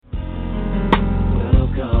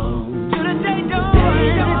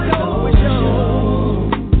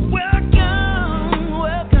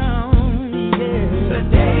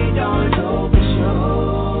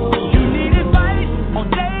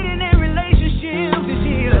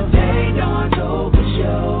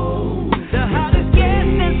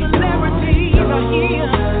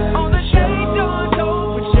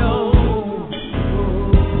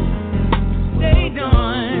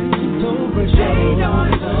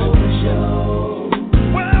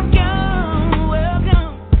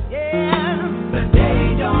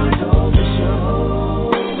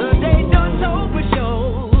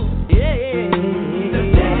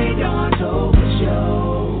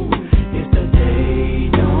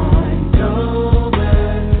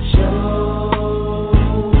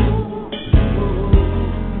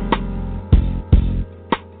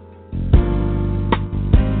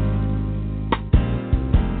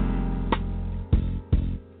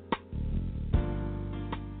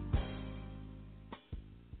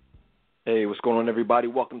Hey, what's going on, everybody?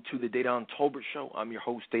 Welcome to the Dedan Tolbert Show. I'm your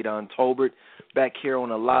host, Dedan Tolbert, back here on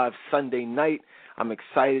a live Sunday night. I'm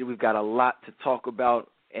excited. We've got a lot to talk about,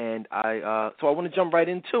 and I want to jump right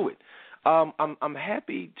into it. I'm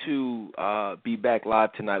happy to be back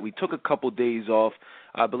live tonight. We took a couple days off.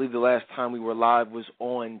 I believe the last time we were live was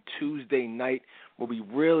on Tuesday night, where we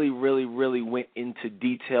really went into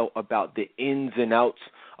detail about the ins and outs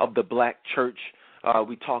of the black church.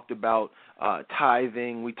 We talked about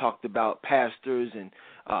tithing. We talked about pastors and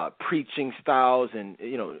preaching styles, and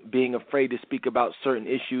being afraid to speak about certain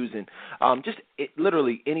issues, and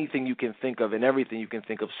literally anything you can think of and everything you can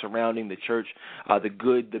think of surrounding the church, the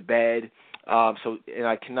good, the bad. And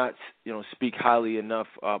I cannot speak highly enough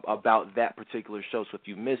about that particular show. So if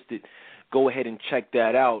you missed it, go ahead and check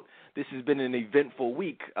that out. This has been an eventful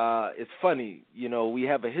week. It's funny, we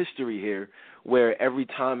have a history here where every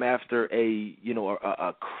time after a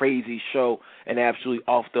crazy show, an absolutely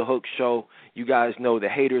off the hook show, you guys know the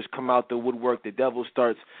haters come out the woodwork. The devil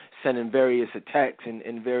starts sending various attacks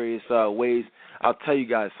in various ways. I'll tell you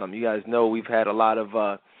guys something. You guys know we've had a lot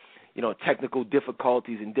of technical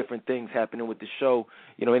difficulties and different things happening with the show.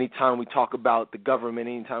 Anytime we talk about the government,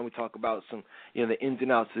 anytime we talk about some the ins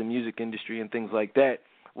and outs of the music industry and things like that.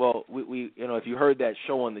 Well, we if you heard that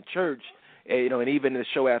show on the church, and even the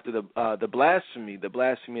show after the blasphemy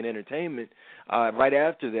and entertainment, right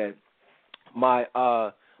after that, my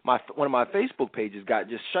one of my Facebook pages got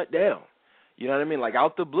just shut down. You know what I mean? Like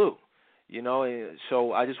out the blue. And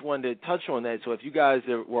so I just wanted to touch on that. So if you guys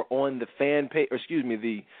were on the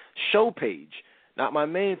the show page, not my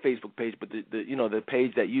main Facebook page, but the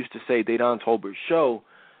page that used to say Dedan Tolbert Show,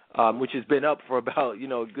 which has been up for about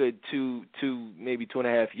a good two maybe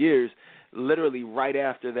 2.5 years. Literally right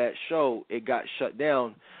after that show, it got shut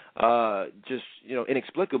down, just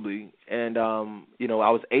inexplicably, and I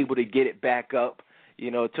was able to get it back up.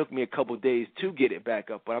 It took me a couple of days to get it back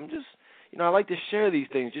up, but I'm just I like to share these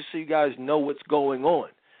things just so you guys know what's going on.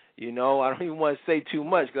 I don't even want to say too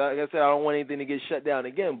much because, like I said, I don't want anything to get shut down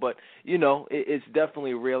again. But it's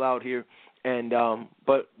definitely real out here. And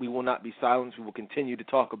but we will not be silenced. We will continue to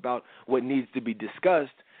talk about what needs to be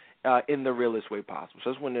discussed in the realest way possible.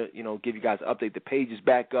 So I just want to give you guys an update. The page is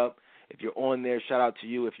back up. If you're on there, shout out to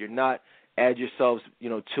you. If you're not, add yourselves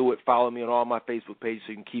to it. Follow me on all my Facebook pages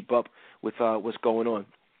so you can keep up with what's going on.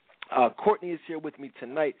 Courtney is here with me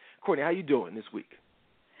tonight. Courtney, how you doing this week?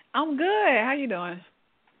 I'm good. How you doing?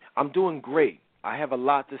 I'm doing great. I have a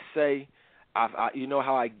lot to say. You know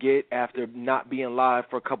how I get after not being live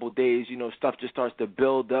for a couple of days. Stuff just starts to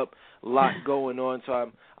build up, a lot going on.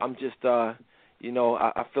 So I'm just, I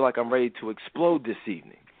feel like I'm ready to explode this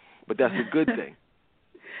evening. But that's a good thing.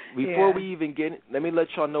 Before we even get it, let me let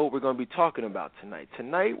y'all know what we're going to be talking about tonight.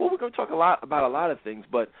 Tonight, we're going to talk about a lot of things,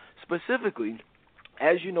 but specifically,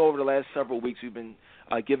 as you know, over the last several weeks, we've been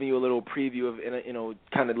giving you a little preview of,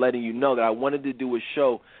 kind of letting you know that I wanted to do a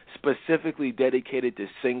show specifically dedicated to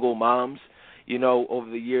single moms. Over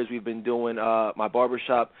the years, we've been doing my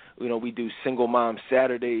barbershop. We do Single Mom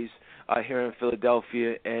Saturdays here in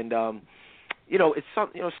Philadelphia, and it's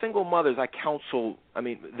something. Single mothers. I counsel.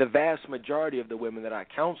 The vast majority of the women that I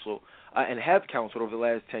counsel and have counseled over the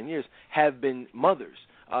last 10 years have been mothers,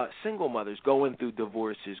 single mothers going through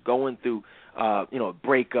divorces, going through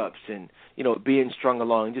breakups, and being strung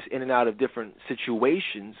along, just in and out of different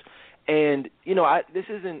situations. And, this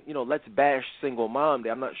isn't, let's bash single mom day.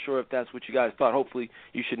 I'm not sure if that's what you guys thought. Hopefully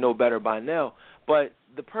you should know better by now. But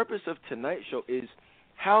the purpose of tonight's show is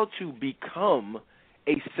how to become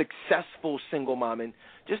a successful single mom. And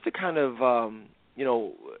just to kind of,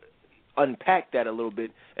 unpack that a little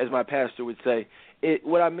bit, as my pastor would say,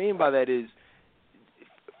 what I mean by that is,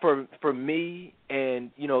 for me, and,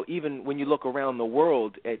 even when you look around the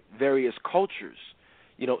world at various cultures,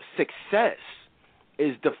 success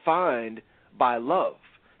is defined by love.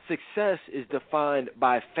 Success is defined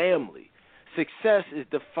by family. Success is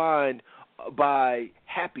defined by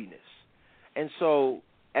happiness. And so,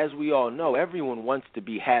 as we all know, everyone wants to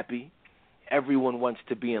be happy, everyone wants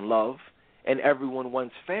to be in love, and everyone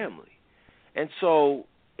wants family. And so,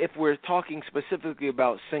 if we're talking specifically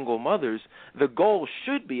about single mothers, the goal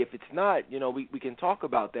should be, if it's not, we can talk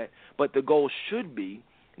about that, but the goal should be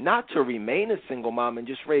not to remain a single mom and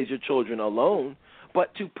just raise your children alone,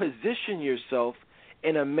 but to position yourself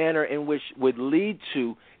in a manner in which would lead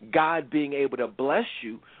to God being able to bless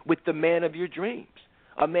you with the man of your dreams,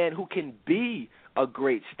 a man who can be a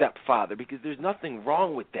great stepfather, because there's nothing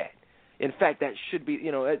wrong with that. In fact, that should be,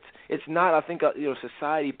 it's not, I think,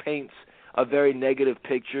 society paints a very negative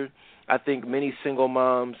picture. I think many single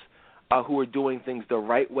moms who are doing things the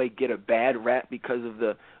right way get a bad rap because of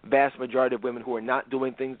the vast majority of women who are not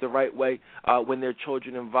doing things the right way when there are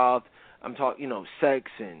children involved. I'm talking,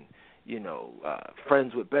 sex and,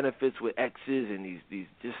 friends with benefits with exes and these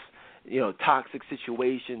just, toxic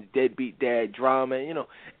situations, deadbeat dad drama.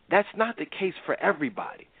 That's not the case for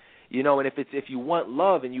everybody. And if you want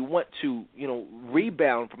love and you want to,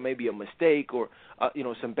 rebound from maybe a mistake or,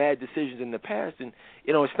 some bad decisions in the past, and,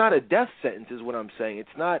 it's not a death sentence is what I'm saying. It's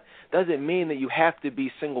not, doesn't mean that you have to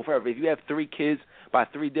be single forever. If you have 3 kids by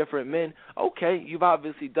 3 different men, okay, you've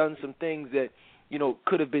obviously done some things that,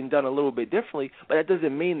 could have been done a little bit differently, but that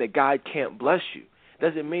doesn't mean that God can't bless you.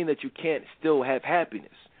 Doesn't mean that you can't still have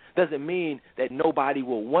happiness. Doesn't mean that nobody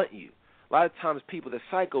will want you. A lot of times people, the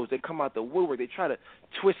psychos, they come out the woodwork. They try to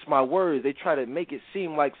twist my words. They try to make it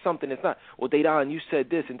seem like something it's not. Well, Dedan, you said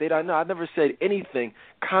this. And Dedan, no, I never said anything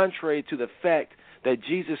contrary to the fact that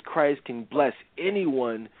Jesus Christ can bless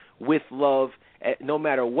anyone with love, no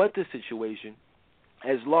matter what the situation,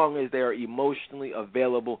 as long as they are emotionally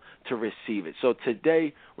available to receive it. So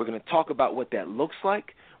today we're going to talk about what that looks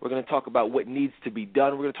like. We're going to talk about what needs to be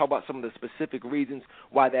done. We're going to talk about some of the specific reasons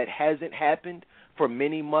why that hasn't happened for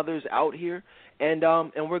many mothers out here, and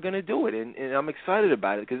we're going to do it, and I'm excited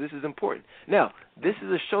about it because this is important. Now, this is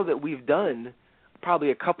a show that we've done probably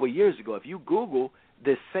a couple of years ago. If you Google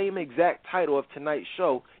the same exact title of tonight's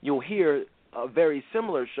show, you'll hear a very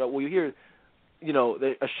similar show. Well, you hear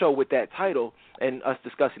a show with that title and us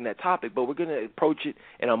discussing that topic, but we're going to approach it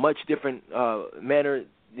in a much different manner,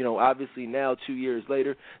 obviously now 2 years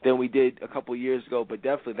later than we did a couple of years ago, but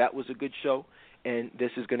definitely that was a good show, and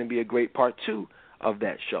this is going to be a great part 2 of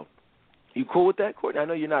that show. You cool with that, Courtney? I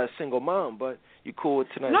know you're not a single mom, but you cool with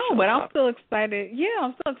tonight's show? No, but I'm still excited. Yeah,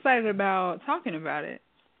 I'm still excited about talking about it.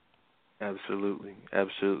 Absolutely.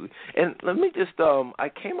 And let me just, I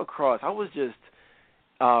came across, I was just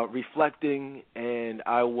reflecting, and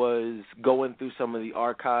I was going through some of the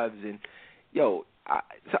archives, and, you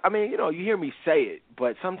hear me say it,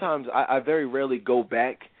 but sometimes I very rarely go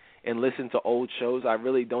back and listen to old shows. I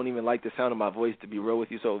really don't even like the sound of my voice, to be real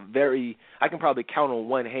with you. So I can probably count on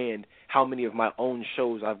one hand how many of my own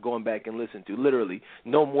shows I've gone back and listened to. Literally,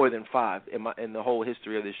 no more than 5 in the whole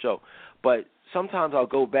history of this show. But sometimes I'll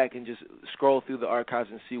go back and just scroll through the archives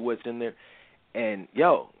and see what's in there. And,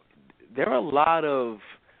 there are a lot of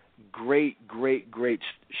great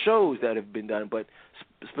shows that have been done, but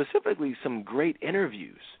specifically some great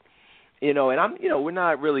interviews. And we're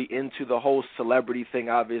not really into the whole celebrity thing,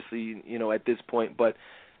 obviously, at this point, but,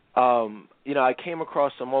 I came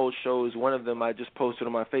across some old shows. One of them I just posted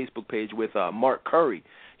on my Facebook page with Mark Curry.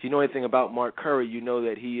 If you know anything about Mark Curry, you know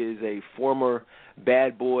that he is a former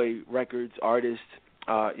Bad Boy Records artist,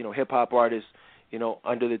 hip-hop artist,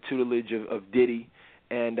 under the tutelage of Diddy,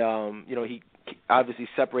 and, he obviously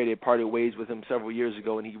parted ways with him several years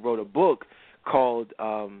ago, and he wrote a book called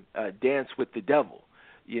Dance with the Devil,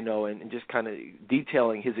 and just kind of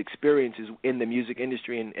detailing his experiences in the music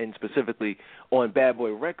industry and specifically on Bad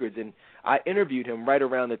Boy Records. And I interviewed him right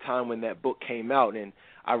around the time when that book came out, and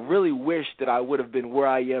I really wish that I would have been where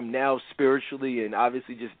I am now spiritually and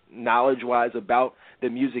obviously just knowledge-wise about the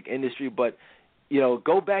music industry. But,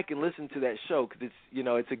 go back and listen to that show because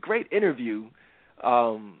it's a great interview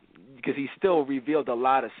because he still revealed a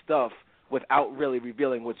lot of stuff without really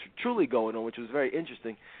revealing what's truly going on, which was very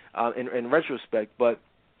interesting in retrospect. But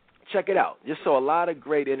check it out. Just saw a lot of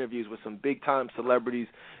great interviews with some big-time celebrities,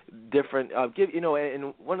 different.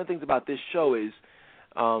 And one of the things about this show is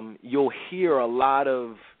you'll hear a lot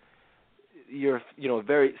of your,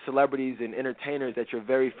 very celebrities and entertainers that you're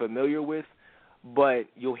very familiar with, but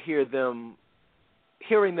you'll hearing them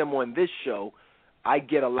on this show, I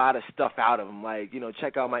get a lot of stuff out of them. Like,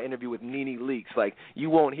 check out my interview with Nene Leakes. Like,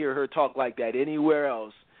 you won't hear her talk like that anywhere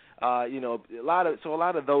else. A lot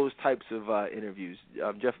of those types of interviews.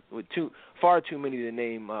 Jeff, with far too many to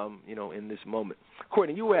name, in this moment.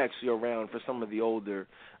 Courtney, you were actually around for some of the older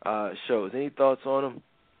shows. Any thoughts on them?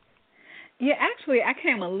 Yeah, actually, I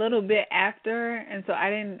came a little bit after, and so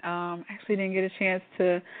I didn't get a chance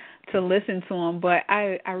to listen to them. But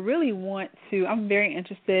I really want to. I'm very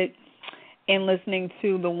interested in listening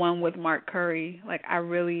to the one with Mark Curry. Like, I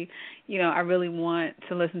really want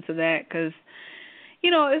to listen to that because,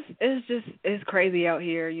 it's crazy out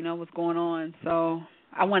here, what's going on. So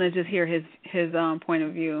I want to just hear his point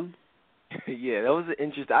of view. Yeah, that was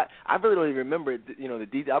interesting. I really don't even remember, the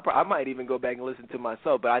detail. I might even go back and listen to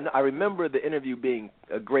myself, but I remember the interview being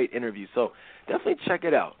a great interview. So definitely check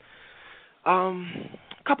it out. A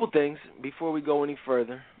couple things before we go any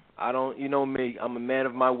further. You know me, I'm a man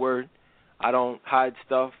of my word. I don't hide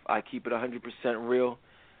stuff. I keep it 100% real.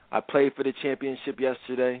 I played for the championship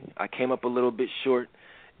yesterday. I came up a little bit short.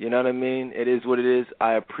 You know what I mean? It is what it is.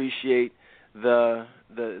 I appreciate the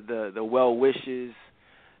well wishes,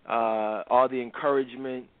 all the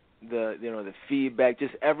encouragement, the feedback,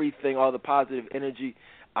 just everything, all the positive energy.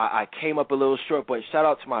 I came up a little short, but shout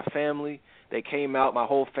out to my family. They came out, my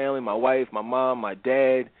whole family, my wife, my mom, my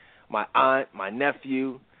dad, my aunt, my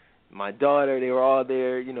nephew, my daughter. They were all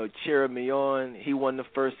there, cheering me on. He won the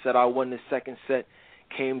first set. I won the second set.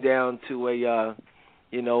 Came down to a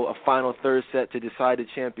final third set to decide the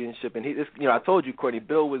championship. And I told you, Courtney,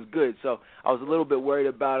 Bill was good, so I was a little bit worried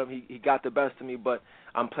about him. He got the best of me, but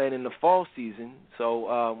I'm playing in the fall season,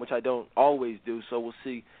 so which I don't always do. So we'll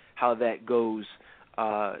see how that goes,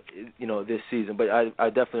 this season. But I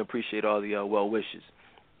definitely appreciate all the well wishes.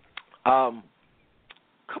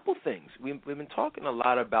 Couple things we've been talking a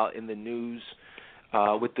lot about in the news.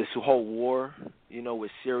 With this whole war,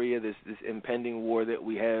 with Syria, this impending war that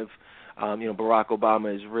we have, Barack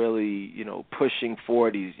Obama is really, pushing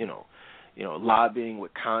forward. He's, lobbying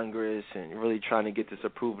with Congress and really trying to get this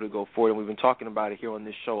approval to go forward. And we've been talking about it here on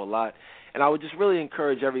this show a lot. And I would just really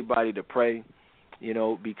encourage everybody to pray,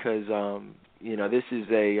 because, this is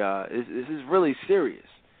this is really serious,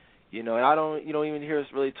 and I don't, you don't even hear us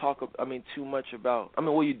really talk, too much about,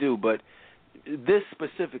 well, you do, but this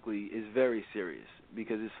specifically is very serious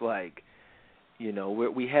because it's like,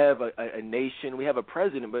 we have a nation, we have a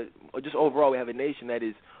president, but just overall we have a nation that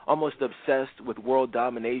is almost obsessed with world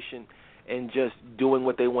domination and just doing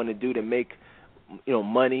what they want to do to make,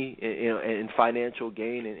 money, and financial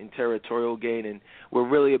gain and territorial gain. And we're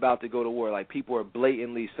really about to go to war. Like, people are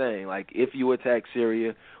blatantly saying, like, if you attack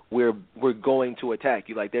Syria, we're going to attack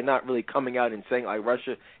you. Like, they're not really coming out and saying, like,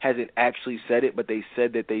 Russia hasn't actually said it, but they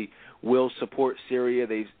said that they will support Syria.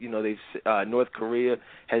 They've North Korea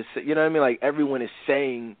has, like, everyone is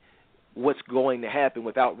saying what's going to happen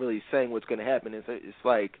without really saying what's going to happen. It's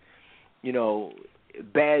like,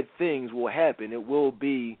 bad things will happen. It will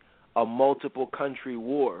be a multiple country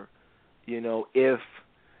war, if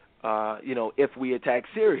we attack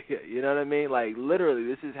Syria. You know what I mean? Like, literally,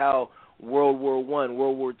 this is how World War I,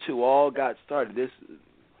 World War II all got started. This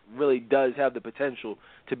really does have the potential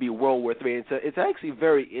to be World War III. And it's actually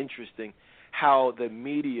very interesting how the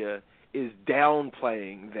media is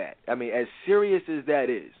downplaying that. As serious as that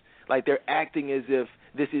is, like, they're acting as if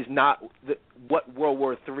this is not what World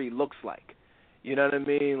War III looks like. You know what I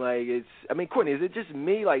mean? Like, Courtney, is it just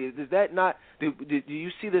me? Like, is that not? Do you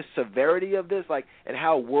see the severity of this? Like, and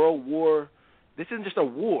how this isn't just a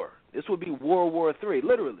war. This would be World War III,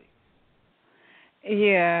 literally.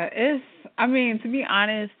 Yeah, to be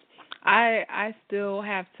honest, I still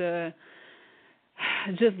have to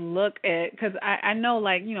just look at, because I know,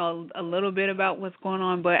 like, a little bit about what's going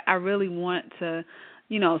on, but I really want to,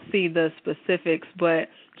 see the specifics. But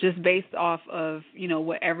just based off of,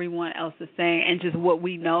 what everyone else is saying and just what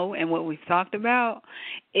we know and what we've talked about,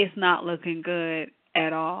 it's not looking good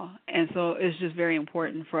at all. And so it's just very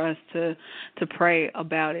important for us to pray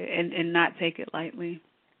about it and not take it lightly.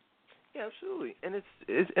 Yeah, absolutely. And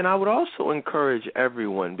and I would also encourage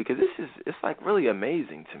everyone, because it's like really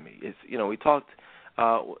amazing to me. It's, we talked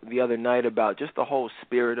the other night about just the whole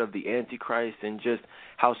spirit of the Antichrist and just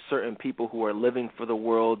how certain people who are living for the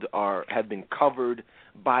world have been covered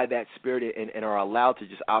by that spirit and are allowed to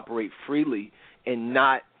just operate freely and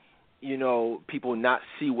not, people not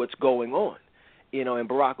see what's going on. And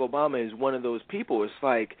Barack Obama is one of those people. It's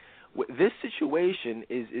like, this situation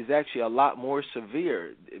is actually a lot more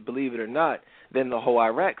severe, believe it or not, than the whole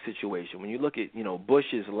Iraq situation. When you look at,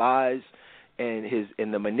 Bush's lies and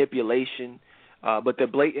the manipulation, but the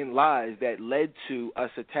blatant lies that led to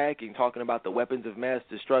us attacking, talking about the weapons of mass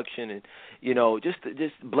destruction, and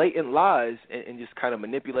just blatant lies and just kind of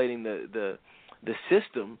manipulating the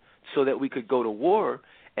system so that we could go to war,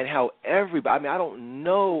 and how everybody. I don't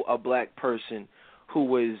know a black person who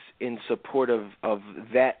was in support of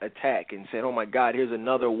that attack and said, oh, my God, here's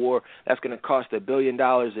another war that's going to cost $1 billion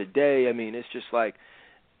a day. It's just like,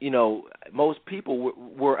 most people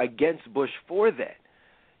were against Bush for that,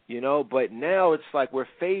 but now it's like we're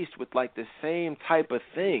faced with, like, the same type of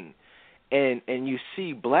thing. And you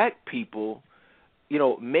see black people,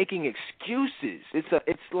 making excuses.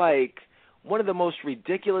 It's like one of the most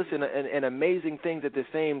ridiculous and amazing things at the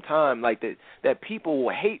same time, like that people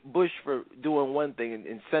will hate Bush for doing one thing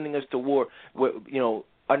and sending us to war,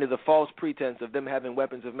 under the false pretense of them having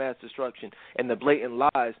weapons of mass destruction and the blatant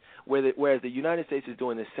lies, whereas the United States is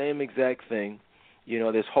doing the same exact thing.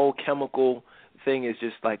 This whole chemical thing is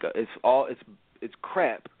just like it's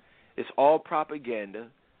crap. It's all propaganda,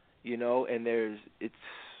 and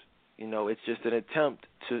it's just an attempt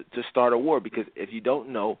to start a war, because if you don't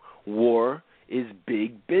know, war is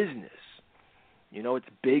big business. It's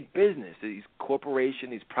big business. These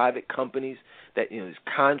corporations, these private companies that, these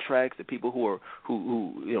contracts, the people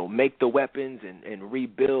who make the weapons and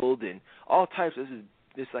rebuild and all types. This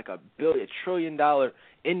is like a $1 trillion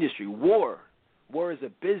industry. War is a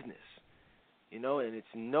business, and it's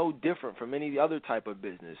no different from any other type of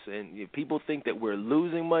business. And people think that we're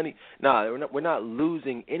losing money. No, we're not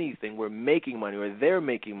losing anything. We're making money, or they're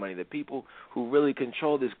making money. The people who really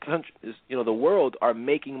control this country, the world, are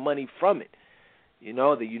making money from it.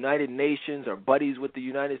 The United Nations are buddies with the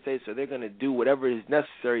United States, so they're going to do whatever is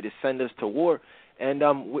necessary to send us to war. And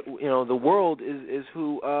the world is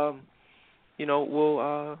who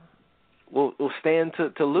will stand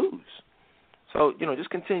to lose. So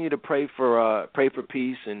just continue to pray for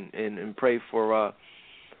peace and pray for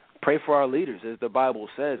our leaders, as the Bible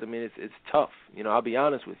says. I mean, it's tough. I'll be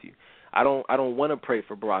honest with you. I don't want to pray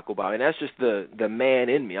for Barack Obama, and that's just the man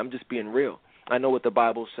in me. I'm just being real. I know what the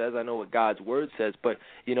Bible says. I know what God's word says, but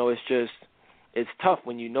it's tough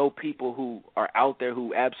when people who are out there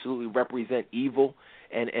who absolutely represent evil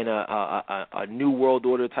and a new world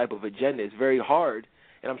order type of agenda. It's very hard,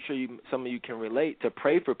 and I'm sure some of you can relate, to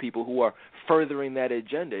pray for people who are furthering that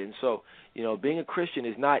agenda. And so, being a Christian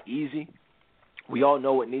is not easy. We all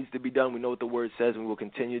know what needs to be done. We know what the word says, and we'll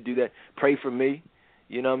continue to do that. Pray for me,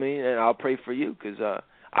 and I'll pray for you, because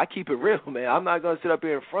I keep it real, man. I'm not going to sit up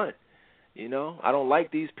here in front. I don't like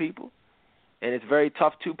these people, and it's very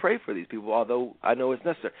tough to pray for these people, although I know it's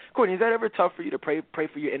necessary. Courtney, is that ever tough for you to pray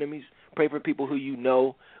for your enemies, pray for people who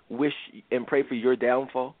wish, and pray for your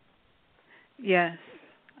downfall? Yes,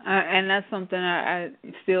 and that's something I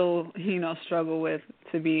still, struggle with,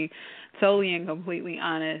 to be totally and completely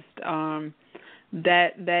honest.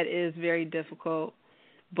 That is very difficult,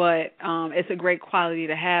 but it's a great quality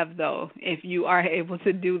to have, though, if you are able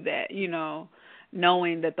to do that,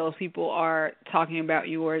 knowing that those people are talking about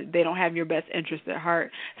you, or they don't have your best interest at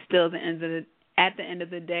heart. Still, at the end of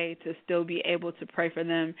the day, to still be able to pray for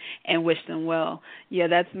them and wish them well. Yeah,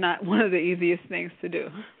 that's not one of the easiest things to do.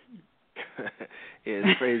 Yeah,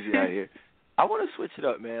 it's crazy out here. I want to switch it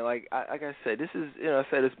up, man. Like I said, this is,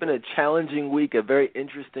 it's been a challenging week, a very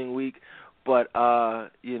interesting week, but a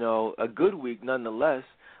good week nonetheless.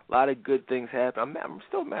 A lot of good things happen. I'm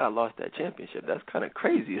still mad I lost that championship. That's kind of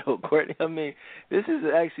crazy, though, Courtney. I mean, this is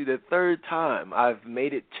actually the third time I've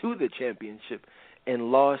made it to the championship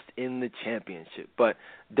and lost in the championship. But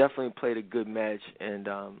definitely played a good match, and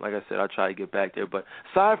like I said, I'll try to get back there. But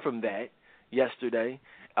aside from that, yesterday,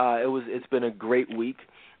 it's been a great week.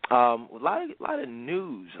 A lot of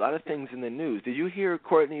news, a lot of things in the news. Did you hear,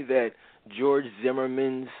 Courtney, that George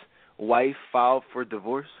Zimmerman's wife filed for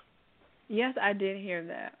divorce? Yes, I did hear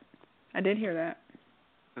that.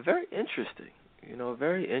 Very interesting.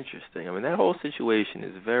 Very interesting. I mean, that whole situation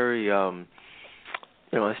is very,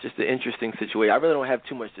 it's just an interesting situation. I really don't have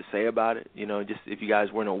too much to say about it. Just if you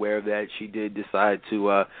guys weren't aware of that, she did decide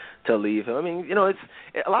to leave him. I mean, it's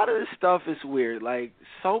a lot of this stuff is weird. Like,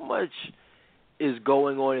 so much is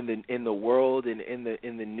going on in the world and in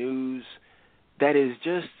the news that is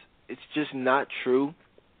just not true.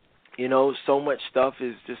 So much stuff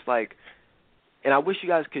is just like. And I wish you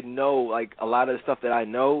guys could know, like, a lot of the stuff that I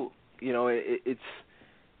know, it's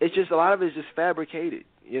just, a lot of it is just fabricated,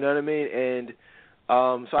 you know what I mean? And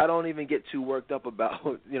so I don't even get too worked up about,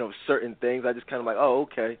 certain things. I just kind of like, oh,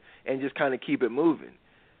 okay, and just kind of keep it moving.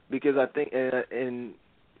 Because I think, and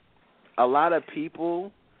a lot of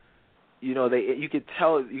people, you could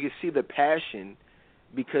tell, you could see the passion,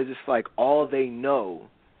 because it's like all they know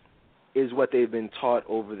is what they've been taught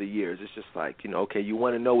over the years. It's just like, okay, you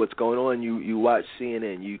want to know what's going on, you watch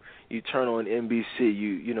CNN, you turn on NBC,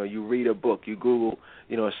 you read a book, you Google,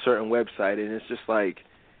 a certain website, and it's just like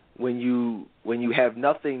when you have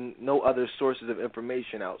nothing, no other sources of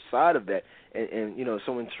information outside of that, and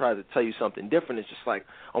someone tries to tell you something different, it's just like,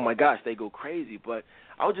 oh my gosh, they go crazy. But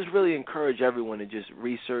I would just really encourage everyone to just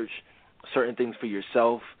research certain things for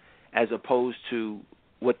yourself, as opposed to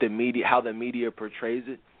how the media portrays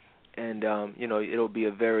it. And, it'll be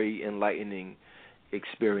a very enlightening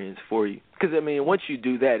experience for you. Because, I mean, once you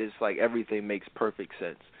do that, it's like everything makes perfect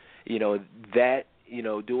sense.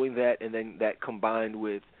 Doing that, and then that combined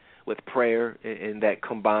with prayer, and that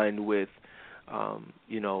combined with,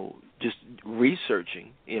 just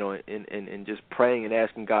researching, and just praying and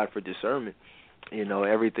asking God for discernment,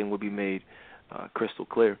 everything will be made crystal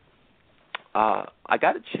clear. I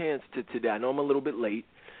got a chance today. I know I'm a little bit late.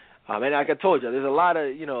 And like I told you, there's a lot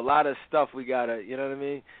of stuff we gotta, you know what I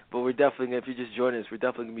mean? But we're definitely, if you just join us, we're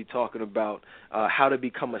definitely gonna be talking about how to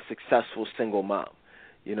become a successful single mom.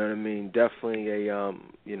 You know what I mean? Definitely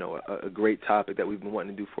a great topic that we've been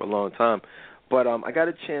wanting to do for a long time. But I got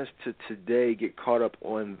a chance to today get caught up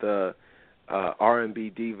on the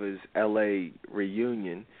R&B Divas LA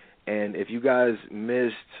reunion. And if you guys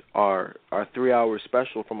missed our 3-hour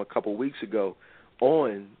special from a couple weeks ago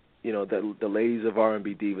on, the ladies of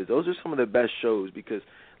R&B Divas, those are some of the best shows because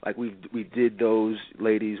like we did those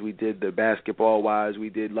ladies, we did the Basketball Wives, we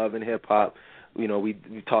did Love and Hip Hop, we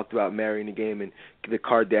talked about Marrying the Game and the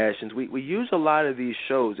Kardashians. We use a lot of these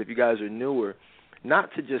shows, if you guys are newer, not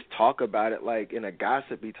to just talk about it like in a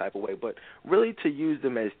gossipy type of way, but really to use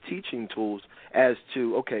them as teaching tools as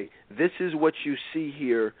to, okay, this is what you see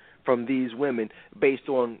here from these women based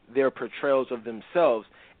on their portrayals of themselves.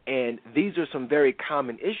 And these are some very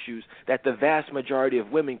common issues that the vast majority of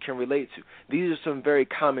women can relate to. These are some very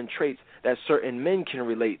common traits that certain men can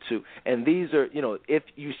relate to. And these are, if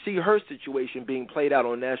you see her situation being played out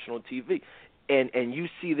on national TV and you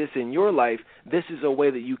see this in your life, this is a way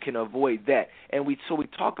that you can avoid that. And we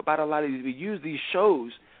talk about a lot of these. We use these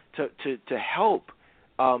shows to help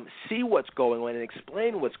see what's going on and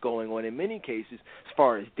explain what's going on in many cases as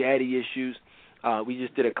far as daddy issues. We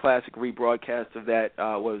just did a classic rebroadcast of that,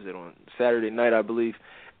 what was it, on Saturday night, I believe.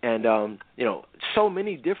 And, so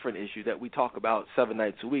many different issues that we talk about 7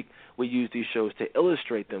 nights a week. We use these shows to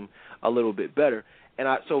illustrate them a little bit better. And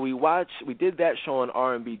so we did that show on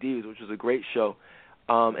R&B Divas, which was a great show.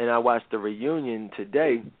 And I watched the reunion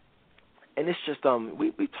today. And it's just,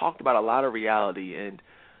 we talked about a lot of reality. And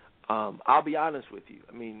I'll be honest with you.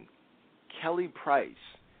 I mean, Kelly Price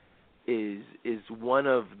is one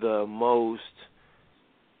of the most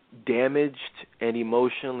damaged and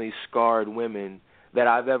emotionally scarred women that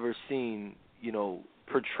I've ever seen,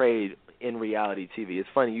 portrayed in reality TV. It's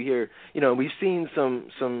funny, you hear, we've seen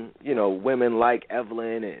some women like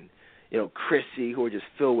Evelyn and, Chrissy who are just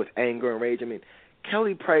filled with anger and rage. I mean,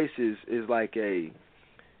 Kelly Price is like a,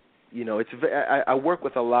 I work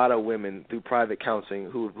with a lot of women through private counseling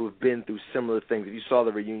who've been through similar things. If you saw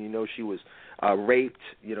the reunion, she was raped,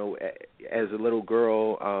 as a little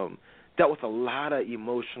girl, dealt with a lot of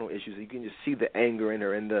emotional issues. You can just see the anger in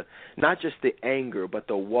her, and not just the anger, but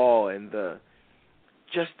the wall and the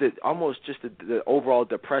overall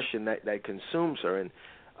depression that consumes her. And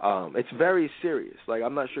it's very serious. Like,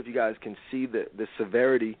 I'm not sure if you guys can see the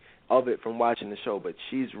severity of it from watching the show, but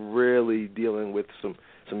she's really dealing with some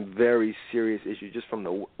very serious issues just from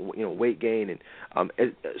the weight gain and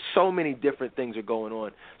so many different things are going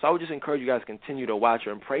on. So I would just encourage you guys to continue to watch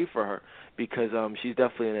her and pray for her because she's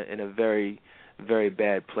definitely in a very, very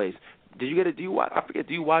bad place. Do you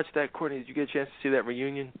watch that, Courtney? Did you get a chance to see that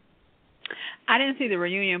reunion? I didn't see the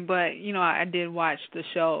reunion, but I did watch the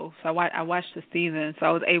show. So I watched the season, so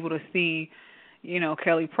I was able to see,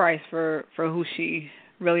 Kelly Price for who she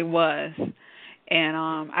really was. And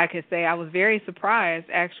I could say I was very surprised,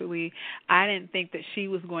 actually. I didn't think that she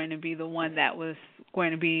was going to be the one that was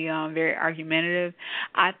going to be very argumentative.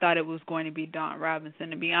 I thought it was going to be Dawn Robinson,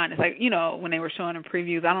 to be honest. Like, when they were showing the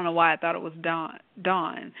previews, I don't know why I thought it was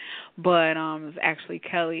Dawn, but it was actually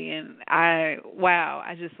Kelly. And I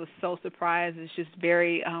just was so surprised. It's just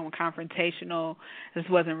very confrontational. I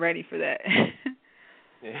just wasn't ready for that.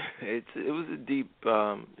 Yeah, it was a deep.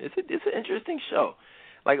 It's an interesting show.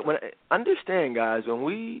 Like, understand, guys, when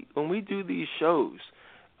we do these shows,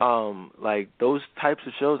 like those types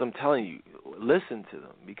of shows, I'm telling you, listen to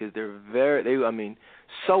them because they're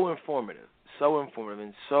so informative,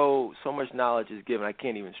 and so much knowledge is given. I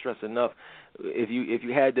can't even stress enough. If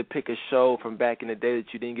you had to pick a show from back in the day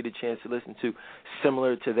that you didn't get a chance to listen to,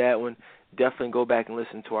 similar to that one, definitely go back and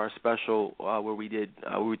listen to our special where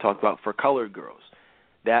we talked about For Colored Girls.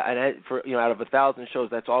 Out of 1,000 shows,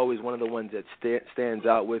 that's always one of the ones that stands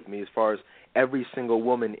out with me as far as every single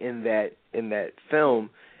woman in that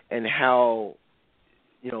film and how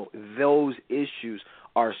those issues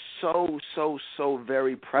are so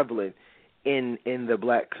very prevalent in the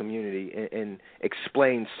black community and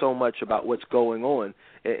explain so much about what's going on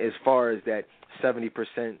as far as that 70%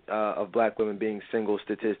 of black women being single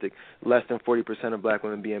statistic, less than 40% of black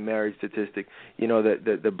women being married statistic,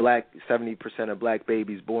 the black 70% of black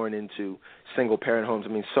babies born into single parent homes.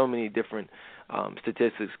 I mean, so many different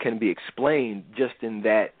statistics can be explained just in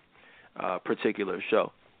that particular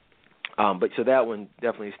show. But so that one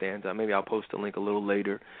definitely stands out. Maybe I'll post a link a little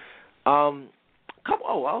later.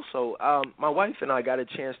 Also, my wife and I got a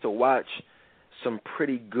chance to watch some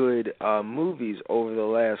pretty good movies over the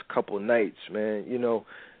last couple of nights, man.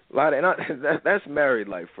 That's married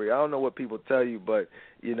life for you. I don't know what people tell you, but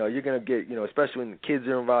you're gonna get, especially when the kids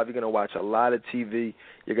are involved, you're gonna watch a lot of TV.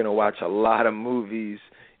 You're gonna watch a lot of movies.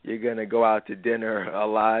 You're gonna go out to dinner a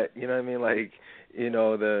lot. You know what I mean? Like,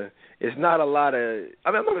 It's not a lot of.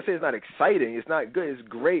 I mean, I'm not gonna say it's not exciting. It's not good. It's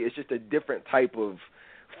great. It's just a different type of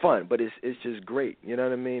fun, but it's just great. You know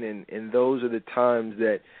what I mean? And those are the times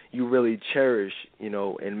that you really cherish.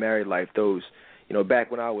 In married life. Those,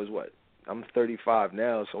 back when I was I'm 35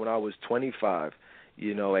 now. So when I was 25,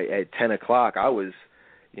 at 10 o'clock, I was,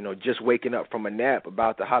 just waking up from a nap,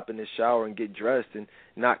 about to hop in the shower and get dressed and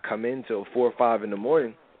not come in till 4 or 5 in the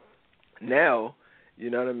morning. Now, you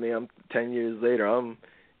know what I mean? I'm 10 years later. I'm,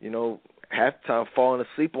 half the time falling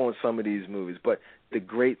asleep on some of these movies. But the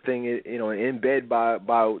great thing is, in bed by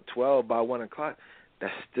 12, by 1 o'clock,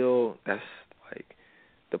 that's like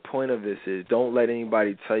the point of this is don't let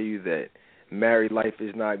anybody tell you that married life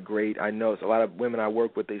is not great. I know it's a lot of women I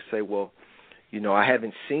work with, they say, well, I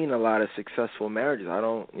haven't seen a lot of successful marriages. I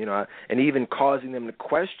don't, and even causing them to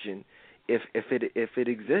question if it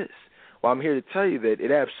exists. Well, I'm here to tell you that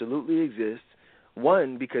it absolutely exists.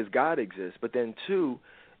 One, because God exists, but then two,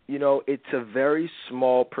 it's a very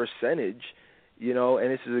small percentage,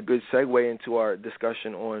 and this is a good segue into our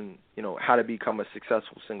discussion on, how to become a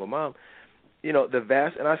successful single mom. And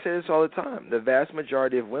I say this all the time, the vast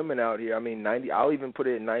majority of women out here, I mean, I'll even put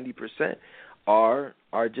it at 90%, are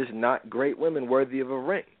just not great women worthy of a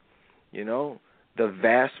ring. The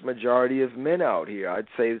vast majority of men out here, I'd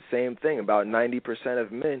say the same thing. About 90%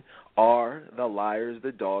 of men are the liars,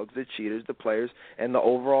 the dogs, the cheaters, the players, and the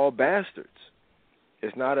overall bastards.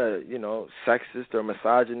 It's not a, sexist or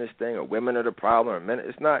misogynist thing, or women are the problem, or men.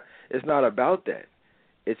 It's not about that.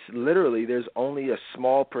 It's literally there's only a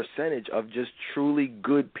small percentage of just truly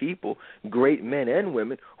good people, great men and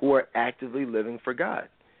women, who are actively living for God.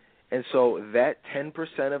 And so that 10%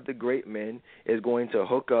 of the great men is going to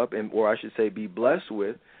hook up, or I should say be blessed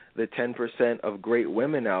with, the 10% of great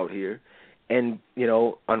women out here. And,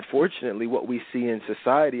 unfortunately, what we see in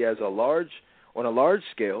society on a large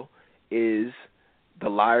scale is the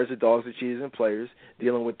liars, the dogs, the cheaters, and players,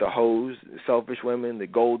 dealing with the hoes, selfish women, the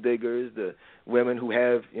gold diggers, the women who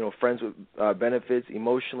have, friends with benefits,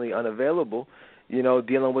 emotionally unavailable,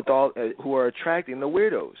 dealing with all who are attracting the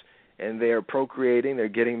weirdos. And they are procreating, they're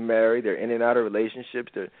getting married, they're in and out of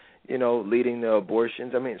relationships, they're, leading to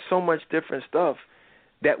abortions. I mean, so much different stuff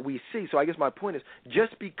that we see. So I guess my point is,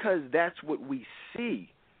 just because that's what we see,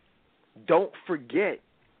 don't forget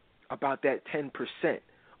about that 10%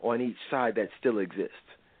 on each side that still exists.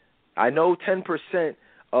 I know 10%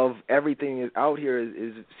 of everything out here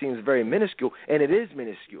seems very minuscule, and it is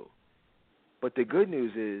minuscule. But the good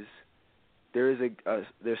news is there's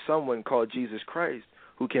someone called Jesus Christ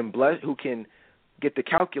who can get the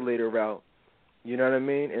calculator out, you know what I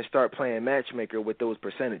mean, and start playing matchmaker with those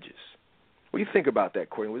percentages. What do you think about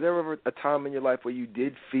that, Courtney? Was there ever a time in your life where you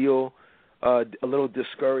did feel a little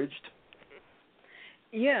discouraged?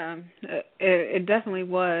 Yeah, it definitely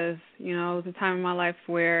was. It was a time in my life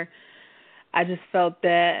where I just felt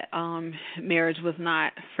that marriage was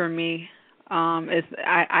not for me.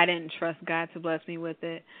 I didn't trust God to bless me with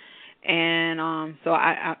it. And so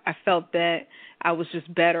I felt that I was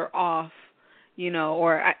just better off,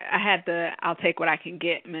 or I had the I'll take what I can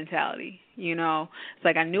get mentality, It's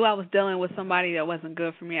like I knew I was dealing with somebody that wasn't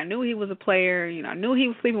good for me. I knew he was a player, I knew he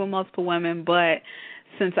was sleeping with multiple women, but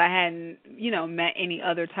since I hadn't, met any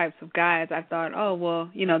other types of guys, I thought, oh, well,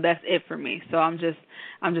 that's it for me. So I'm just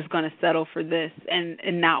going to settle for this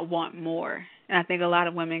and not want more. And I think a lot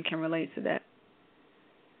of women can relate to that.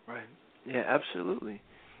 Right. Yeah, absolutely.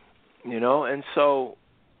 And so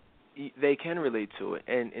they can relate to it.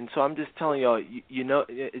 And so I'm just telling y'all,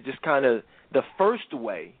 it's just kind of the first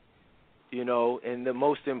way, and the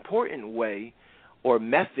most important way or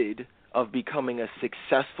method of becoming a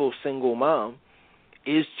successful single mom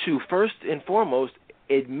is to first and foremost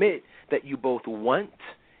admit that you both want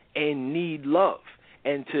and need love,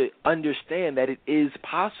 and to understand that it is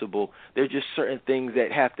possible. There are just certain things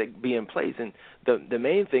that have to be in place, and the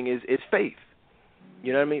main thing is faith.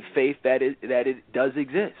 You know what I mean? Faith that it does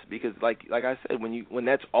exist, because like I said, when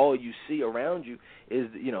that's all you see around you is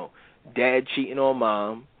dad cheating on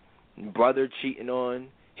mom, brother cheating on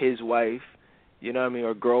his wife, you know what I mean,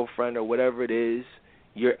 or girlfriend or whatever it is,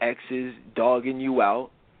 your exes dogging you out,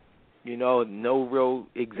 no real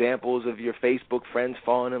examples of your Facebook friends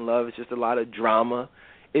falling in love. It's just a lot of drama.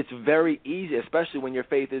 It's very easy, especially when your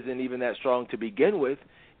faith isn't even that strong to begin with,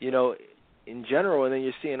 in general, and then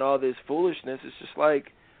you're seeing all this foolishness. It's just like,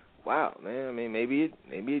 wow, man, I mean, maybe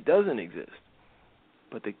it doesn't exist.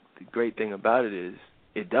 But the great thing about it is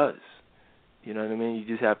it does. You know what I mean? You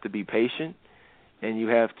just have to be patient, and you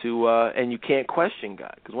have to, and you can't question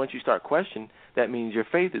God, because once you start questioning, that means your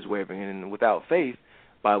faith is wavering, and without faith,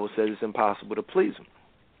 the Bible says it's impossible to please Him.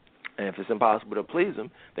 And if it's impossible to please him,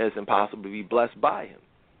 then it's impossible to be blessed by him.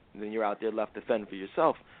 And then you're out there left to fend for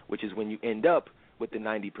yourself, which is when you end up with the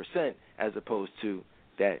 90% as opposed to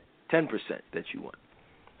that 10% that you want.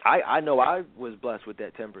 I know I was blessed with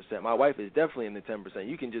that 10%. My wife is definitely in the 10%.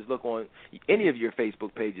 You can just look on any of your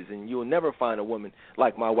Facebook pages, and you'll never find a woman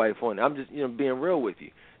like my wife on there. I'm just being real with you.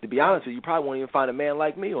 To be honest with you, you probably won't even find a man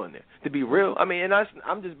like me on there. To be real, I mean, and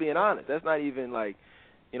I'm just being honest. That's not even like,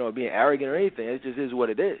 being arrogant or anything. It just is what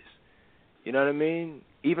it is. You know what I mean?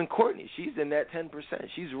 Even Courtney, she's in that 10%.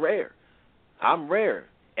 She's rare. I'm rare.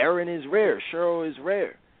 Erin is rare. Cheryl is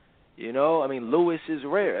rare. Lewis is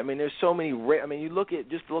rare. I mean, there's so many rare. I mean, you look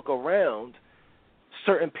around,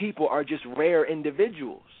 certain people are just rare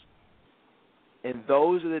individuals. And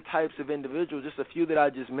those are the types of individuals, just a few that I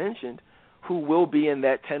just mentioned, who will be in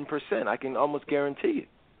that 10%. I can almost guarantee you.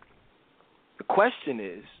 The question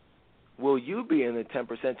is, will you be in the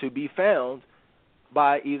 10% to be found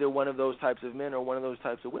by either one of those types of men or one of those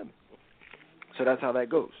types of women? So that's how that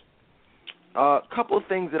goes. A couple of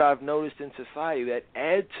things that I've noticed in society that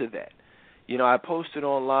add to that. I posted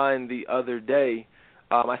online the other day,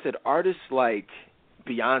 I said artists like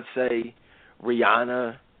Beyonce,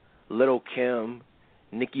 Rihanna, Lil' Kim,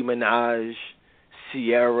 Nicki Minaj,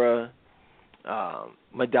 Ciara,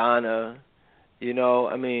 Madonna,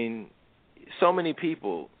 so many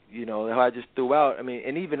people, who I just threw out,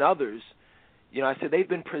 and even others, I said they've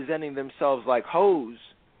been presenting themselves like hoes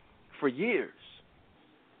for years.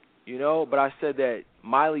 But I said that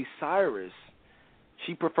Miley Cyrus,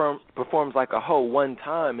 she performs like a hoe one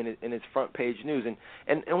time in its front page news.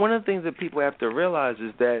 And one of the things that people have to realize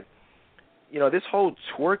is that, this whole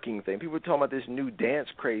twerking thing, people are talking about this new dance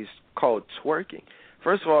craze called twerking.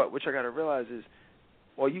 First of all, which I got to realize is,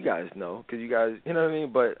 well, you guys know, because you guys,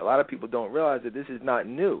 but a lot of people don't realize that this is not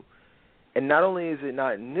new. And not only is it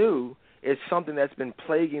not new, it's something that's been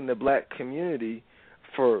plaguing the black community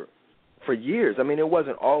for years. I mean, it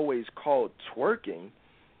wasn't always called twerking,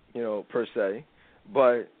 per se,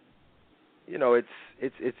 but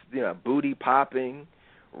it's booty popping,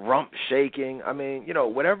 rump shaking. I mean,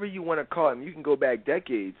 whatever you want to call it. You can go back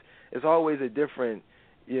decades. It's always a different,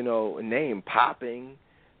 name. Popping,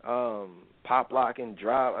 pop, lock, and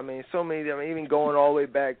drop. I mean, so many. Even going all the way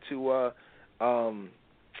back to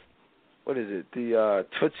what is it? The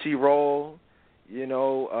Tootsie Roll.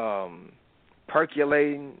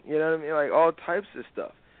 Percolating, like all types of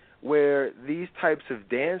stuff, where these types of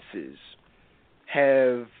dances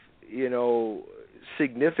have,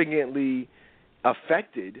 significantly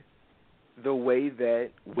affected the way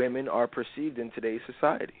that women are perceived in today's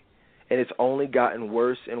society. And it's only gotten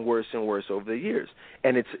worse and worse and worse over the years.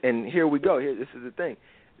 And here we go. This is the thing.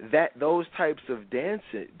 That those types of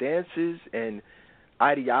dances and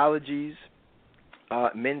ideologies,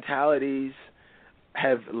 mentalities,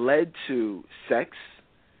 have led to sex.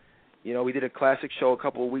 We did a classic show a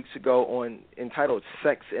couple of weeks ago entitled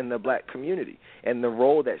 "Sex in the Black Community" and the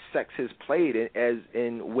role that sex has played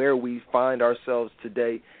in where we find ourselves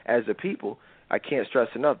today as a people. I can't stress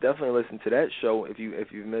enough. Definitely listen to that show if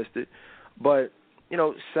you've missed it. But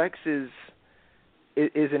sex is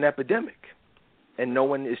an epidemic, and no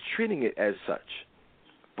one is treating it as such.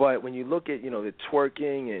 But when you look at the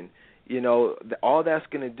twerking and all that's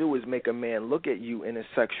going to do is make a man look at you in a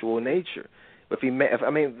sexual nature.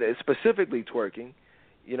 Specifically twerking,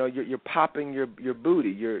 you're popping your booty,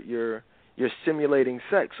 you're simulating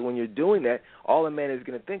sex. So when you're doing that, all a man is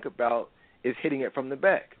going to think about is hitting it from the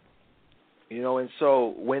back. And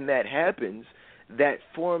so when that happens, that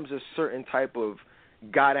forms a certain type of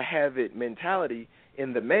gotta have it mentality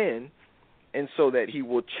in the man, and so that he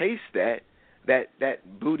will chase that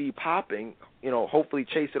booty popping, hopefully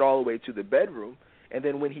chase it all the way to the bedroom, and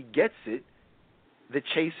then when he gets it, the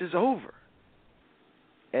chase is over.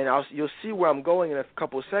 And you'll see where I'm going in a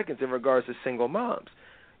couple of seconds in regards to single moms.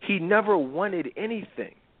 He never wanted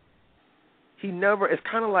anything. It's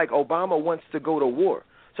kind of like Obama wants to go to war.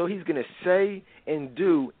 So he's going to say and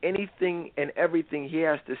do anything and everything he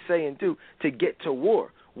has to say and do to get to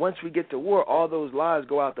war. Once we get to war, all those lies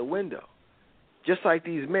go out the window. Just like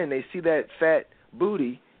these men, they see that fat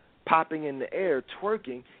booty popping in the air,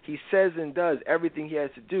 twerking. He says and does everything he has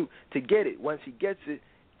to do to get it. Once he gets it,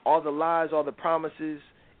 all the lies, all the promises,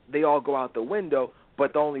 they all go out the window.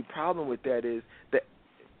 But the only problem with that is that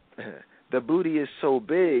the booty is so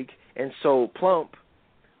big and so plump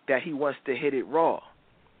that he wants to hit it raw.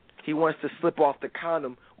 He wants to slip off the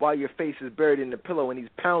condom while your face is buried in the pillow and he's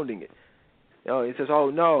pounding it. He says,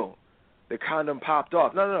 oh, no, the condom popped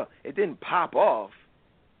off. No, it didn't pop off.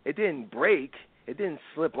 It didn't break. It didn't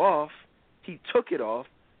slip off. He took it off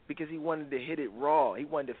because he wanted to hit it raw. He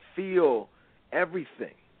wanted to feel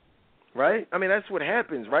everything. right? I mean, that's what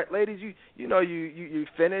happens, right, ladies? You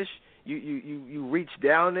finish, you reach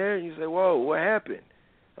down there and you say, whoa, what happened?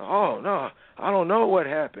 Oh no, I don't know what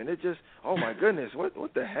happened. It just, oh my goodness, what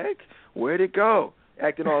the heck? Where'd it go?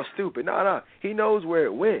 Acting all stupid. No, he knows where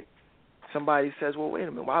it went. Somebody says, well, wait a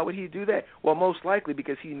minute, why would he do that? Well, most likely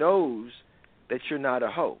because he knows that you're not a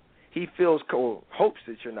hoe. He feels or hopes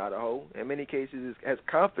that you're not a hoe. In many cases, has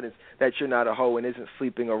confidence that you're not a hoe and isn't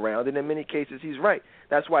sleeping around. And in many cases, he's right.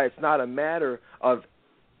 That's why it's not a matter of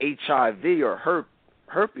HIV or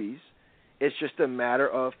herpes. It's just a matter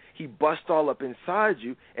of he bust all up inside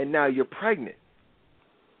you, and now you're pregnant.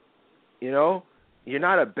 You know, you're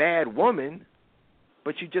not a bad woman,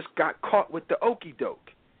 but you just got caught with the okie doke.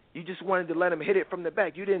 You just wanted to let him hit it from the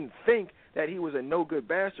back. You didn't think that he was a no-good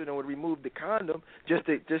bastard and would remove the condom just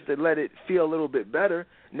to let it feel a little bit better.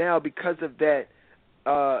 Now, because of that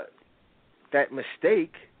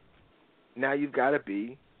mistake, now you've got to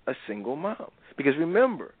be a single mom. Because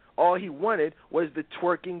remember, all he wanted was the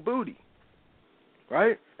twerking booty.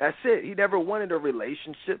 Right? That's it. He never wanted a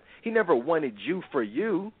relationship. He never wanted you for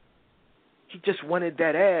you. He just wanted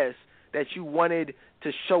that ass that you wanted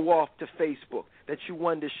to show off to Facebook, that you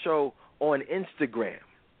wanted to show on Instagram.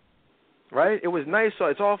 Right? It was nice. So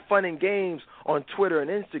it's all fun and games on Twitter and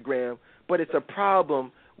Instagram, but it's a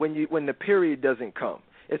problem when the period doesn't come.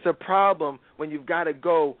 It's a problem when you've got to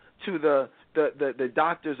go to the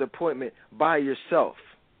doctor's appointment by yourself.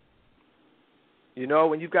 You know,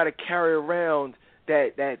 when you've got to carry around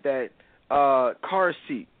that car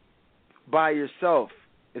seat by yourself.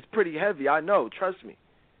 It's pretty heavy, I know, trust me.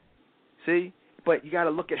 See? But you got to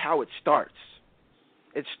look at how it starts.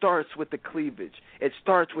 It starts with the cleavage. It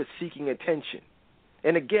starts with seeking attention.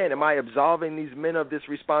 And again, am I absolving these men of this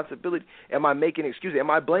responsibility? Am I making excuses? Am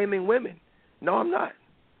I blaming women? No, I'm not.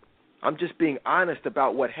 I'm just being honest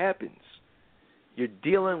about what happens. You're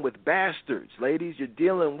dealing with bastards, ladies. You're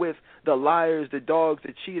dealing with the liars, the dogs,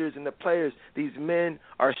 the cheaters, and the players. These men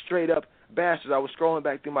are straight up bastards. I was scrolling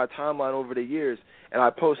back through my timeline over the years, and I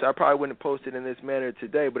probably wouldn't have posted in this manner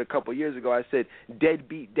today, but a couple of years ago I said,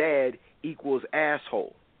 deadbeat dad equals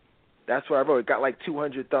asshole. That's what I wrote. It got like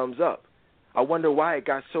 200 thumbs up. I wonder why it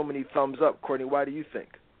got so many thumbs up, Courtney. Why do you think?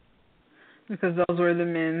 Because those were the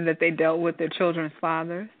men that they dealt with, their children's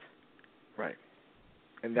fathers. Right.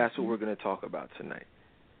 And that's what we're going to talk about tonight.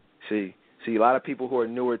 See, a lot of people who are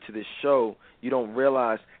newer to this show, you don't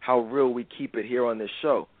realize how real we keep it here on this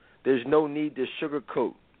show. There's no need to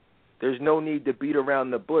sugarcoat. There's no need to beat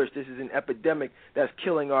around the bush. This is an epidemic that's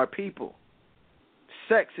killing our people.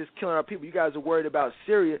 Sex is killing our people. You guys are worried about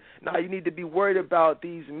Syria. Now you need to be worried about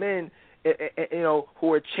these men,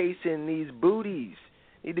 who are chasing these booties.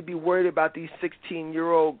 You need to be worried about these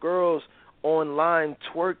 16-year-old girls online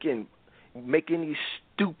twerking, making these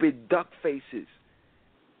stupid duck faces.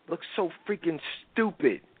 Look so freaking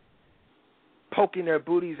stupid. Poking their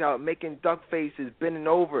booties out, making duck faces, bending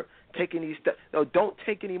over, taking these No, don't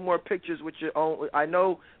take any more pictures with your own. I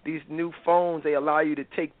know these new phones, they allow you to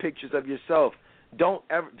take pictures of yourself. Don't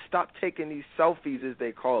ever stop taking these selfies, as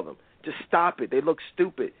they call them. Just stop it. They look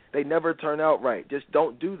stupid. They never turn out right. Just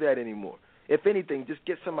don't do that anymore. If anything, just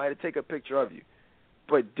get somebody to take a picture of you.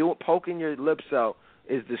 But poking your lips out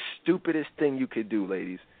is the stupidest thing you could do,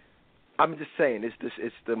 ladies. I'm just saying,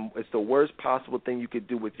 it's the worst possible thing you could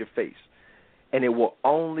do with your face. And it will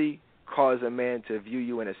only cause a man to view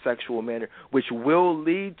you in a sexual manner, which will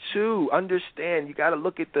lead to, understand, you got to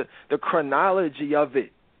look at the chronology of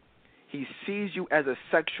it. He sees you as a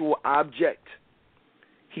sexual object.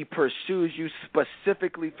 He pursues you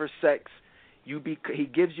specifically for sex. He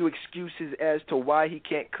gives you excuses as to why he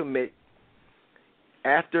can't commit.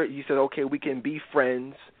 After you said, okay, we can be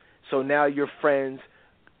friends, so now you're friends.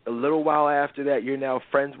 A little while after that, you're now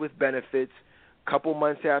friends with benefits. A couple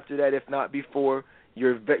months after that, if not before,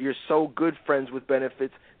 you're so good friends with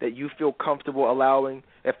benefits that you feel comfortable allowing.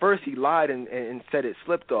 At first, he lied and said it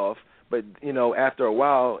slipped off, but after a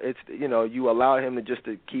while, it's you allow him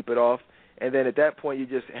to keep it off, and then at that point,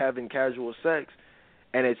 you're just having casual sex,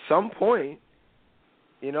 and at some point,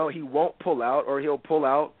 he won't pull out, or he'll pull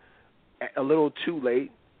out a little too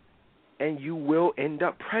late, and you will end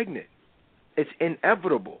up pregnant. It's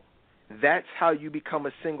inevitable. That's how you become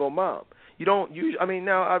a single mom. You don't usually,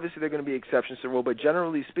 now obviously there are going to be exceptions to the rule, but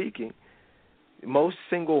generally speaking, most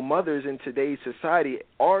single mothers in today's society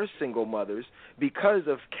are single mothers because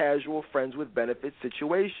of casual friends with benefits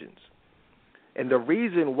situations. And the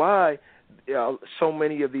reason why so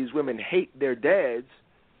many of these women hate their dads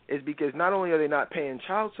is because not only are they not paying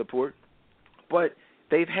child support, but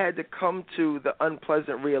they've had to come to the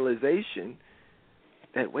unpleasant realization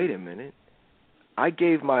that, wait a minute, I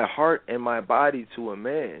gave my heart and my body to a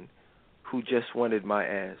man who just wanted my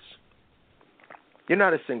ass. You're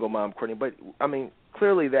not a single mom, Courtney, but, I mean,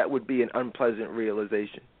 clearly that would be an unpleasant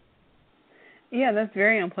realization. Yeah, that's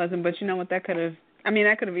very unpleasant, but you know what, that could have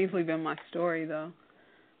easily been my story, though.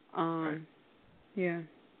 Right. Yeah.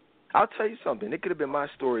 I'll tell you something. It could have been my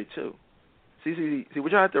story, too. See,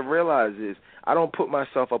 what you have to realize is I don't put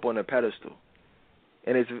myself up on a pedestal.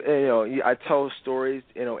 And it's, I tell stories,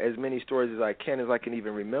 as many stories as I can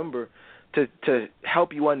even remember, to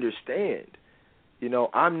help you understand.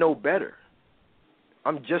 I'm no better.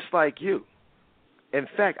 I'm just like you. In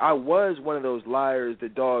fact, I was one of those liars, the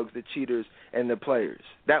dogs, the cheaters, and the players.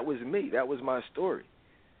 That was me. That was my story.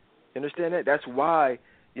 You understand that? That's why,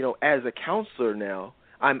 as a counselor now,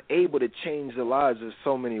 I'm able to change the lives of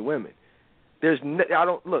so many women.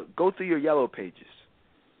 Go through your yellow pages.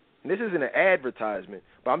 And this isn't an advertisement,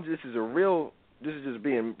 but this is just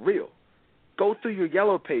being real. Go through your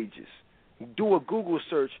yellow pages. Do a Google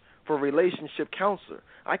search for relationship counselor.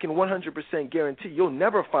 I can 100% guarantee you'll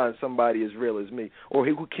never find somebody as real as me or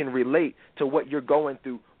who can relate to what you're going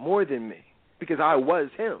through more than me, because I was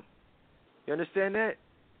him. You understand that?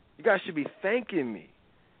 You guys should be thanking me.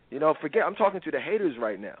 I'm talking to the haters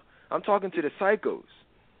right now. I'm talking to the psychos.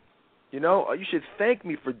 You should thank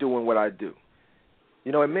me for doing what I do.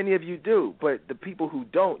 And many of you do, but the people who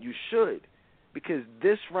don't, you should, because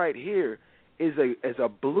this right here is a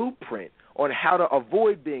blueprint on how to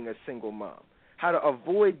avoid being a single mom, how to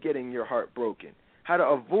avoid getting your heart broken, how to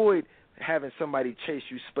avoid having somebody chase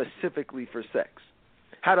you specifically for sex,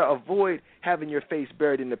 how to avoid having your face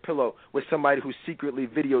buried in the pillow with somebody who's secretly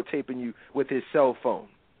videotaping you with his cell phone.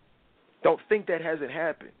 Don't think that hasn't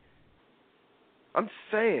happened. I'm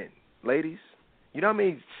saying, ladies, you know how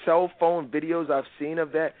many cell phone videos I've seen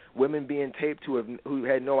of that, women being taped who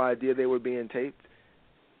had no idea they were being taped?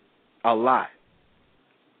 A lot.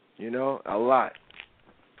 A lot.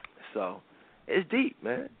 So, it's deep,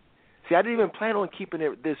 man. See, I didn't even plan on keeping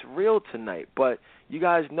it this real tonight, but you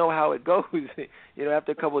guys know how it goes,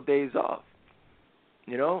 after a couple of days off.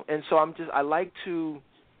 And so I like to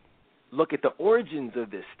look at the origins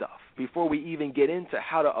of this stuff before we even get into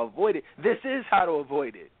how to avoid it. This is how to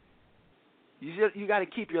avoid it. You got to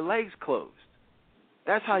keep your legs closed.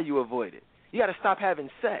 That's how you avoid it. You got to stop having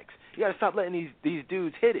sex. You got to stop letting these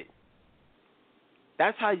dudes hit it.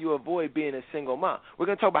 That's how you avoid being a single mom. We're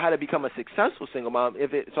going to talk about how to become a successful single mom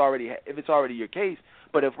if it's already your case.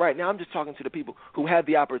 But if right now I'm just talking to the people who have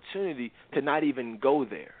the opportunity to not even go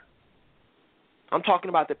there. I'm talking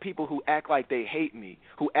about the people who act like they hate me,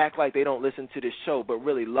 who act like they don't listen to this show but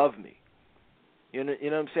really love me. You know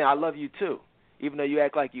what I'm saying? I love you too. Even though you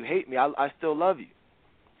act like you hate me, I still love you.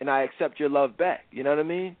 And I accept your love back. You know what I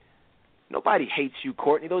mean? Nobody hates you,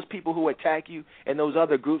 Courtney. Those people who attack you and those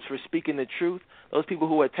other groups for speaking the truth, those people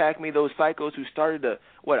who attack me, those psychos who started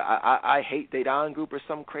I Hate Dedan group or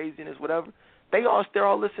some craziness, whatever, they're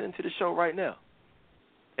all listening to the show right now.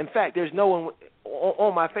 In fact, there's no one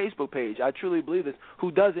on my Facebook page, I truly believe this, who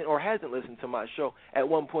doesn't or hasn't listened to my show at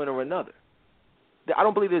one point or another. I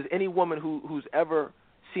don't believe there's any woman who's ever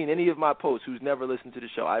seen any of my posts who's never listened to the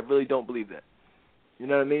show. I really don't believe that. You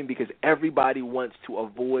know what I mean? Because everybody wants to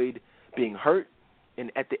avoid being hurt,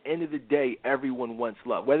 and at the end of the day, everyone wants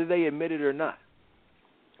love, whether they admit it or not,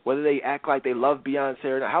 whether they act like they love Beyonce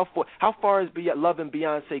or not. How far has loving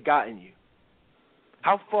Beyonce gotten you?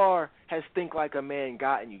 How far has Think Like a Man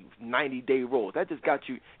gotten you? 90-day roles. That just got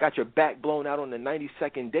your back blown out on the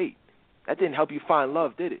 92nd date. That didn't help you find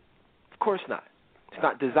love, did it? Of course not. It's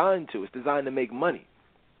not designed to. It's designed to make money.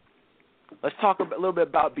 Let's talk a little bit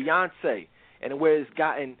about Beyonce and where it's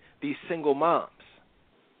gotten these single moms.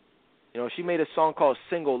 She made a song called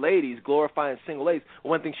Single Ladies, glorifying single ladies.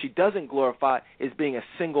 One thing she doesn't glorify is being a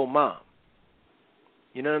single mom.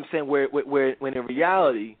 You know what I'm saying? When in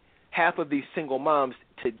reality, half of these single moms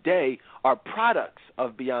today are products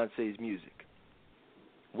of Beyonce's music.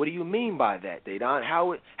 What do you mean by that, Dedan?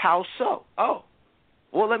 How so? Oh,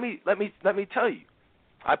 well, let me tell you.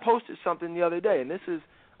 I posted something the other day, and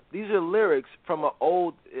these are lyrics from an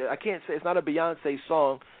old, I can't say, it's not a Beyonce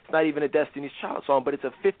song, it's not even a Destiny's Child song, but it's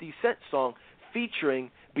a 50 Cent song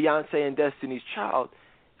featuring Beyonce and Destiny's Child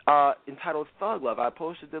entitled Thug Love. I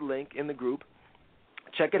posted the link in the group.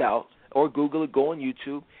 Check it out, or Google it, go on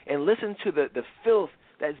YouTube, and listen to the filth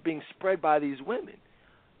that's being spread by these women.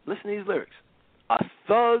 Listen to these lyrics. A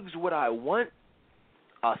thug's what I want,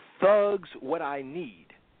 a thug's what I need.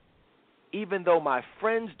 Even though my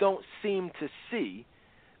friends don't seem to see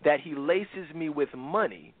that he laces me with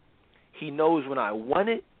money, he knows when I want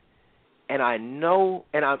it, and I'm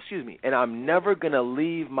never gonna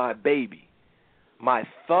leave my baby, my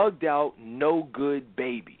thugged out, no good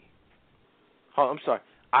baby. Oh, I'm sorry.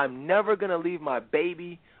 I'm never going to leave my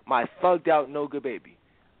baby, my thugged out, no good baby.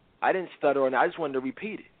 I didn't stutter on that. I just wanted to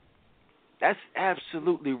repeat it. That's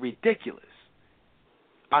absolutely ridiculous.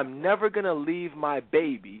 I'm never going to leave my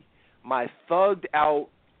baby, my thugged out,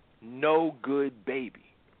 no good baby.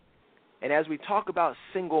 And as we talk about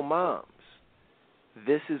single moms,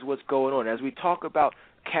 this is what's going on. As we talk about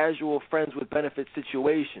casual friends with benefit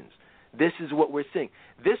situations, this is what we're seeing.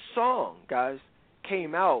 This song, guys,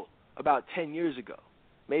 came out about 10 years ago,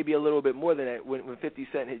 maybe a little bit more than that, when 50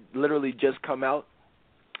 Cent had literally just come out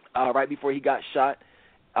right before he got shot.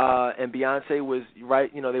 And Beyonce was,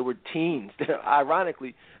 right, they were teens.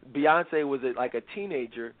 Ironically, Beyonce was like a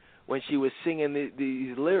teenager when she was singing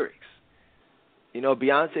these lyrics.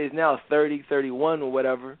 Beyonce is now 30, 31 or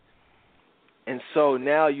whatever. And so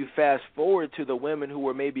now you fast forward to the women who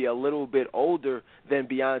were maybe a little bit older than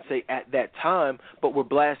Beyonce at that time, but were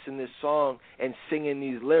blasting this song and singing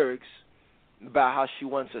these lyrics about how she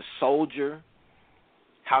wants a soldier,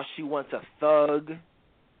 how she wants a thug.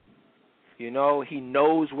 He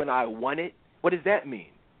knows when I want it. What does that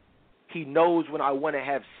mean? He knows when I want to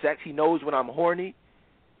have sex. He knows when I'm horny,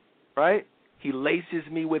 right? He laces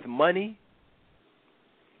me with money.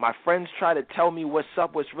 My friends try to tell me what's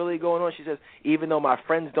up, what's really going on. She says, even though my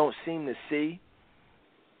friends don't seem to see,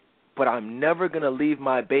 but I'm never going to leave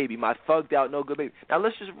my baby, my thugged out, no good baby. Now,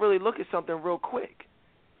 let's just really look at something real quick.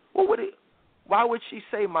 Well, why would she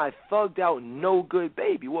say my thugged out, no good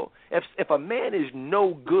baby? Well, if a man is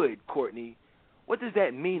no good, Courtney, what does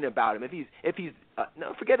that mean about him? If he's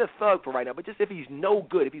no, forget a thug for right now, but just if he's no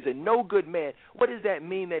good, if he's a no good man, what does that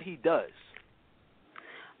mean that he does?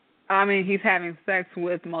 I mean, he's having sex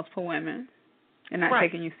with multiple women and not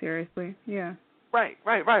taking you seriously. Yeah. Right.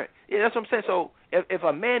 Yeah, that's what I'm saying. So if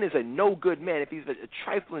a man is a no good man, if he's a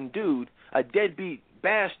trifling dude, a deadbeat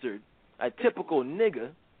bastard, a typical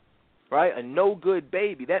nigga, right, a no good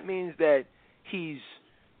baby, that means that he's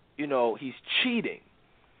cheating.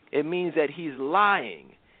 It means that he's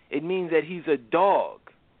lying. It means that he's a dog.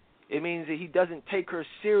 It means that he doesn't take her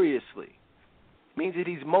seriously. It means that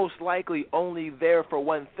he's most likely only there for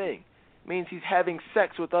one thing. It means he's having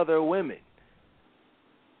sex with other women.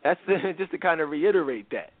 That's just to kind of reiterate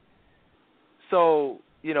that. So,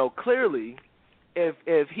 clearly,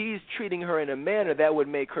 if he's treating her in a manner that would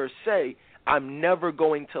make her say, I'm never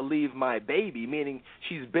going to leave my baby, meaning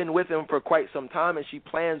she's been with him for quite some time and she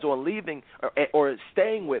plans on leaving or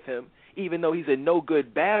staying with him, even though he's a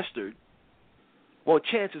no-good bastard, well,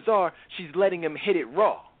 chances are she's letting him hit it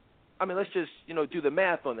raw. I mean, let's just, do the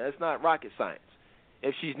math on that. It's not rocket science.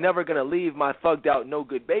 If she's never going to leave my thugged out, no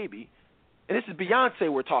good baby, and this is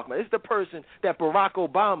Beyonce we're talking about. This is the person that Barack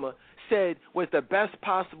Obama said was the best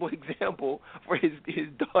possible example for his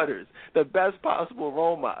daughters, the best possible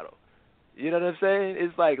role model. You know what I'm saying?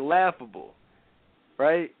 It's like laughable,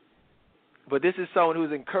 right? But this is someone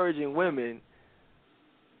who's encouraging women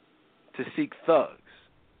to seek thugs.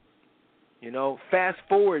 Fast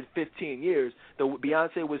forward 15 years.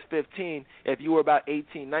 Beyonce was 15. If you were about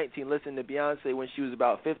 18, 19, listen to Beyonce when she was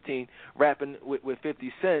about 15, rapping with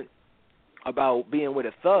 50 Cent about being with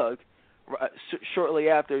a thug. Shortly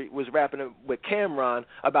after, was rapping with Cameron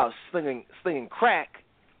about slinging crack.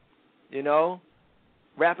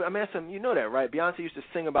 Rapping. I mean, you know that, right? Beyonce used to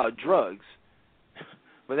sing about drugs,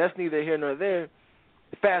 but that's neither here nor there.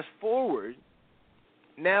 Fast forward,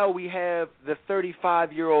 now we have the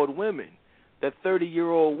 35-year-old women. The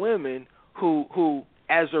 30-year-old women who,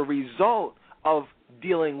 as a result of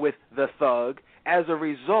dealing with the thug, as a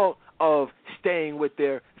result of staying with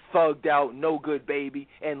their thugged out, no good baby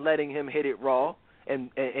and letting him hit it raw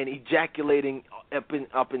and ejaculating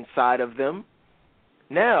up inside of them,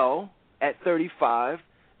 now at 35,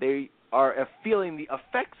 they are feeling the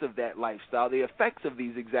effects of that lifestyle, the effects of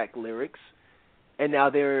these exact lyrics, and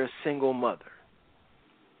now they're a single mother.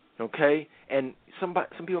 Okay? And some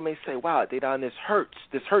people may say, wow, Dedan, this hurts.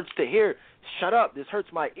 This hurts to hear. Shut up. This hurts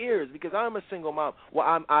my ears because I'm a single mom.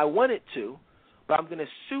 Well, I want it to, but I'm going to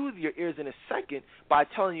soothe your ears in a second by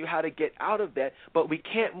telling you how to get out of that. But we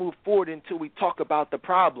can't move forward until we talk about the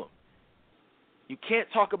problem. You can't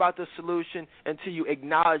talk about the solution until you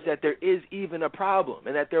acknowledge that there is even a problem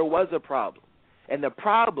and that there was a problem. And the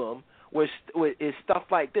problem is stuff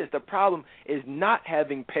like this. The problem is not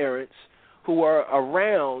having parents who are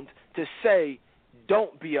around to say,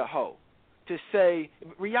 don't be a hoe. To say,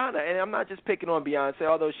 Rihanna, and I'm not just picking on Beyonce,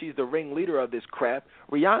 although she's the ringleader of this crap.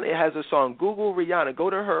 Rihanna has a song. Google Rihanna. Go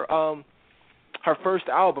to her first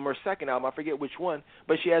album or second album, I forget which one,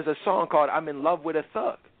 but she has a song called I'm in Love with a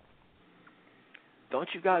Thug. Don't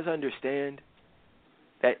you guys understand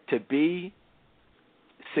that to be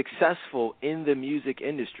successful in the music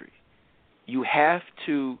industry, You have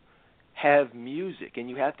to have music, and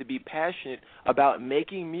you have to be passionate about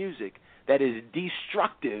making music that is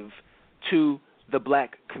destructive to the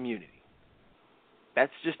black community.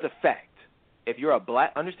 That's just a fact. If you're a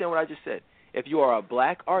black, understand what I just said. If you are a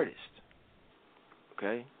black artist,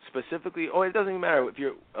 okay, specifically, it doesn't even matter if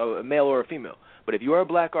you're a male or a female, but if you are a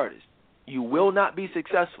black artist, you will not be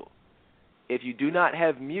successful if you do not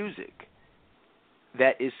have music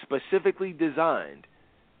that is specifically designed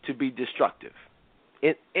to be destructive.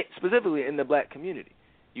 Specifically in the black community.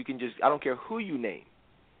 You can just, I don't care who you name,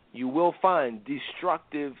 you will find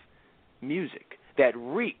destructive music that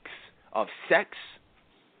reeks of sex,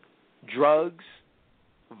 drugs,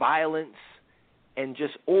 violence, and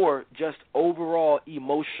just overall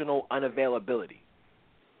emotional unavailability.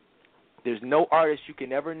 There's no artist you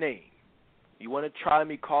can ever name. You want to try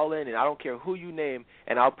me, call in, and I don't care who you name,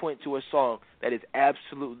 and I'll point to a song that is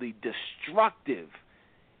absolutely destructive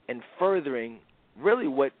and furthering really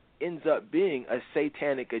what ends up being a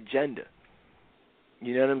satanic agenda.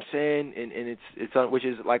 You know what I'm saying? And it's which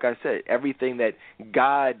is, like I said, everything that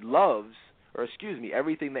God loves,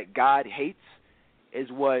 everything that God hates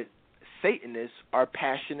is what Satanists are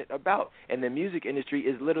passionate about. And the music industry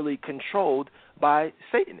is literally controlled by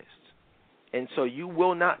Satanists. And so you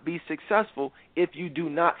will not be successful if you do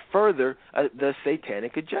not further the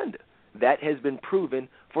satanic agenda. That has been proven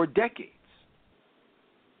for decades.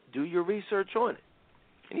 Do your research on it.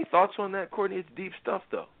 Any thoughts on that, Courtney? It's deep stuff,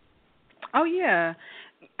 though. Oh, yeah.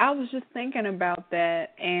 I was just thinking about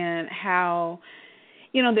that and how,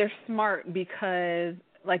 they're smart because,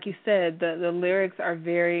 like you said, the lyrics are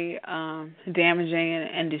very damaging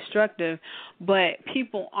and destructive, but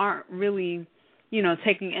people aren't really,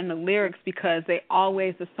 taking in the lyrics because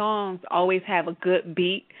the songs always have a good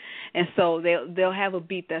beat, and so they'll have a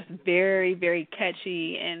beat that's very, very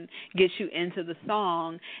catchy and gets you into the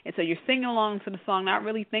song, and so you're singing along to the song, not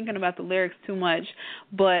really thinking about the lyrics too much,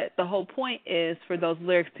 but the whole point is for those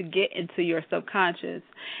lyrics to get into your subconscious,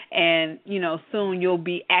 and, soon you'll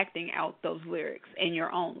be acting out those lyrics in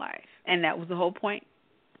your own life, and that was the whole point.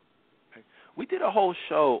 We did a whole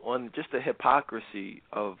show on just the hypocrisy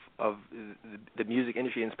of the music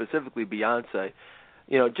industry and specifically Beyonce.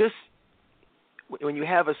 Just when you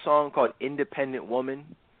have a song called Independent Woman,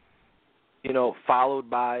 followed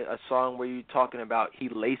by a song where you're talking about he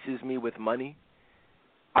laces me with money.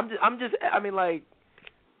 I mean,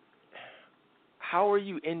 how are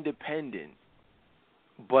you independent,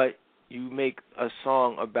 but you make a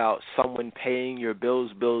song about someone paying your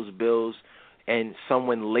bills, and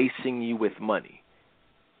someone lacing you with money?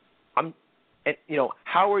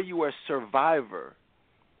 How are you a survivor?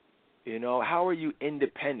 How are you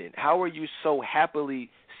independent? How are you so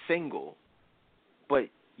happily single, but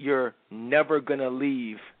you're never gonna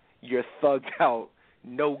leave your thugged out,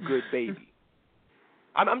 no good baby?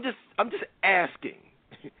 I'm just asking.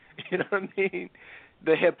 You know what I mean?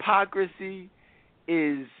 The hypocrisy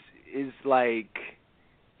is like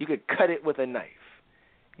you could cut it with a knife.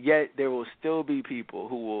 Yet there will still be people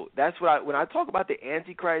who will. That's when I talk about the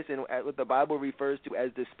Antichrist and what the Bible refers to as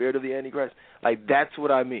the spirit of the Antichrist. That's what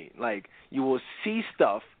I mean. You will see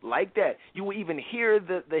stuff like that. You will even hear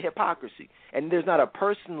the hypocrisy, and there's not a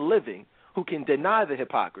person living who can deny the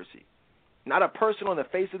hypocrisy. Not a person on the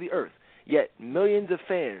face of the earth. Yet millions of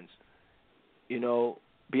fans,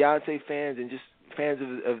 Beyonce fans and just fans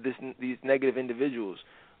of these negative individuals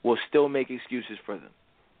will still make excuses for them.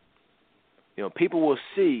 People will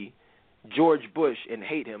see George Bush and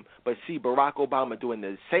hate him, but see Barack Obama doing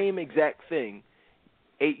the same exact thing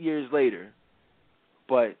 8 years later,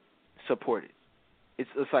 but support it. It's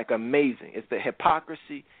amazing. It's the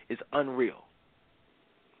hypocrisy is unreal.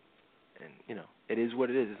 And, it is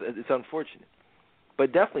what it is. It's unfortunate.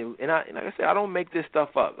 But definitely, and like I said, I don't make this stuff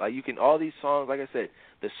up. All these songs, like I said,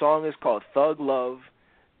 the song is called Thug Love,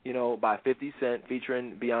 by 50 Cent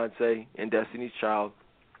featuring Beyonce and Destiny's Child.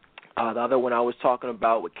 The other one I was talking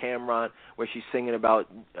about with Cameron, where she's singing about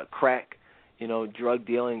crack, drug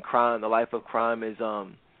dealing, crime. The life of crime is I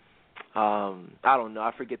don't know,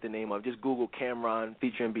 I forget the name of it. Just Google Cameron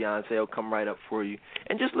featuring Beyonce. It'll come right up for you.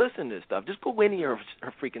 And just listen to this stuff. Just go into her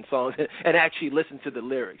freaking songs and actually listen to the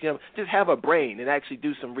lyrics. Just have a brain and actually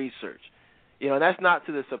do some research. And that's not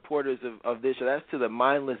to the supporters of this show. That's to the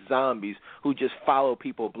mindless zombies who just follow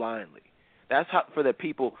people blindly. That's for the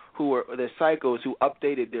people who are the psychos who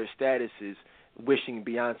updated their statuses wishing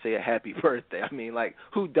Beyonce a happy birthday. I mean,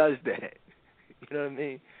 who does that? You know what I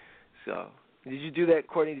mean? So, did you do that,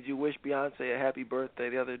 Courtney? Did you wish Beyonce a happy birthday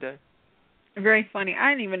the other day? Very funny. I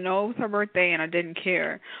didn't even know it was her birthday, and I didn't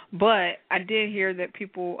care. But I did hear that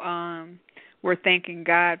people were thanking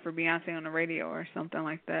God for Beyonce on the radio or something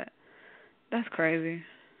like that. That's crazy.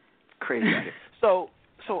 Crazy. So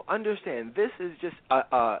understand, this is just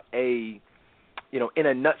a in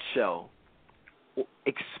a nutshell,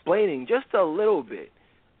 explaining just a little bit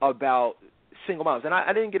about single moms. And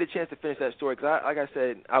I didn't get a chance to finish that story because, like I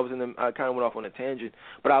said, I kind of went off on a tangent,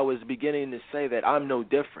 but I was beginning to say that I'm no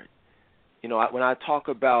different. When I talk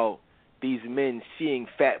about these men seeing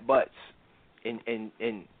fat butts and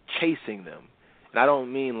chasing them, and I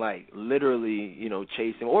don't mean like literally,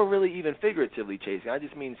 chasing or really even figuratively chasing. I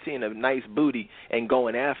just mean seeing a nice booty and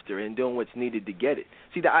going after it and doing what's needed to get it.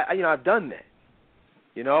 See, I've done that.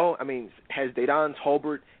 Has Dedan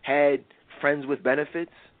Tolbert had friends with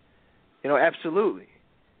benefits? Absolutely.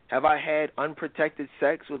 Have I had unprotected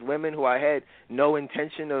sex with women who I had no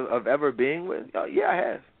intention of ever being with? Yeah, I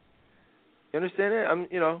have. You understand it?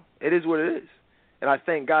 It is what it is. And I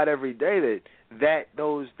thank God every day that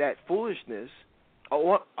foolishness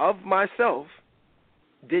of myself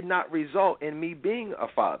did not result in me being a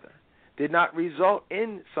father, did not result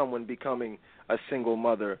in someone becoming a single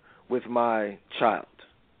mother with my child.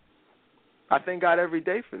 I thank God every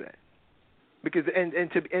day for that. Because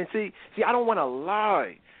see, I don't want to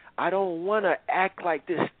lie. I don't want to act like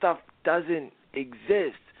this stuff doesn't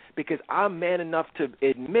exist, because I'm man enough to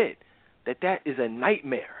admit that is a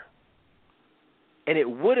nightmare. And it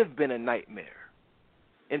would have been a nightmare.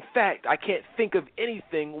 In fact, I can't think of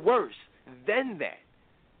anything worse than that.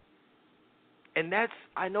 And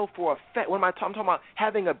I know for a fact, when I'm talking about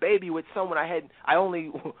having a baby with someone I only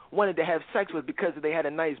wanted to have sex with because they had a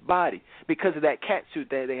nice body, because of that catsuit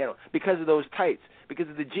that they had on, because of those tights, because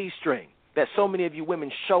of the G-string that so many of you women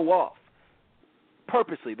show off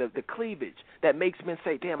purposely, the cleavage that makes men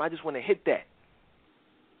say, damn, I just want to hit that.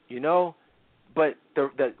 But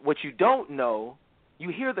what you don't know, you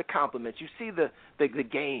hear the compliments, you see the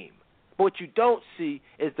game. But what you don't see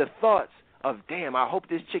is the thoughts of, damn, I hope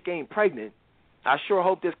this chick ain't pregnant. I sure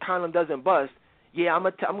hope this condom doesn't bust. Yeah, I'm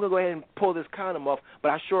gonna go ahead and pull this condom off, but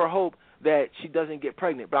I sure hope that she doesn't get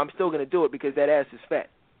pregnant. But I'm still gonna do it because that ass is fat.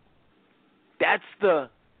 That's the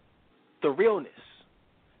realness.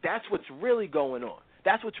 That's what's really going on.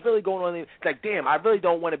 That's what's really going on. It's like, damn, I really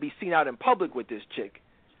don't want to be seen out in public with this chick.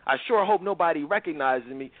 I sure hope nobody recognizes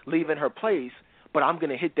me leaving her place, but I'm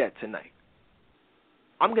gonna hit that tonight.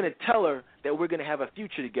 I'm gonna tell her that we're gonna have a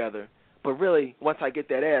future together, but really, once I get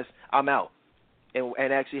that ass, I'm out. And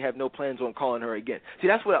actually have no plans on calling her again. See,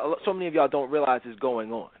 that's what so many of y'all don't realize is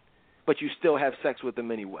going on. But you still have sex with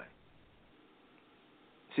them anyway.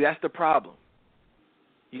 See, that's the problem.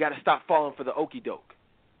 You got to stop falling for the okie doke.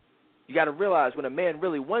 You got to realize when a man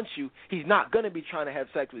really wants you, he's not going to be trying to have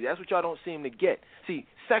sex with you. That's what y'all don't seem to get. See,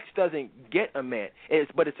 sex doesn't get a man,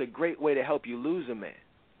 but it's a great way to help you lose a man.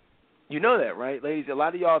 You know that, right, ladies? A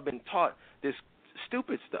lot of y'all have been taught this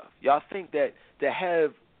stupid stuff. Y'all think that to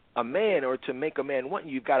have a man or to make a man want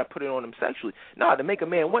you, you've got to put it on him sexually. No, to make a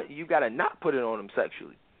man want you, you've got to not put it on him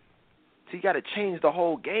sexually. So you got to change the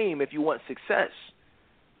whole game if you want success.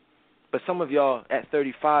 But some of y'all at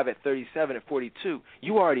 35, at 37, at 42,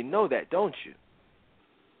 you already know that, don't you?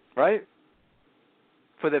 Right?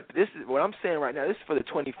 This is what I'm saying right now. This is for the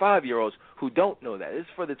 25-year-olds who don't know that. This is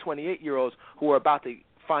for the 28-year-olds who are about to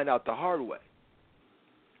find out the hard way.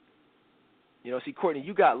 See, Courtney,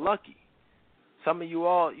 you got lucky. Some of you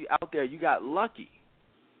all out there, you got lucky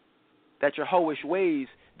that your hoish ways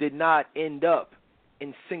did not end up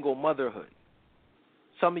in single motherhood.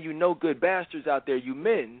 Some of you no good bastards out there, you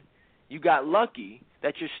men, you got lucky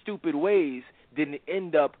that your stupid ways didn't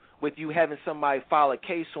end up with you having somebody file a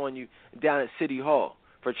case on you down at City Hall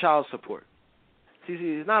for child support. See,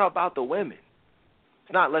 it's not about the women.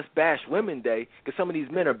 It's not Let's Bash Women Day, because some of these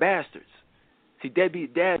men are bastards. See,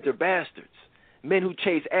 deadbeat dads are bastards. Men who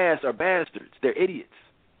chase ass are bastards. They're idiots.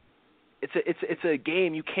 It's a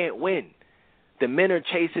game you can't win. The men are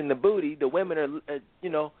chasing the booty. The women are,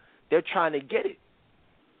 they're trying to get it.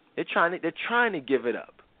 They're trying to give it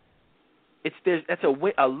up. That's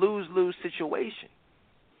a lose-lose situation.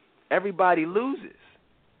 Everybody loses.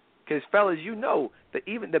 Because fellas, that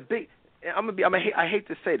even the big. I hate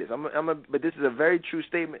to say this. But this is a very true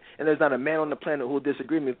statement, and there's not a man on the planet who will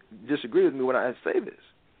disagree with me when I say this.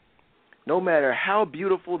 No matter how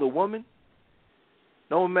beautiful the woman,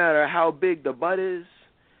 no matter how big the butt is,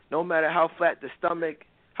 no matter how flat the stomach,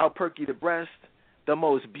 how perky the breast, the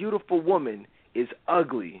most beautiful woman is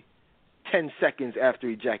ugly 10 seconds after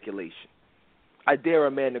ejaculation. I dare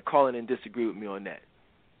a man to call in and disagree with me on that.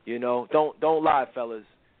 Don't lie, fellas.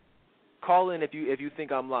 Call in if you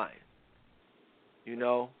think I'm lying.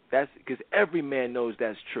 That's because every man knows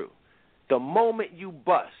that's true. The moment you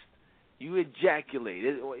bust, you ejaculate,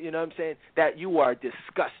 you know what I'm saying, that you are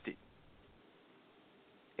disgusted.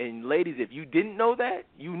 And ladies, if you didn't know that,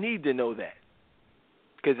 you need to know that.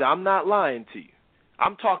 Because I'm not lying to you.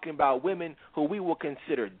 I'm talking about women who we will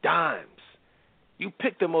consider dimes. You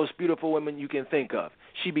pick the most beautiful woman you can think of.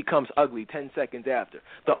 She becomes ugly 10 seconds after.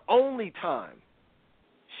 The only time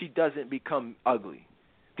she doesn't become ugly,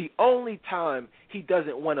 the only time he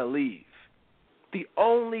doesn't want to leave, the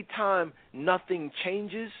only time nothing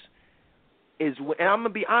changes is when, and I'm going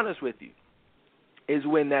to be honest with you, is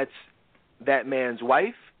when that's that man's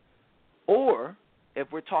wife, or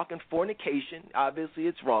if we're talking fornication, obviously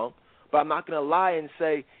it's wrong, but I'm not going to lie and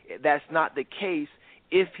say that's not the case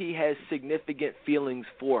if he has significant feelings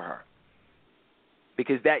for her.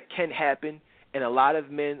 Because that can happen, and a lot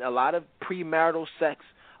of men, a lot of premarital sex,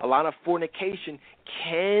 a lot of fornication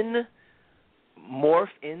can morph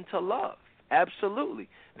into love. Absolutely.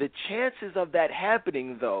 The chances of that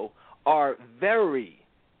happening, though, are very,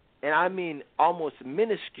 and I mean almost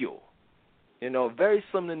minuscule, very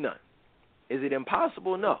slim to none. Is it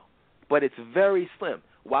impossible? No. But it's very slim.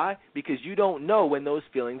 Why? Because you don't know when those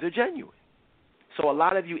feelings are genuine. So a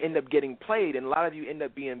lot of you end up getting played, and a lot of you end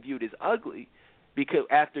up being viewed as ugly because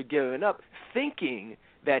after giving up, thinking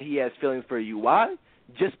that he has feelings for you. Why?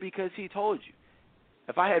 Just because he told you.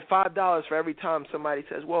 If I had $5 for every time somebody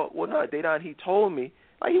says, well, no, Dedan, he told me.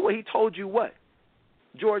 Like, he told you what?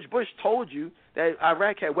 George Bush told you that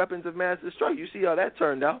Iraq had weapons of mass destruction. You see how that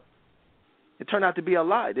turned out. It turned out to be a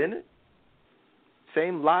lie, didn't it?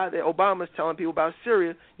 Same lie that Obama's telling people about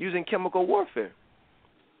Syria using chemical warfare.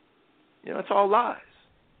 It's all lies.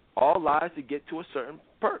 All lies to get to a certain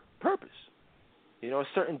purpose. A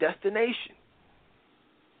certain destination.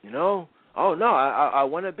 Oh, no, I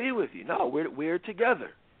want to be with you. No, we're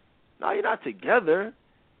together. No, you're not together.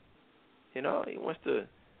 He wants to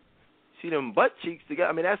see them butt cheeks together.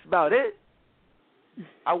 I mean, that's about it.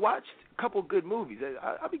 I watched a couple good movies.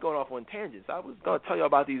 I'll be going off on tangents. I was going to tell you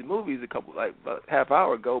about these movies about half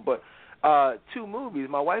hour ago, but 2 movies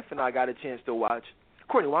my wife and I got a chance to watch.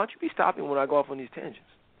 Courtney, why don't you be stopping when I go off on these tangents?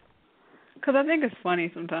 Because I think it's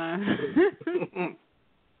funny sometimes. A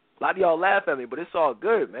lot of y'all laugh at me, but it's all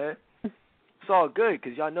good, man. It's all good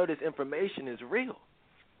because y'all know this information is real.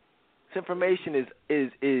 This information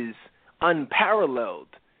is unparalleled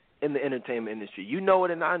in the entertainment industry. You know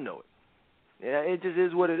it and I know it. Yeah, it just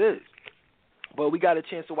is what it is. But we got a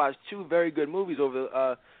chance to watch 2 very good movies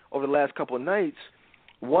over the last couple of nights.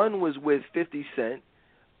 One was with 50 Cent.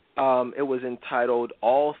 It was entitled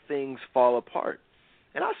All Things Fall Apart.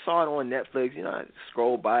 And I saw it on Netflix. I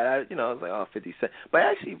scrolled by it. I was like, 50 Cent. But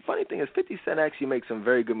actually, funny thing is 50 Cent actually makes some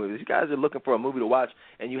very good movies. You guys are looking for a movie to watch,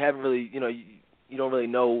 and you haven't really, you don't really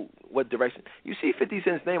know what direction. You see 50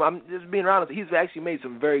 Cent's name. I'm just being honest. He's actually made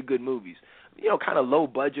some very good movies. Kind of low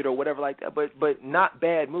budget or whatever like that, but not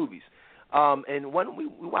bad movies. And one we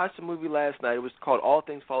watched a movie last night. It was called All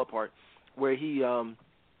Things Fall Apart, where he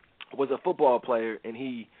was a football player, and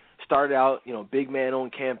he started out, big man on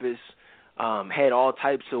campus, had all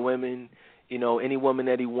types of women, any woman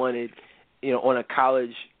that he wanted, on a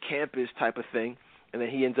college campus type of thing. And then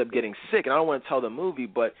he ends up getting sick. And I don't want to tell the movie,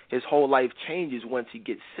 but his whole life changes once he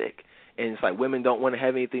gets sick. And it's like women don't want to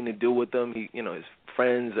have anything to do with him. His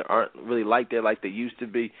friends aren't really like they used to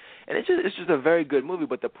be. And it's just a very good movie.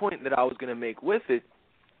 But the point that I was going to make with it,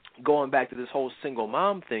 going back to this whole single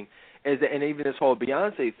mom thing, is that, and even this whole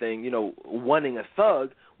Beyonce thing, wanting a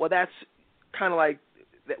thug, well, that's kind of like,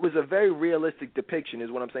 that was a very realistic depiction is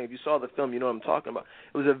what I'm saying. If you saw the film, you know what I'm talking about.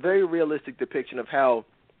 It was a very realistic depiction of how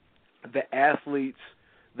the athletes,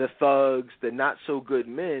 the thugs, the not-so-good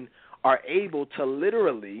men are able to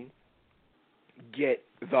literally get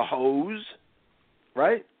the hose,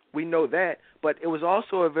 right? We know that. But it was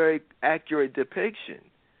also a very accurate depiction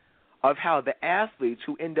of how the athletes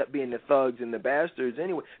who end up being the thugs and the bastards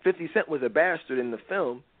anyway. 50 Cent was a bastard in the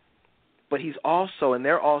film, but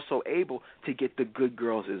they're also able to get the good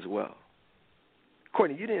girls as well.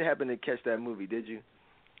 Courtney, you didn't happen to catch that movie, did you?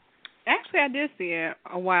 Actually, I did see it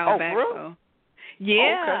a while back. Really? So.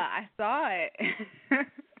 Yeah, okay. I saw it.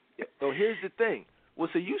 So here's the thing. Well,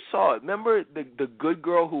 so you saw it. Remember the good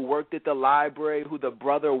girl who worked at the library, who the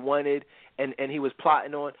brother wanted, and he was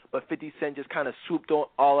plotting on, but 50 Cent just kind of swooped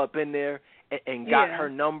all up in there and got her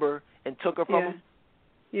number and took her from him?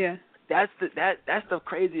 Yeah. That's the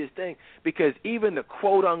craziest thing, because even the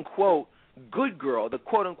quote-unquote good girl, the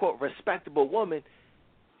quote-unquote respectable woman,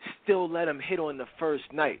 still let him hit on the first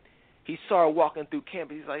night. He saw her walking through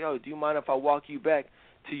campus. He's like, do you mind if I walk you back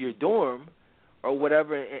to your dorm or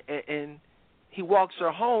whatever? And he walks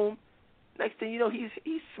her home. Next thing you know, he's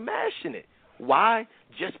smashing it. Why?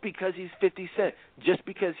 Just because he's 50 Cent. Just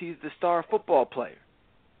because he's the star football player.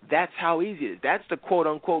 That's how easy it is. That's the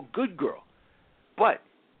quote-unquote good girl. But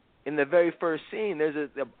in the very first scene, there's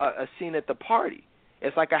a scene at the party.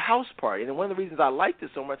 It's like a house party. And one of the reasons I liked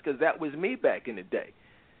it so much because that was me back in the day.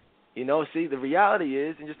 You know, see, the reality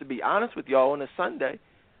is, and just to be honest with y'all, on a Sunday,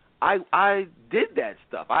 I did that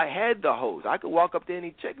stuff. I had the hose. I could walk up to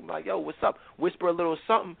any chick and be like, yo, what's up? Whisper a little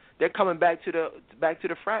something. They're coming back to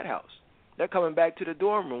the frat house. They're coming back to the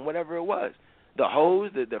dorm room, whatever it was. The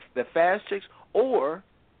hose, the fast chicks, or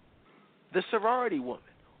the sorority woman,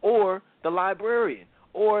 or the librarian,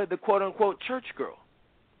 or the quote-unquote church girl.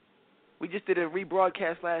 We just did a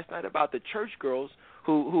rebroadcast last night about the church girls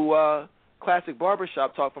who Classic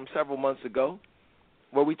Barbershop Talk from several months ago,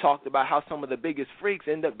 where we talked about how some of the biggest freaks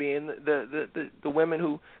end up being the women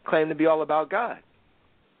who claim to be all about God.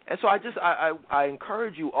 And so I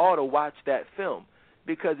encourage you all to watch that film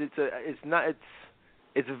because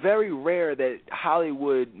it's very rare that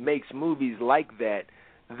Hollywood makes movies like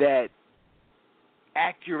that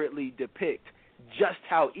accurately depict just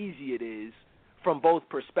how easy it is from both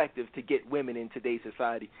perspectives to get women in today's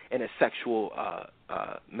society in a sexual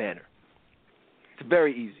manner. It's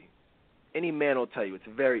very easy. Any man will tell you it's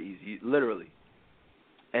very easy, literally.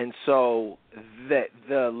 And so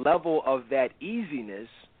the level of that easiness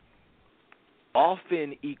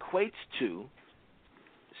often equates to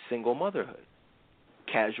single motherhood,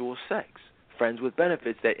 casual sex, friends with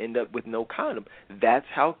benefits that end up with no condom. That's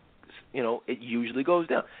how, it usually goes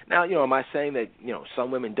down. Now, am I saying that,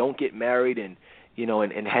 some women don't get married and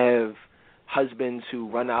have husbands who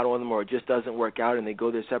run out on them or it just doesn't work out and they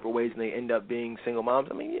go their separate ways and they end up being single moms?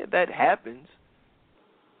 I mean, yeah, that happens.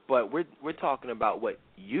 But we're talking about what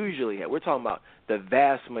usually happens. We're talking about the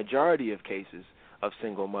vast majority of cases of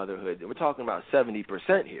single motherhood. We're talking about 70%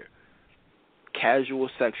 here. Casual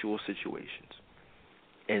sexual situations.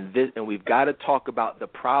 And we've got to talk about the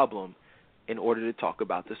problem in order to talk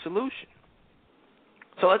about the solution.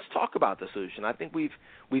 So let's talk about the solution. I think we've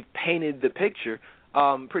painted the picture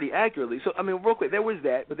pretty accurately. So, I mean, real quick, there was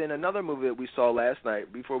that, but then another movie that we saw last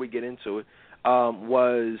night, before we get into it,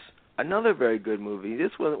 was another very good movie.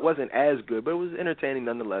 This one wasn't as good, but it was entertaining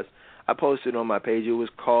nonetheless. I posted it on my page. It was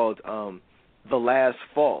called The Last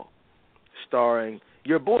Fall, starring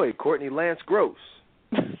your boy, Courtney Lance Gross.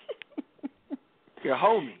 Your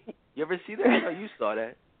homie. You ever see that? I know you saw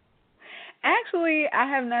that. Actually, I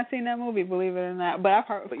have not seen that movie, believe it or not. But I've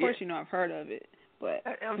heard, of course, I've heard of it. But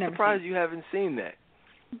I'm surprised you haven't seen that.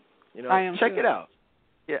 I am check it out.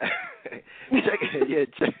 Yeah,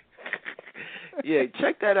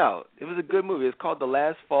 check that out. It was a good movie. It's called The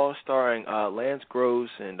Last Fall, starring Lance Gross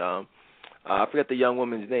and I forget the young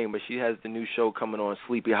woman's name, but she has the new show coming on,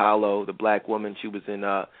 Sleepy Hollow. The black woman. She was in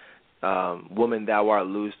Woman Thou Art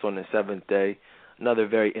Loosed on the Seventh Day. Another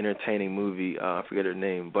very entertaining movie. I forget her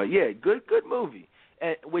name, but yeah, good movie,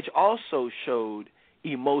 which also showed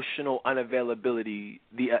emotional unavailability,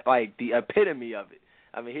 the epitome of it.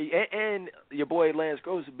 I mean, and your boy Lance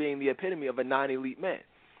Gross being the epitome of a non-elite man,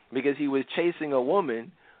 because he was chasing a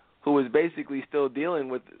woman who was basically still dealing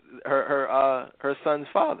with her son's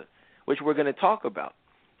father, which we're going to talk about.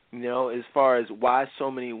 As far as why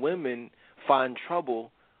so many women find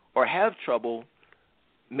trouble or have trouble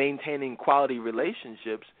maintaining quality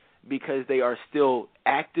relationships because they are still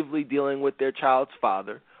actively dealing with their child's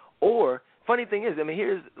father. Or, funny thing is, I mean,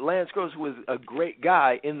 here's Lance Gross, who was a great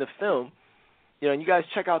guy in the film. And you guys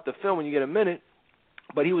check out the film when you get a minute,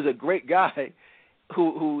 but he was a great guy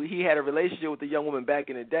who he had a relationship with a young woman back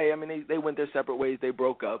in the day. I mean, they went their separate ways, they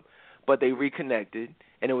broke up, but they reconnected,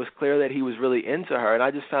 and it was clear that he was really into her. And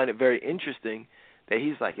I just found it very interesting that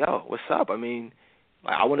he's like, yo, what's up? I mean,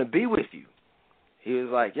 I want to be with you. He was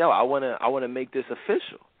like, yo, I want to make this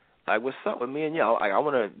official. Like, what's up with me and you? I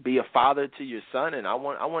want to be a father to your son, and I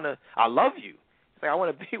love you. It's like, I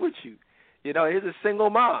want to be with you. Here's a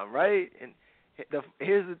single mom, right? And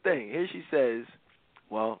here's the thing. Here she says,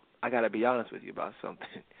 well, I got to be honest with you about something.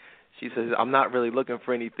 She says, I'm not really looking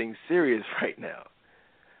for anything serious right now.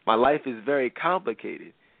 My life is very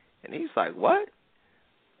complicated. And he's like, what?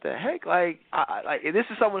 The heck? Like this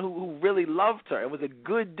is someone who really loved her and was a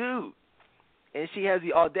good dude. And she has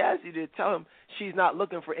the audacity to tell him she's not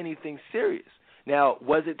looking for anything serious. Now,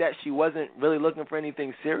 was it that she wasn't really looking for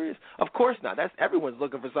anything serious? Of course not. Everyone's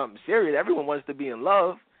looking for something serious. Everyone wants to be in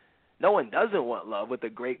love. No one doesn't want love with a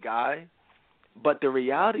great guy. But the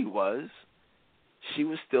reality was she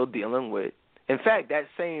was still dealing with. In fact, that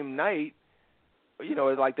same night,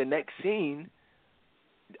 like the next scene,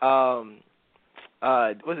 was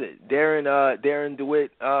it Darren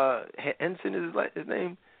DeWitt Henson is his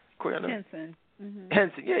name? Henson. Mm-hmm.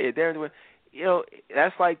 Henson, yeah, Darren DeWitt.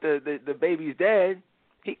 That's like the baby's dad.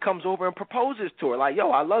 He comes over and proposes to her, like,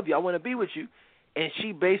 yo, I love you, I want to be with you. And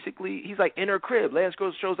she basically, he's like in her crib. Lance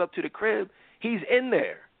Gross shows up to the crib. He's in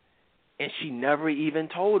there. And she never even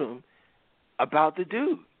told him about the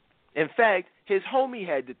dude. In fact, his homie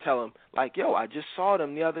had to tell him, like, yo, I just saw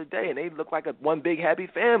them the other day, and they look like one big happy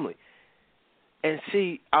family. And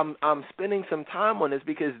see, I'm spending some time on this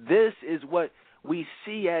because this is what we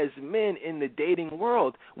see as men in the dating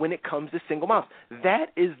world when it comes to single moms. That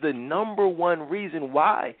is the number one reason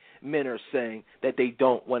why men are saying that they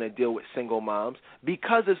don't want to deal with single moms,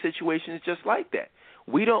 because of situations just like that.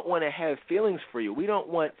 We don't want to have feelings for you. We don't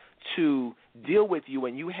want to deal with you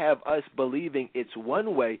when you have us believing it's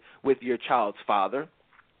one way with your child's father,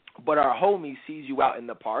 but our homie sees you out in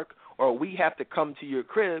the park, or we have to come to your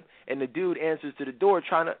crib and the dude answers the door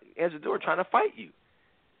trying to fight you.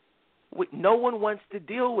 No one wants to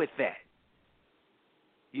deal with that.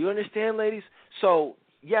 You understand, ladies? So,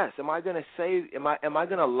 yes, am I going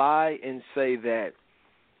to lie and say that,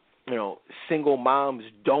 you know, single moms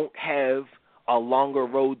don't have a longer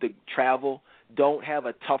road to travel, don't have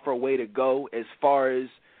a tougher way to go as far as,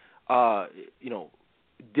 you know,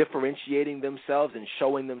 differentiating themselves and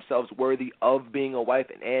showing themselves worthy of being a wife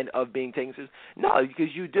and of being taken seriously? No,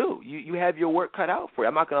 because you do. You have your work cut out for you.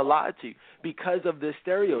 I'm not going to lie to you. Because of the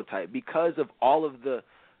stereotype, because of all of the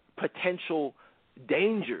potential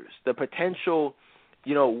dangers, the potential,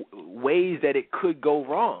 you know, ways that it could go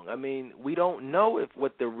wrong. I mean, we don't know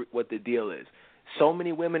what the deal is. So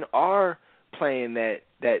many women are playing that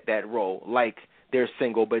role, like they're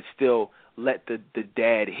single but still let the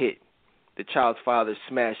dad hit. The child's father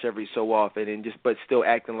smash every so often, but still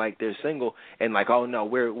acting like they're single and like, oh no,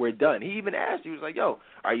 we're done. He even asked, he was like, yo,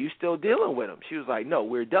 are you still dealing with him? She was like, no,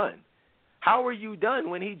 we're done. How are you done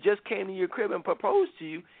when he just came to your crib and proposed to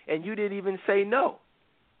you and you didn't even say no?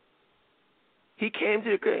 He came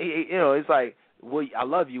to the crib, you know, it's like, I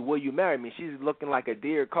love you, will you marry me? She's looking like a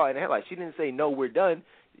deer caught in the headlights. She didn't say no, we're done.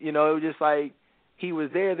 You know, it was just like he was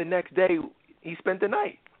there the next day. He spent the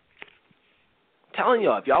night. Telling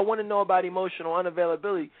y'all, if y'all want to know about emotional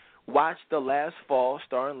unavailability, watch The Last Fall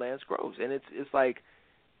starring Lance Gross. And it's like,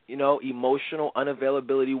 you know, emotional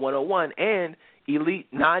unavailability 101 and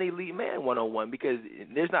non-elite man 101, because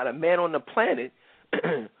there's not a man on the planet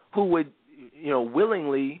who would, you know,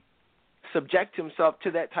 willingly subject himself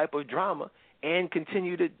to that type of drama and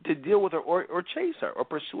continue to deal with her or chase her or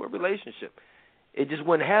pursue a relationship. It just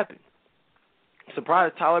wouldn't happen.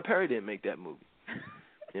 Surprised Tyler Perry didn't make that movie.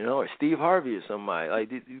 You know, or Steve Harvey or somebody. Like,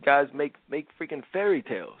 these guys make freaking fairy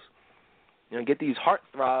tales. You know, get these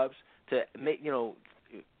heartthrobs to make, you know,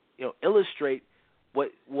 illustrate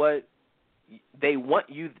what they want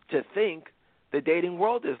you to think the dating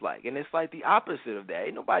world is like. And it's like the opposite of that.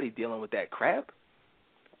 Ain't nobody dealing with that crap.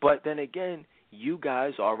 But then again, you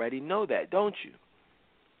guys already know that, don't you?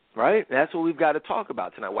 Right? That's what we've got to talk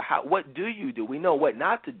about tonight. Well, what do you do? We know what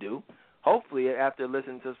not to do. Hopefully, after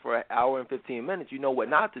listening to us for an hour and 15 minutes, you know what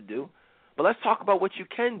not to do. But let's talk about what you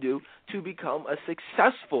can do to become a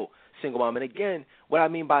successful single mom. And again, what I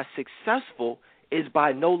mean by successful is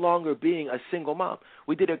by no longer being a single mom.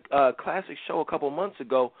 We did a classic show a couple months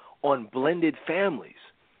ago on blended families.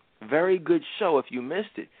 Very good show if you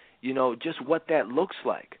missed it. You know, just what that looks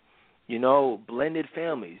like. You know, blended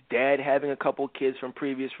families, dad having a couple kids from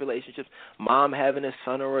previous relationships, mom having a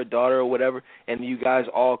son or a daughter or whatever, and you guys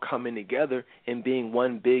all coming together and being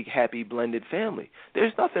one big, happy, blended family.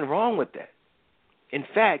 There's nothing wrong with that. In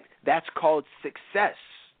fact, that's called success.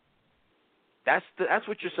 That's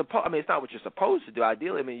what you're supposed. I mean, it's not what you're supposed to do.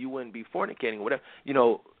 Ideally, I mean, you wouldn't be fornicating or whatever. You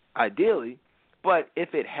know, ideally, but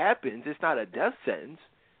if it happens, it's not a death sentence.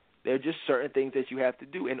 There are just certain things that you have to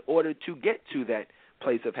do in order to get to that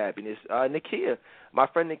place of happiness. Nakia, my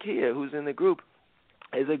friend Nakia, who's in the group,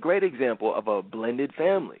 is a great example of a blended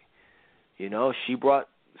family. You know, she brought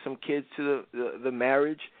some kids to the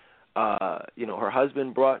marriage. You know, her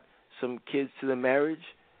husband brought some kids to the marriage.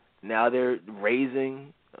 Now they're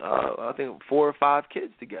raising, I think, 4 or 5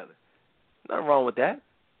 kids together. Nothing wrong with that.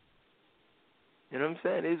 You know what I'm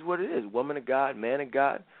saying? It is what it is. Woman of God, man of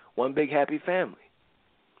God, one big happy family.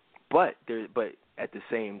 But at the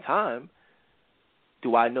same time,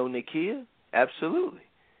 do I know Nakia? Absolutely.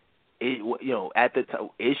 You know, at the time,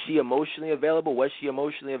 is she emotionally available? Was she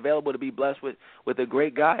emotionally available to be blessed with a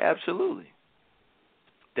great guy? Absolutely.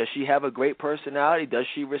 Does she have a great personality? Does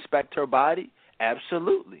she respect her body?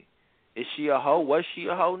 Absolutely. Is she a hoe? Was she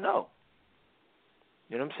a hoe? No.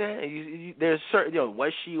 You know what I'm saying? There's certain, you know,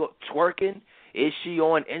 was she twerking? Is she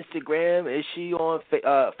on Instagram? Is she on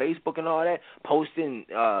Facebook and all that, posting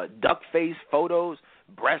duck face photos,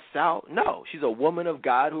 breasts out? No, she's a woman of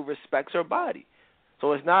God who respects her body.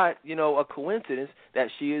 So it's not, you know, a coincidence that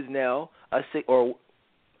she is now a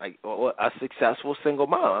like a successful single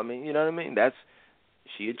mom. I mean, you know what I mean?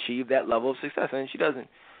 She achieved that level of success, and she doesn't.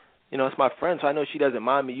 It's my friend, so I know she doesn't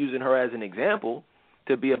mind me using her as an example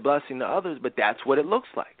to be a blessing to others. But that's what it looks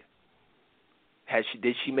like.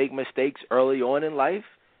 Did she make mistakes early on in life?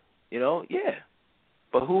 Yeah.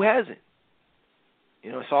 But who hasn't?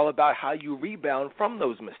 It's all about how you rebound from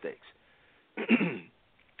those mistakes.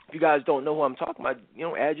 If you guys don't know who I'm talking about,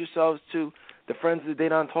 add yourselves to the Friends of the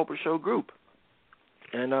Dedan Tolbert Show group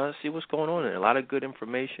and see what's going on there. A lot of good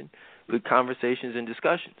information, good conversations and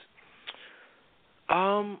discussions.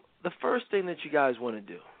 The first thing that you guys want to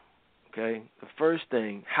do, okay, the first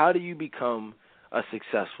thing, how do you become a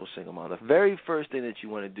successful single mom? The very first thing that you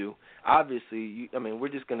want to do, obviously, we're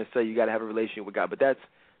just going to say you got to have a relationship with God, but that.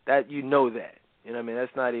 That's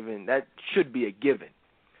not even, that should be a given.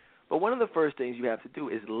 But one of the first things you have to do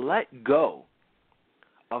is let go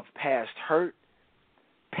of past hurt,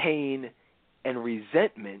 pain, and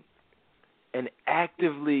resentment and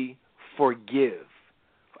actively forgive.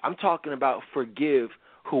 I'm talking about forgive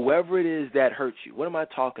whoever it is that hurt you. What am I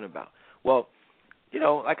talking about? Well,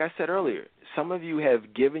 like I said earlier, some of you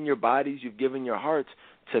have given your bodies, you've given your hearts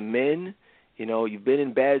to men. You've been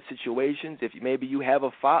in bad situations. If maybe you have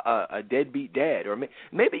a deadbeat dad, or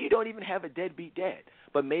maybe you don't even have a deadbeat dad,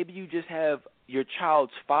 but maybe you just have your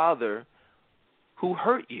child's father who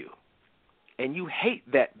hurt you, and you hate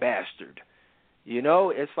that bastard.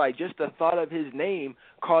 It's like just the thought of his name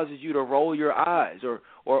causes you to roll your eyes,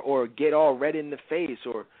 or get all red in the face,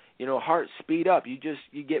 or heart speed up.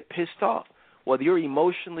 You get pissed off. Well, you're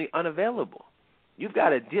emotionally unavailable. You've got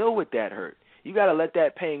to deal with that hurt. You got to let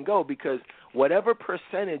that pain go, because whatever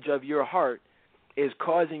percentage of your heart is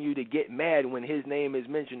causing you to get mad when his name is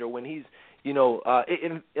mentioned, or when he's,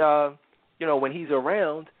 when he's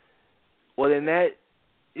around, well, then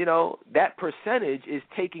that percentage is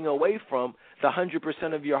taking away from the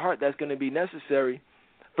 100% of your heart that's going to be necessary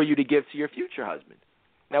for you to give to your future husband.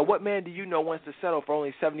 Now, what man do you know wants to settle for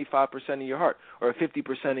only 75% of your heart or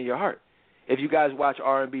 50% of your heart? If you guys watch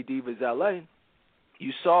R&B Divas LA,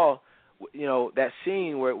 you saw that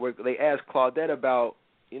scene where they asked Claudette about,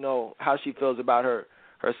 how she feels about her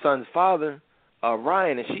son's father,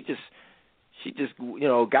 Ryan, and she just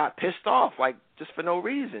got pissed off, like, just for no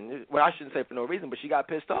reason. Well, I shouldn't say for no reason, but she got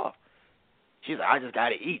pissed off. She's like, I just got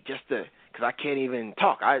to eat because I can't even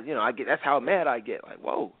talk. I get, that's how mad I get. Like,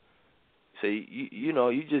 whoa. So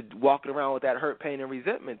you just walking around with that hurt, pain, and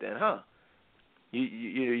resentment then, huh?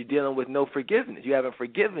 You're dealing with no forgiveness. You haven't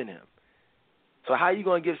forgiven him. So how are you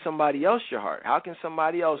going to give somebody else your heart? How can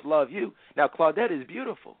somebody else love you? Now, Claudette is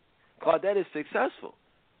beautiful. Claudette is successful.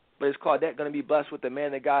 But is Claudette going to be blessed with the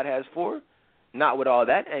man that God has for her? Not with all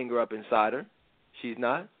that anger up inside her. She's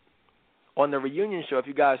not. On the reunion show, if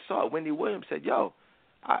you guys saw it, Wendy Williams said,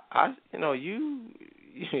 I've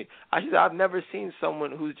never seen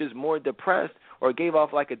someone who's just more depressed or gave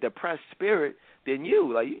off like a depressed spirit than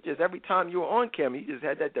you. Like, you just, every time you were on camera, you just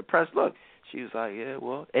had that depressed look. She was like, yeah,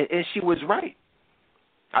 well, and she was right.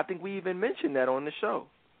 I think we even mentioned that on the show.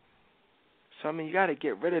 So, you got to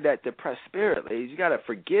get rid of that depressed spirit, ladies. You got to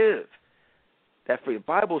forgive. The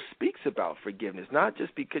Bible speaks about forgiveness, not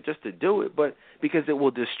just to do it, but because it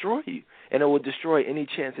will destroy you, and it will destroy any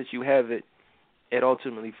chance that you have at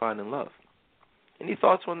ultimately finding love. Any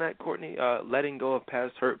thoughts on that, Courtney? Letting go of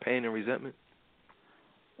past hurt, pain, and resentment?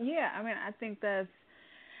 Yeah, I think that's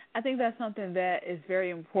something that is very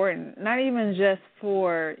important, not even just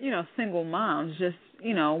for, single moms, just,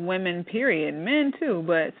 women, period, men too,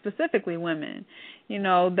 but specifically women.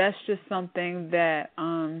 That's just something that,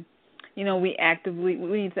 we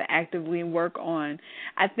need to actively work on.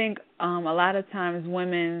 I think a lot of times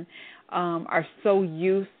women are so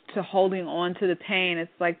used to holding on to the pain,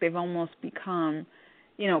 it's like they've almost become,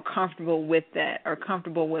 comfortable with that, or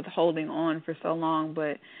comfortable with holding on for so long.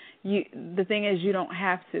 But the thing is, you don't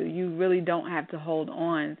have to. You really don't have to hold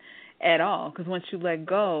on at all, because once you let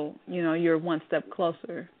go, you're one step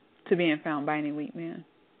closer to being found by any weak man.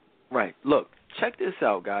 Right. Look, check this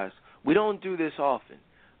out, guys. We don't do this often,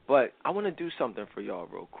 but I want to do something for y'all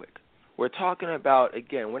real quick. We're talking about,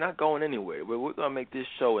 again, we're not going anywhere. We're going to make this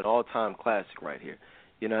show an all-time classic right here.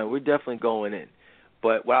 We're definitely going in.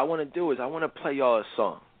 But what I want to do is I want to play y'all a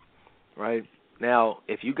song, right? Now,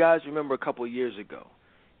 if you guys remember a couple of years ago,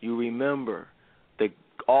 you remember the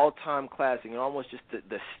all-time classic and almost just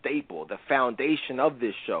the staple, the foundation of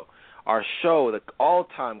this show, our show, the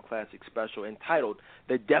all-time classic special entitled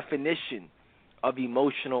The Definition of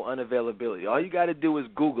Emotional Unavailability. All you got to do is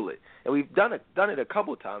Google it. And we've done it a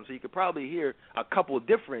couple times, so you could probably hear a couple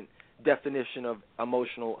different definition of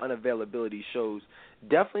emotional unavailability shows.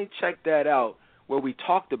 Definitely check that out where we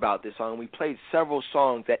talked about this song. We played several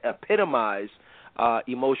songs that epitomize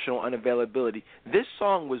emotional unavailability. This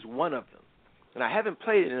song was one of them, and I haven't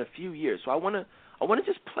played it in a few years. So I want to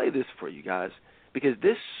just play this for you guys, because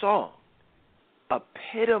this song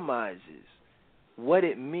epitomizes what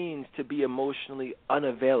it means to be emotionally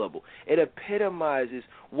unavailable. It epitomizes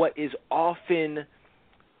what is often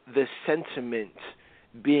the sentiment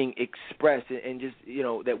being expressed and just,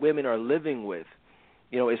 that women are living with,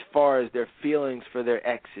 as far as their feelings for their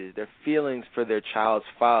exes, their feelings for their child's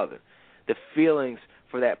father, the feelings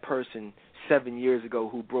for that person 7 years ago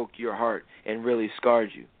who broke your heart and really scarred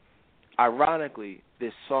you. Ironically,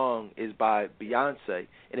 this song is by Beyonce,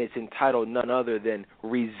 and it's entitled none other than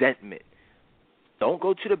Resentment. Don't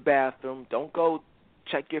go to the bathroom. Don't go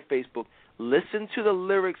check your Facebook. Listen to the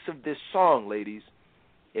lyrics of this song, ladies.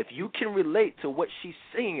 If you can relate to what she's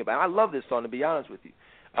singing about, I love this song, to be honest with you.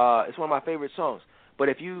 It's one of my favorite songs. But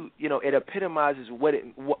if it epitomizes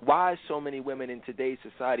why so many women in today's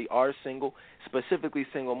society are single, specifically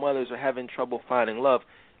single mothers, are having trouble finding love.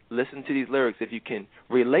 Listen to these lyrics. If you can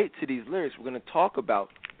relate to these lyrics, we're going to talk about,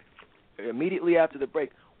 immediately after the break,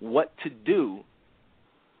 what to do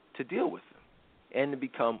to deal with them and to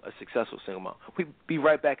become a successful single mom. We'll be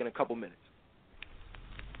right back in a couple minutes.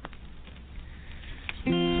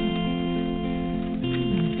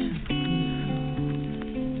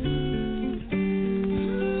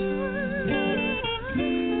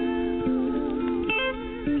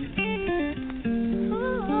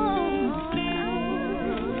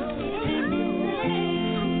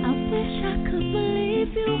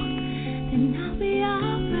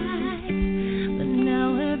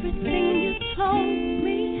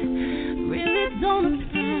 Don't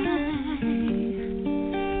apply.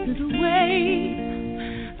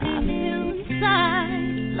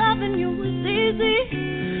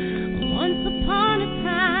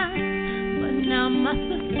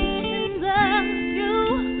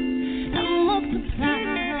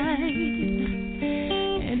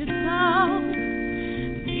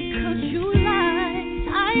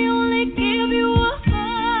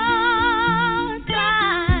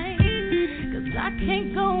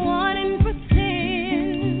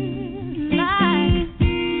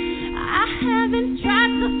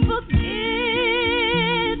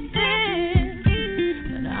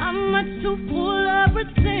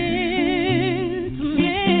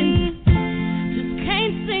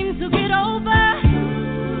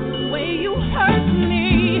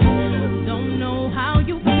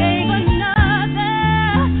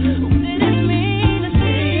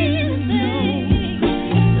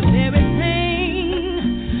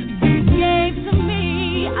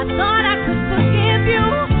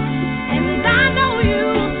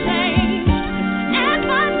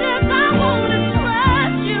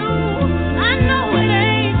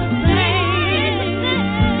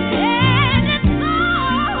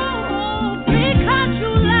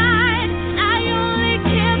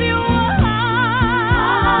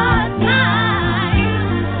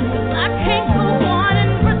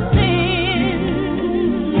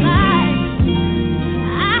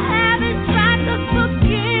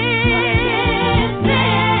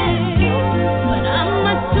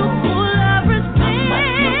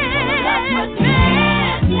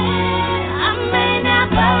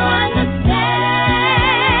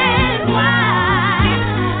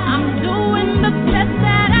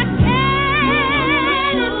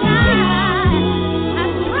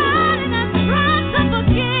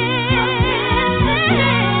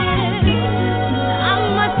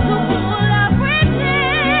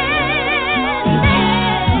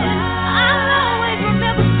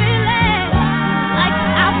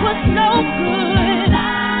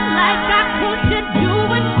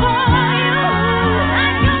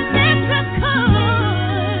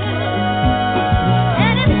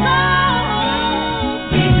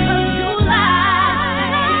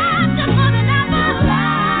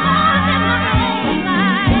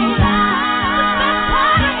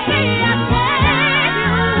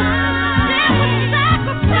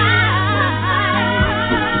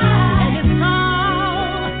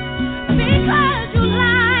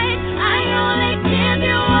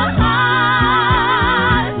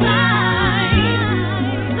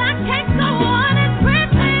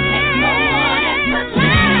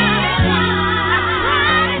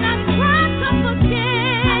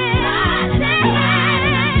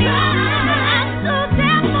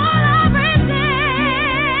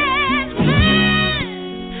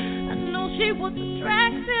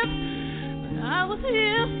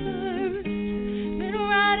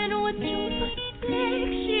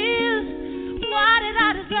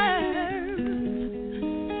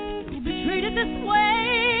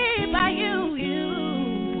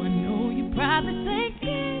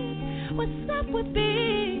 would be.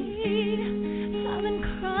 I've been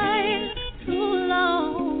crying too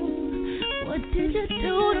long. What did you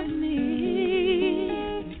do to me?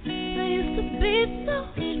 I used to be so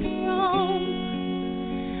strong,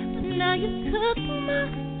 but now you took my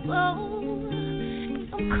soul.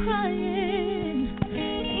 I'm crying,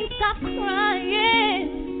 can't stop crying,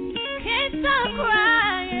 can't stop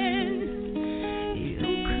crying.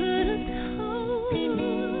 You could have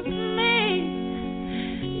told me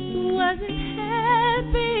you wasn't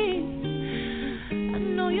happy. I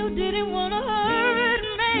know you didn't want to hurt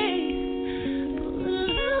me, but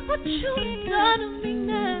look what you've done to me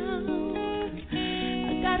now.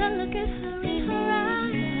 I gotta look at her in her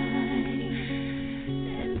eyes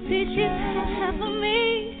and see she's half of me.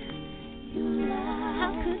 You lie.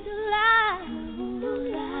 How could you lie? You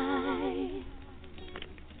lie.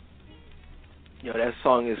 Yo, that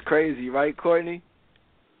song is crazy, right, Courtney?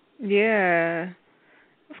 Yeah.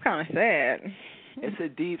 It's kind of sad. It's a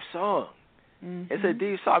deep song. Mm-hmm. It's a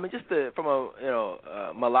deep song. I mean, just from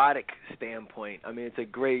a melodic standpoint. I mean, it's a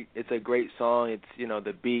great song. It's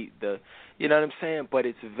the beat, you know what I'm saying. But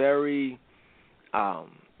it's very,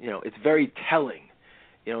 it's very telling.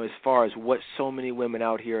 As far as what so many women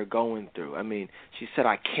out here are going through. I mean, she said,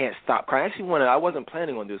 "I can't stop crying." I wasn't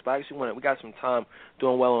planning on this, but I actually we got some time,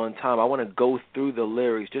 doing well on time. I want to go through the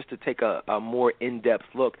lyrics just to take a more in-depth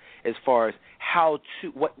look as far as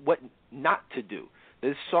what not to do.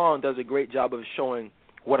 This song does a great job of showing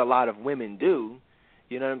what a lot of women do,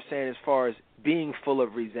 you know what I'm saying, as far as being full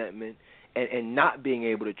of resentment and not being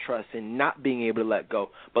able to trust and not being able to let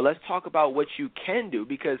go. But let's talk about what you can do,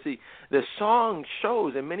 because, see, the song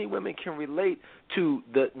shows, and many women can relate to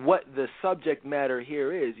what the subject matter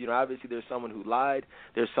here is. Obviously there's someone who lied.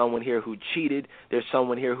 There's someone here who cheated. There's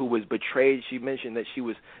someone here who was betrayed. She mentioned that she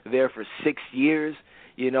was there for 6 years.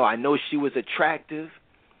 I know she was attractive,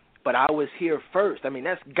 but I was here first. I mean,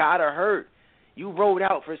 that's gotta hurt. You rode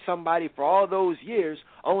out for somebody for all those years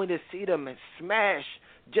only to see them smash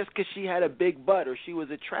just because she had a big butt or she was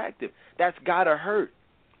attractive. That's gotta hurt.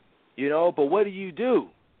 But what do?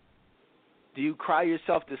 Do you cry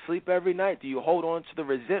yourself to sleep every night? Do you hold on to the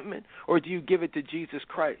resentment, or do you give it to Jesus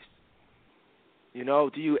Christ? Do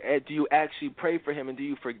you actually pray for him, and do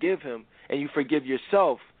you forgive him, and you forgive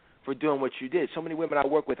yourself for doing what you did? So many women I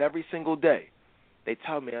work with every single day, they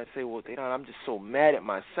tell me, I say, well, I'm just so mad at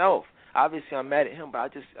myself. Obviously, I'm mad at him, but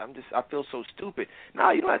I feel so stupid.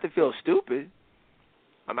 No, you don't have to feel stupid.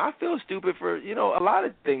 I feel stupid for, a lot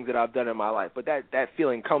of things that I've done in my life, but that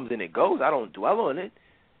feeling comes and it goes. I don't dwell on it.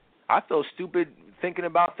 I feel stupid thinking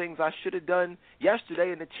about things I should have done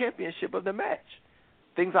yesterday in the championship of the match,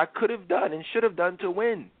 things I could have done and should have done to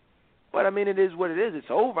win. But, I mean, it is what it is. It's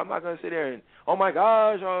over. I'm not going to sit there and, oh, my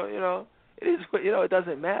gosh, it is, it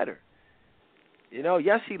doesn't matter.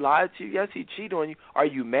 Yes, he lied to you. Yes, he cheated on you. Are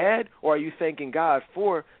you mad, or are you thanking God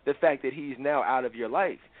for the fact that he's now out of your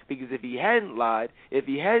life? Because if he hadn't lied, if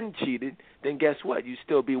he hadn't cheated, then guess what? You'd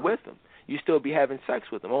still be with him. You'd still be having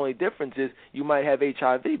sex with him. Only difference is you might have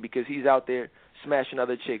HIV because he's out there smashing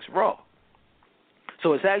other chicks raw.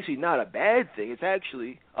 So it's actually not a bad thing. It's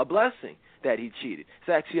actually a blessing that he cheated. It's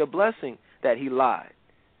actually a blessing that he lied.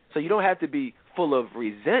 So you don't have to be full of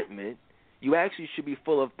resentment. You actually should be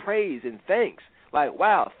full of praise and thanks. Like,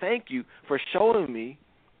 wow, thank you for showing me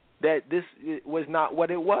that this was not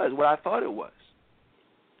what it was, what I thought it was.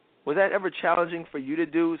 Was that ever challenging for you to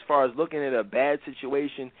do, as far as looking at a bad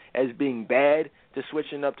situation as being bad, to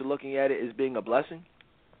switching up to looking at it as being a blessing?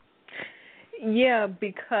 Yeah,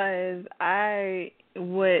 because I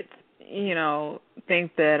would,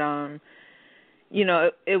 think that,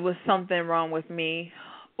 it was something wrong with me,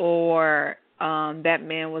 or that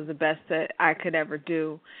man was the best that I could ever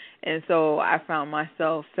do. And so I found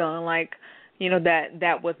myself feeling like,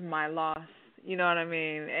 that was my loss. You know what I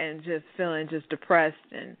mean? And just feeling just depressed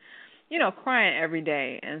and, crying every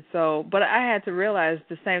day. And so, but I had to realize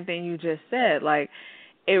the same thing you just said. Like,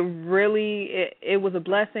 it was a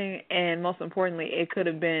blessing, and most importantly, it could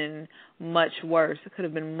have been much worse. It could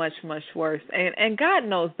have been much, much worse. And God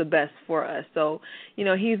knows the best for us. So,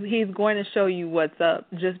 he's going to show you what's up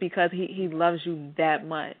just because he loves you that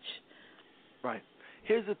much. Right.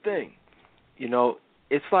 Here's the thing.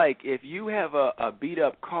 It's like if you have a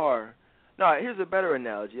beat-up car. No, here's a better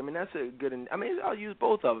analogy. I mean, that's a good. I'll use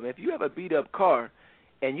both of them. If you have a beat-up car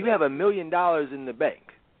and you have $1 million in the bank,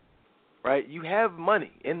 right? You have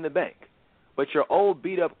money in the bank, but your old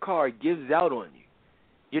beat-up car gives out on you.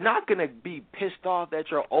 You're not going to be pissed off that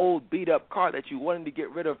your old beat-up car that you wanted to get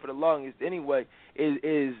rid of for the longest anyway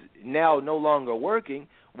is now no longer working.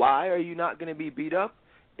 Why are you not going to be beat up?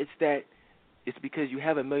 It's that it's because you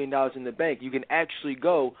have $1 million in the bank. You can actually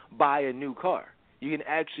go buy a new car. You can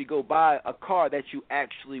actually go buy a car that you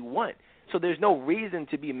actually want. So there's no reason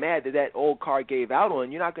to be mad that old car gave out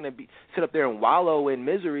on. You're not going to sit up there and wallow in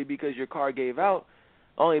misery because your car gave out.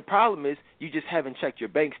 Only problem is you just haven't checked your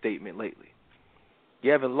bank statement lately.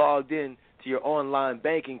 You haven't logged in to your online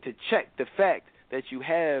banking to check the fact that you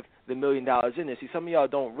have the $1 million in there. See, some of y'all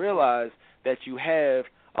don't realize that you have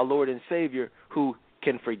a Lord and Savior who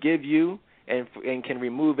can forgive you and can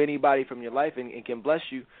remove anybody from your life and can bless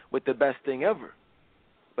you with the best thing ever.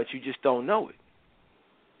 But you just don't know it.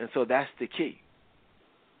 And so that's the key.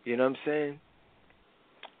 You know what I'm saying?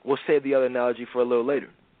 We'll save the other analogy for a little later.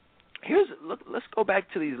 Let's go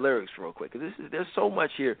back to these lyrics real quick, because there's so much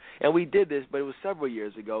here, and we did this, but it was several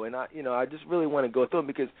years ago, and I just really want to go through them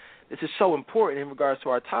because this is so important in regards to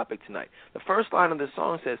our topic tonight. The first line of the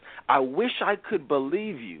song says, "I wish I could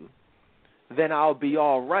believe you, then I'll be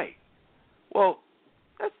all right." Well,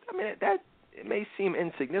 that it may seem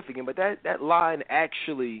insignificant, but that line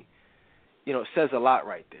actually, says a lot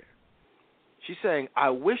right there. She's saying, "I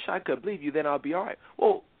wish I could believe you, then I'll be all right."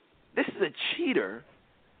 Well, this is a cheater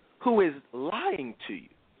who is lying to you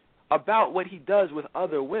about what he does with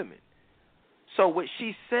other women. So what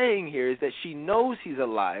she's saying here is that she knows he's a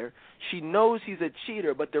liar, she knows he's a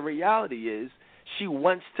cheater, but the reality is she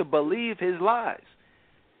wants to believe his lies.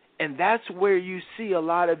 And that's where you see a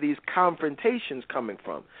lot of these confrontations coming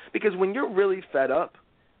from. Because when you're really fed up,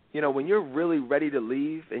 when you're really ready to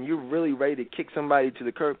leave and you're really ready to kick somebody to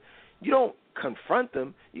the curb, you don't confront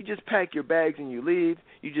them. You just pack your bags and you leave.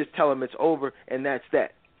 You just tell them it's over, and that's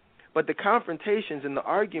that. But the confrontations and the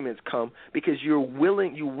arguments come because you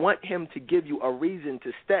want him to give you a reason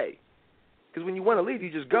to stay. Because when you want to leave, you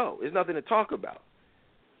just go. There's nothing to talk about.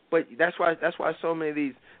 But that's why so many of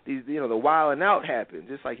these the wilding out happens.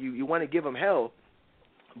 It's like you want to give them hell,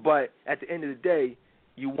 but at the end of the day,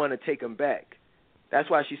 you want to take them back. That's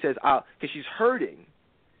why she says, because she's hurting,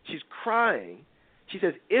 she's crying. She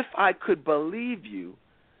says, "If I could believe you,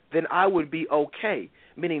 then I would be okay,"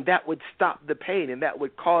 meaning that would stop the pain and that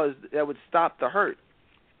would stop the hurt.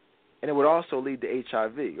 And it would also lead to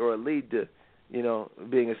HIV or lead to,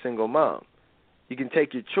 being a single mom. You can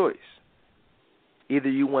take your choice. Either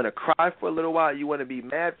you want to cry for a little while, you want to be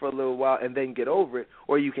mad for a little while and then get over it,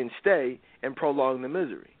 or you can stay and prolong the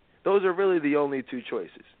misery. Those are really the only two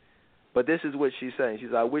choices. But this is what she's saying.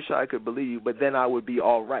 She's like, "I wish I could believe you, but then I would be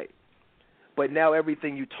all right. But now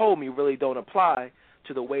everything you told me really don't apply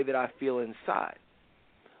to the way that I feel inside.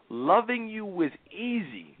 Loving you was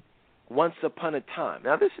easy once upon a time."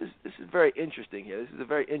 Now this is very interesting here. This is a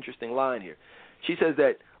very interesting line here. She says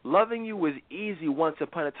that loving you was easy once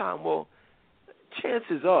upon a time. Well,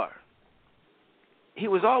 chances are he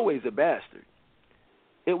was always a bastard.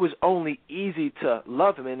 It was only easy to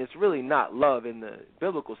love him, and it's really not love in the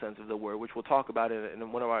biblical sense of the word, which we'll talk about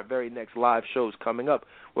in one of our very next live shows coming up,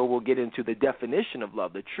 where we'll get into the definition of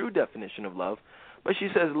love, the true definition of love. But she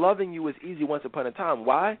says loving you was easy once upon a time.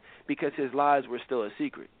 Why? Because his lies were still a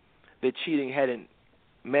secret. The cheating hadn't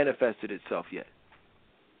manifested itself yet.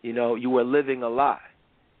 You were living a lie.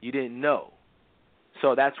 You didn't know.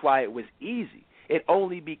 So that's why it was easy. It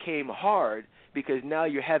only became hard because now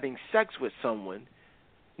you're having sex with someone.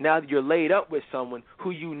 Now you're laid up with someone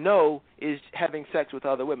who is having sex with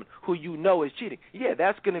other women, who is cheating. Yeah,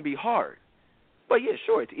 that's going to be hard. But yeah,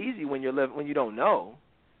 sure, it's easy when you don't know.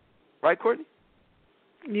 Right, Courtney?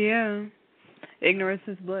 Yeah. Ignorance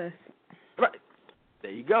is bliss. Right.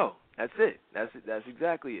 There you go. That's it. That's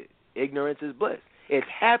exactly it. Ignorance is bliss. It's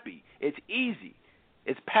happy. It's easy.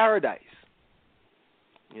 It's paradise.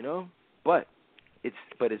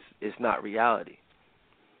 But it's not reality.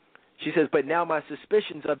 She says, "But now my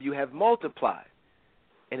suspicions of you have multiplied,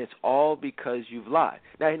 and it's all because you've lied."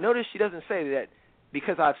 Now notice she doesn't say that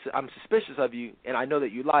because I'm suspicious of you and I know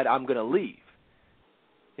that you lied, I'm going to leave.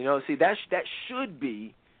 See, that should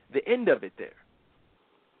be the end of it there,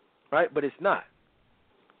 right? But it's not.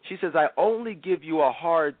 She says, "I only give you a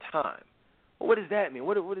hard time." Well, what does that mean?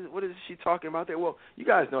 What is she talking about there? Well, you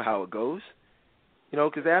guys know how it goes,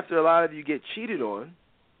 because after a lot of you get cheated on,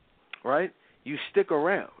 right, you stick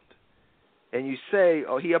around and you say,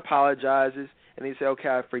 "Oh, he apologizes," and they say, "Okay,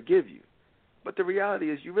 I forgive you." But the reality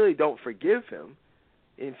is you really don't forgive him.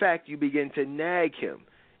 In fact, you begin to nag him.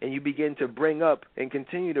 And you begin to bring up and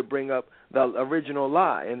continue to bring up the original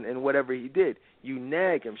lie and whatever he did. You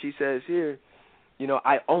nag him. She says here,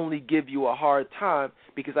 "I only give you a hard time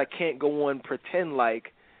because I can't go on pretend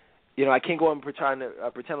like, I can't go on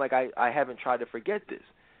pretend like I haven't tried to forget this."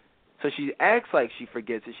 So she acts like she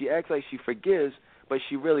forgets it. She acts like she forgives, but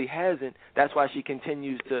she really hasn't. That's why she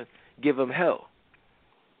continues to give him hell.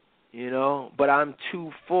 but I'm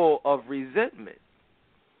too full of resentment.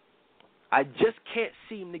 I just can't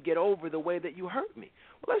seem to get over the way that you hurt me.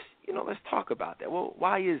 Well, let's talk about that. Well,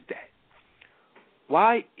 why is that?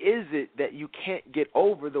 Why is it that you can't get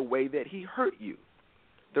over the way that he hurt you?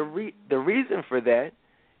 The reason for that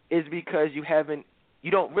is because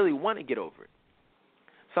you don't really want to get over it.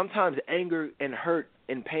 Sometimes anger and hurt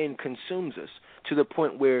and pain consumes us to the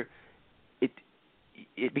point where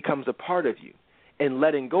it becomes a part of you. And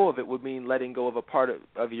letting go of it would mean letting go of a part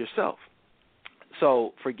of yourself.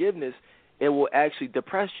 So forgiveness, it will actually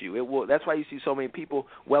depress you. That's why you see so many people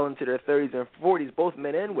well into their 30s and 40s, both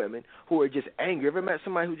men and women, who are just angry. Ever met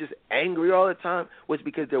somebody who's just angry all the time? Well, it's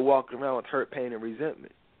because they're walking around with hurt, pain, and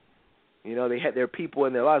resentment. They had their people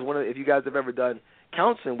in their lives. If you guys have ever done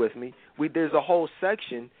counseling with me, there's a whole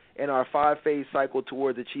section in our 5-phase cycle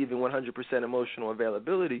towards achieving 100% emotional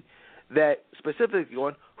availability that specifically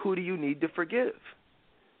on who do you need to forgive.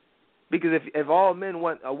 Because if all men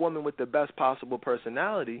want a woman with the best possible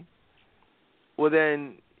personality, well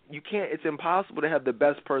then it's impossible to have the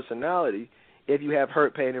best personality if you have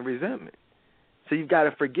hurt, pain, and resentment. So you've got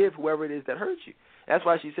to forgive whoever it is that hurt you. That's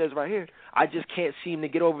why she says right here, I just can't seem to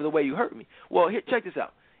get over the way you hurt me. Well, here, check this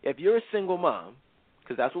out. If you're a single mom,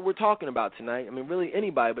 because that's what we're talking about tonight, really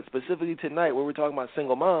anybody, but specifically tonight where we're talking about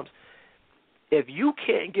single moms, if you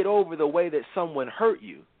can't get over the way that someone hurt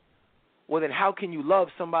you, well then how can you love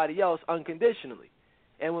somebody else unconditionally?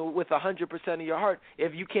 And with 100% of your heart,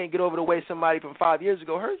 if you can't get over the way somebody from 5 years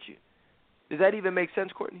ago hurt you. Does that even make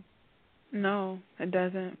sense, Courtney? No, it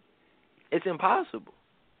doesn't. It's impossible.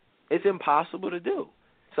 It's impossible to do.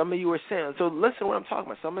 Some of you are saying, so listen to what I'm talking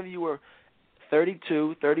about. Some of you are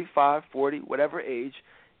 32, 35, 40, whatever age,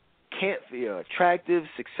 can't be attractive,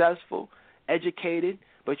 successful, educated,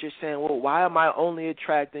 but you're saying, well, why am I only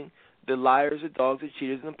attracting the liars, the dogs, the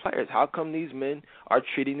cheaters, and the players? How come these men are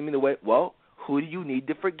treating me the way? Well, who do you need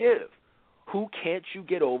to forgive? Who can't you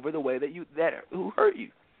get over the way who hurt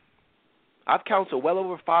you? I've counseled well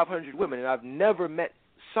over 500 women, and I've never met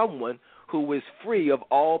someone who was free of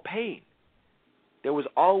all pain. There was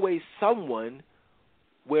always someone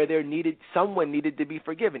where someone needed to be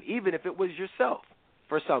forgiven, even if it was yourself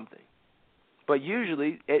for something. But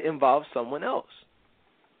usually it involves someone else.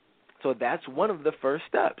 So that's one of the first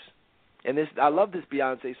steps. And I love this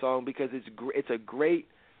Beyonce song because it's a great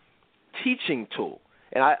teaching tool.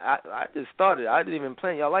 And I just started. I didn't even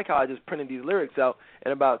plan. Y'all like how I just printed these lyrics out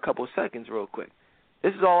in about a couple seconds real quick.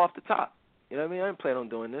 This is all off the top. You know what I mean? I didn't plan on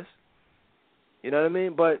doing this. You know what I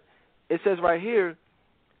mean? But it says right here,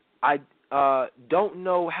 I don't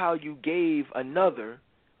know how you gave another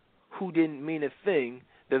who didn't mean a thing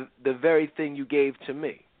the very thing you gave to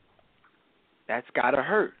me. That's got to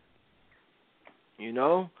hurt.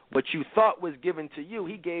 What you thought was given to you,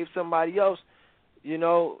 he gave somebody else,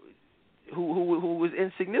 who was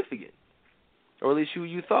insignificant, or at least who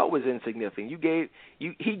you thought was insignificant.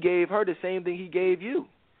 He gave her the same thing he gave you.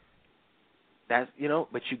 That's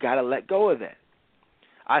but you got to let go of that.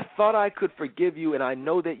 I thought I could forgive you, and I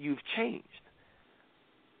know that you've changed.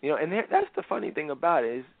 And that's the funny thing about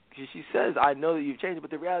it is she says, I know that you've changed,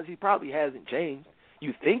 but the reality is he probably hasn't changed.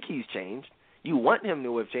 You think he's changed. You want him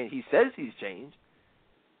to have changed. He says he's changed.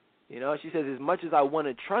 She says, as much as I want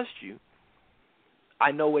to trust you,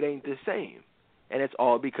 I know it ain't the same, and it's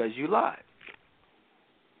all because you lied.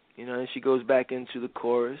 And she goes back into the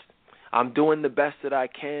chorus. I'm doing the best that I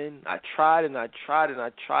can. I tried and I tried and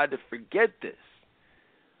I tried to forget this,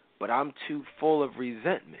 but I'm too full of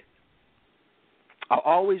resentment. I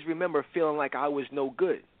always remember feeling like I was no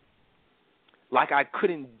good, like I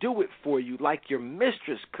couldn't do it for you like your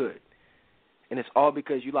mistress could. And it's all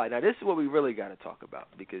because you lied. Now, this is what we really got to talk about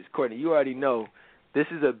because, Courtney, you already know this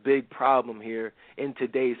is a big problem here in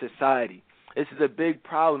today's society. This is a big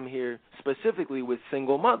problem here specifically with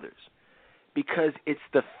single mothers because it's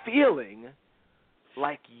the feeling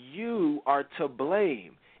like you are to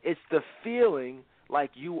blame. It's the feeling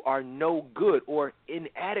like you are no good or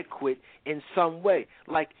inadequate in some way,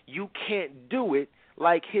 like you can't do it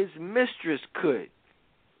like his mistress could.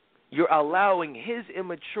 You're allowing his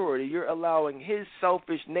immaturity, you're allowing his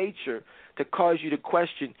selfish nature to cause you to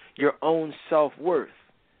question your own self-worth.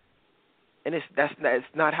 And that's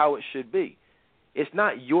not how it should be. It's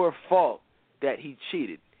not your fault that he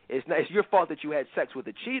cheated. It's your fault that you had sex with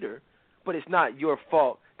a cheater, but it's not your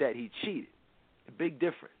fault that he cheated. A big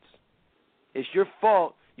difference. It's your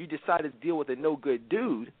fault you decided to deal with a no-good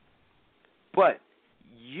dude, but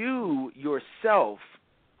you yourself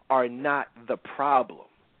are not the problem.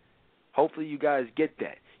 Hopefully you guys get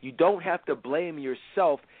that. You don't have to blame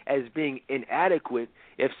yourself as being inadequate.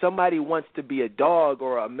 If somebody wants to be a dog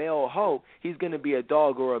or a male hoe, he's going to be a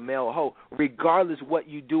dog or a male hoe, regardless what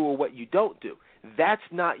you do or what you don't do. That's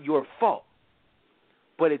not your fault.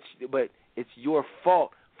 But it's your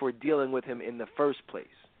fault for dealing with him in the first place.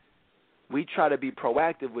 We try to be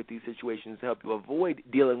proactive with these situations to help you avoid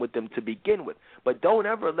dealing with them to begin with. But don't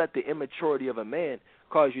ever let the immaturity of a man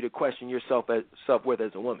cause you to question your self-worth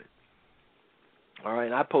as a woman. All right,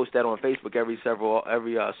 and I post that on Facebook every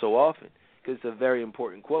so often because it's a very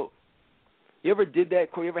important quote. You ever did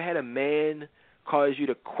that, Corey? You ever had a man cause you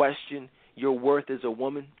to question your worth as a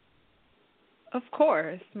woman? Of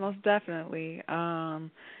course, most definitely.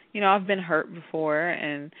 I've been hurt before,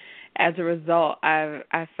 and as a result,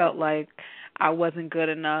 I felt like I wasn't good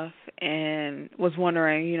enough and was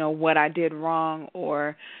wondering, what I did wrong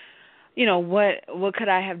or, what could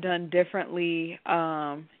I have done differently,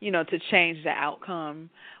 to change the outcome.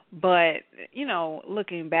 But,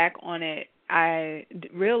 looking back on it, I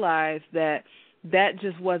realized that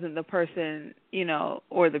just wasn't the person,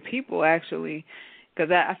 or the people actually, because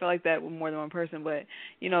I feel like that with more than one person, but,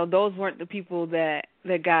 those weren't the people that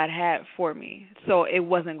God had for me. So it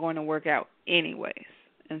wasn't going to work out anyways.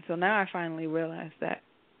 And so now I finally realized that.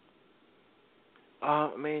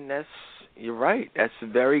 You're right. That's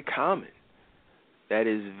very common. That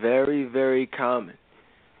is very, very common.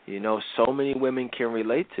 So many women can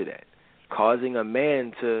relate to that, causing a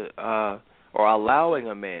man to, or allowing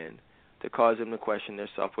a man to cause him to question their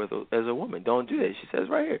self-worth as a woman. Don't do that. She says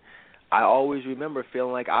right here, I always remember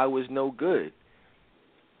feeling like I was no good,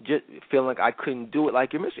 just feeling like I couldn't do it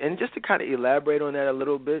like your mistress. And just to kind of elaborate on that a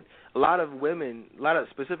little bit, a lot of women,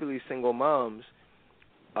 specifically single moms,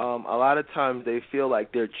 a lot of times they feel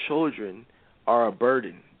like their children are a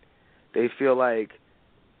burden. They feel like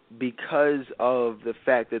because of the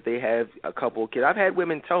fact that they have a couple of kids. I've had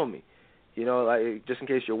women tell me, like, just in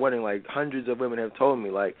case you're wondering, like, hundreds of women have told me,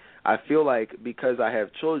 like, I feel like because I have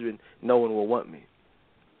children, no one will want me.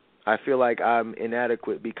 I feel like I'm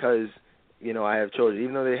inadequate because, I have children.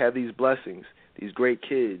 Even though they have these blessings, these great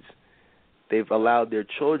kids, they've allowed their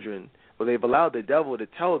children, or they've allowed the devil to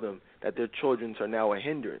tell them that their children are now a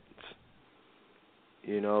hindrance,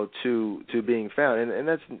 to being found. And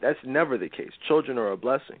that's never the case. Children are a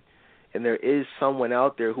blessing. And there is someone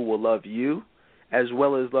out there who will love you as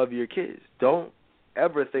well as love your kids. Don't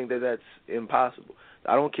ever think that that's impossible.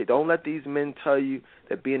 Don't let these men tell you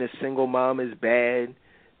that being a single mom is bad.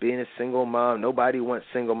 Being a single mom, nobody wants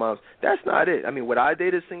single moms. That's not it. Would I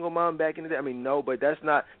date a single mom back in the day? No, but that's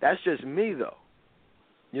just me, though.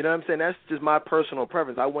 You know what I'm saying? That's just my personal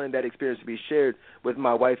preference. I wanted that experience to be shared with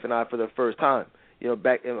my wife and I for the first time,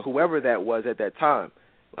 back in whoever that was at that time.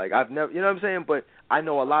 Like, I've never, you know what I'm saying? But I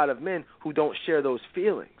know a lot of men who don't share those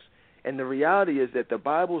feelings. And the reality is that the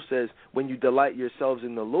Bible says when you delight yourselves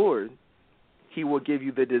in the Lord, he will give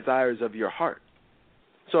you the desires of your heart.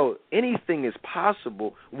 So anything is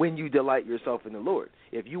possible when you delight yourself in the Lord.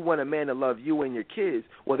 If you want a man to love you and your kids,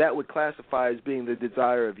 well, that would classify as being the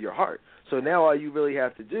desire of your heart. So now all you really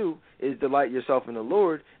have to do is delight yourself in the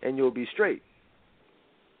Lord, and you'll be straight.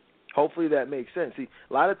 Hopefully that makes sense. See,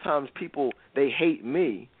 a lot of times people, they hate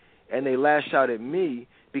me, and they lash out at me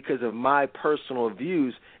because of my personal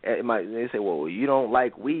views. They say, well, you don't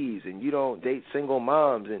like wees, and you don't date single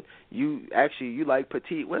moms, and you like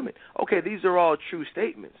petite women. Okay, these are all true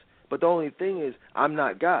statements, but the only thing is I'm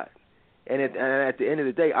not God. And at the end of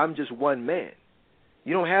the day, I'm just one man.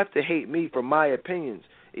 You don't have to hate me for my opinions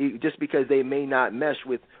just because they may not mesh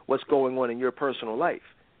with what's going on in your personal life.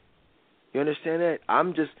 You understand that?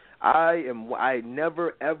 I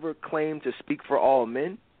never, ever claim to speak for all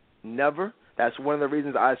men. Never. That's one of the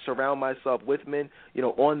reasons I surround myself with men,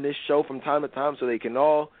 on this show from time to time so they can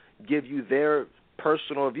all give you their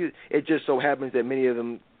personal views. It just so happens that many of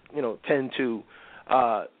them, tend to,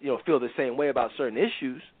 feel the same way about certain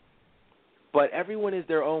issues. But everyone is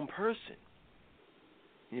their own person.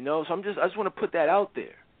 So I just want to put that out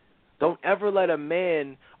there. Don't ever let a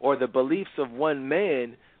man or the beliefs of one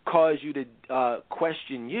man cause you to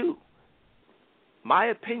question you. My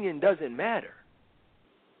opinion doesn't matter.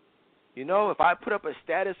 If I put up a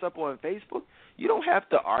status up on Facebook, you don't have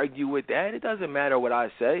to argue with that. It doesn't matter what I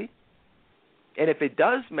say. And if it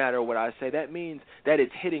does matter what I say, that means that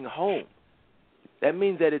it's hitting home. That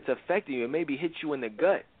means that it's affecting you. It maybe hit you in the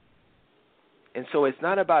gut. And so it's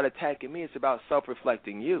not about attacking me. It's about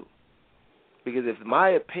self-reflecting you. Because if my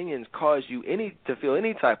opinions cause you to feel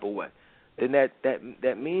any type of way, then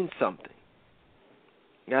that means something.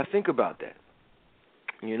 You got to think about that.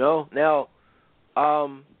 Now,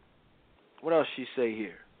 what else she say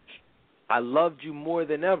here? I loved you more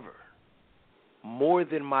than ever. more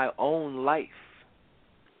than my own life.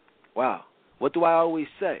 Wow. What do I always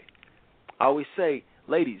say? I always say,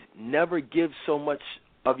 ladies, never give so much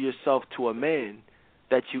of yourself to a man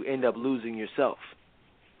that you end up losing yourself.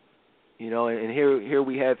 You know, and here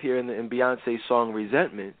we have here in Beyonce's song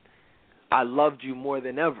Resentment, I loved you more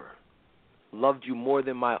than ever. Loved you more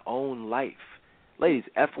than my own life. Ladies,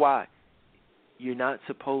 FY, you're not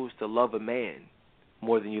supposed to love a man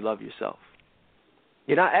more than you love yourself.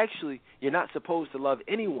 You're not supposed to love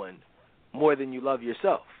anyone more than you love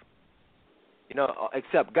yourself. You know,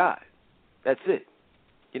 except God. That's it.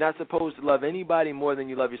 You're not supposed to love anybody more than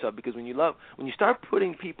you love yourself, because when you start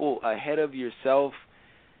putting people ahead of yourself,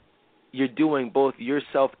 you're doing both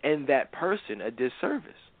yourself and that person a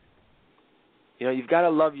disservice. You know, you've got to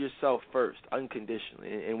love yourself first,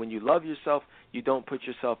 unconditionally. And when you love yourself, you don't put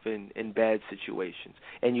yourself in bad situations,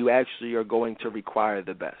 and you actually are going to require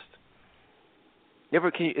the best. Is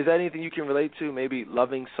that anything you can relate to? Maybe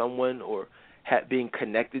loving someone or being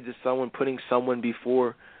connected to someone, putting someone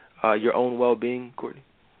before your own well-being, Courtney?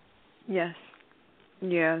 Yes.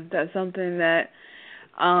 Yeah, that's something that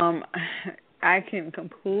I can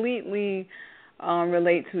completely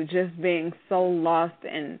relate to, just being so lost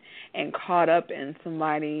and caught up in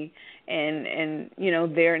somebody and you know,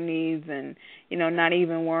 their needs, and you know, not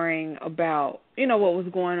even worrying about, you know, what was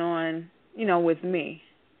going on, you know, with me.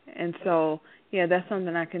 And so, yeah, that's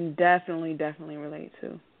something I can definitely relate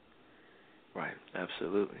to. Right,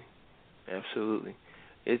 absolutely.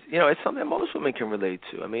 It's something that most women can relate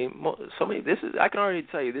to. I mean, I can already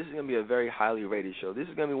tell you, this is going to be a very highly rated show. This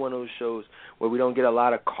is going to be one of those shows where we don't get a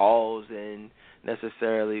lot of calls in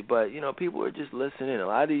necessarily, but, you know, people are just listening. A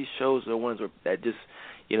lot of these shows are ones that just,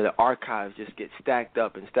 you know, the archives just get stacked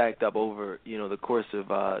up over, you know, the course of,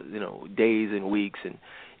 you know, days and weeks. And,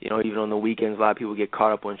 you know, even on the weekends, a lot of people get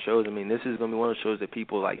caught up on shows. I mean, this is going to be one of those shows that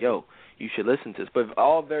people are like, yo, you should listen to this, but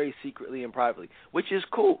all very secretly and privately, which is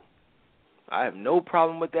cool. I have no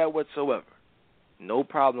problem with that whatsoever. No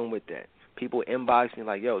problem with that. People inbox me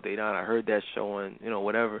like, yo, Dedan, I heard that show on, you know,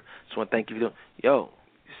 whatever. Just want to thank you for doing. Yo,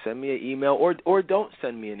 send me an email or don't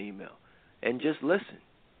send me an email and just listen.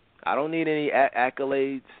 I don't need any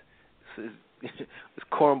accolades. This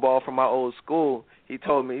cornball from my old school, he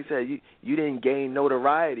told me, he said, you didn't gain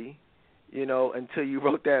notoriety, you know, until you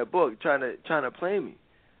wrote that book trying to play me.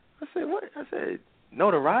 I said, what? I said,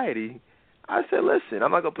 notoriety? I said, listen,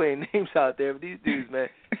 I'm not going to play names out there, but these dudes, man,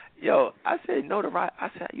 yo, I said, notoriety. I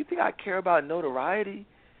said, you think I care about notoriety?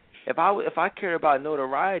 If I cared about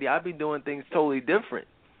notoriety, I'd be doing things totally different.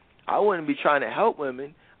 I wouldn't be trying to help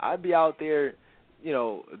women. I'd be out there, you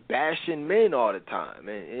know, bashing men all the time,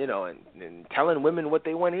 and you know, and telling women what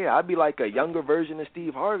they want to hear. I'd be like a younger version of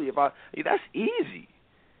Steve Harvey. That's easy.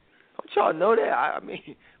 Don't y'all know that? I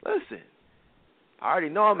mean, listen. I already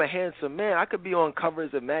know I'm a handsome man. I could be on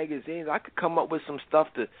covers of magazines. I could come up with some stuff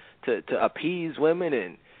to appease women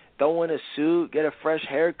and throw in a suit, get a fresh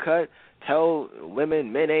haircut, tell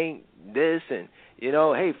women men ain't this, and, you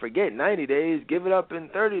know, hey, forget 90 days, give it up in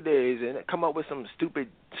 30 days, and come up with some stupid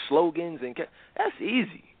slogans. And that's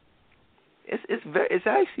easy. It's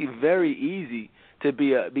actually very easy to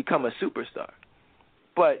become a superstar.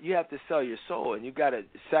 But you have to sell your soul, and you've got to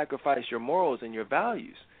sacrifice your morals and your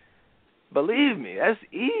values. Believe me, that's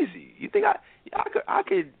easy. You think I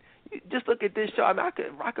could just look at this show? I mean,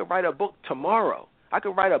 I could write a book tomorrow. I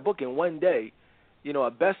could write a book in one day, you know, a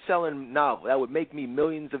best-selling novel that would make me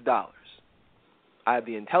millions of dollars. I have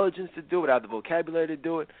the intelligence to do it. I have the vocabulary to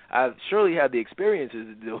do it. I surely have the experiences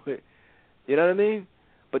to do it. You know what I mean?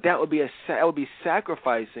 But that would be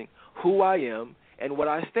sacrificing who I am and what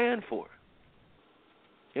I stand for.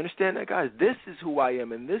 You understand that, guys? This is who I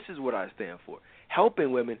am, and this is what I stand for.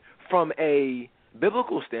 Helping women from a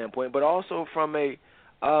biblical standpoint, but also from an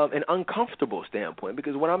uncomfortable standpoint,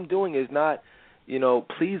 because what I'm doing is not, you know,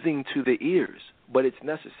 pleasing to the ears, but it's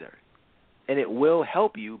necessary. And it will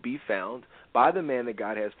help you be found by the man that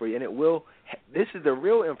God has for you, and this is the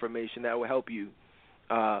real information that will help you,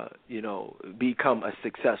 you know, become a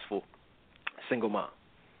successful single mom.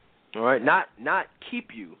 All right? Not keep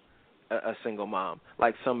you a single mom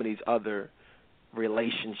like some of these other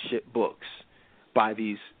relationship books by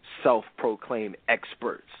these self-proclaimed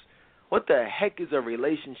experts. What the heck is a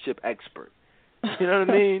relationship expert? You know what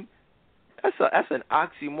I mean? That's an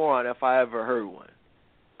oxymoron if I ever heard one.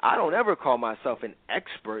 I don't ever call myself an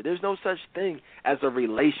expert. There's no such thing as a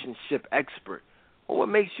relationship expert. Well, what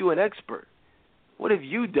makes you an expert? What have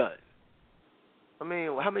you done? I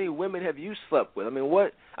mean, how many women have you slept with?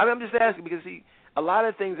 I'm just asking because, see, a lot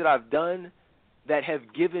of things that I've done that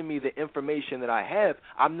have given me the information that I have,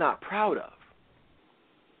 I'm not proud of.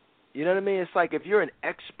 You know what I mean? It's like if you're an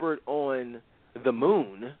expert on the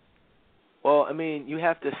moon, well, I mean, you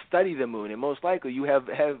have to study the moon, and most likely you have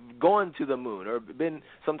gone to the moon or been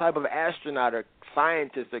some type of astronaut or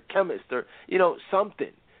scientist or chemist or,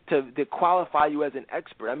 something to qualify you as an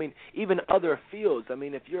expert. I mean, even other fields. I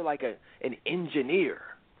mean, if you're like an engineer,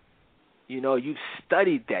 you've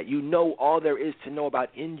studied that. You know all there is to know about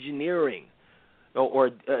engineering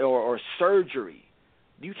or surgery.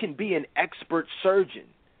 You can be an expert surgeon.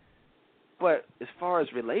 But as far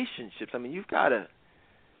as relationships, I mean, you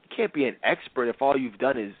can't be an expert if all you've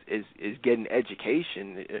done is get an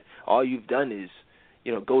education. All you've done is,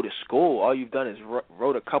 go to school. All you've done is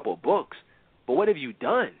wrote a couple books. But what have you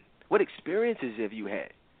done? What experiences have you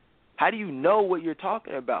had? How do you know what you're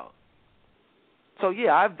talking about? So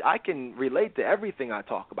yeah, I can relate to everything I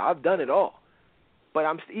talk about. I've done it all. But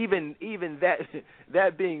I'm even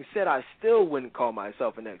that being said, I still wouldn't call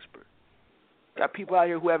myself an expert. Got people out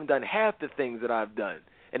here who haven't done half the things that I've done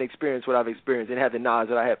and experienced what I've experienced and have the knowledge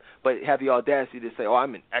that I have, but have the audacity to say, "Oh,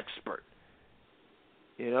 I'm an expert."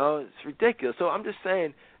 It's ridiculous. So I'm just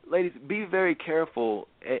saying, ladies, be very careful,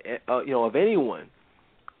 of anyone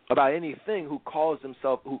about anything who calls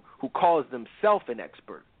themselves an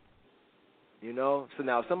expert. So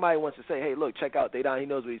now if somebody wants to say, "Hey, look, check out Dedan, he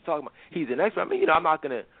knows what he's talking about. He's an expert." I mean, I'm not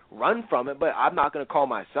going to run from it, but I'm not going to call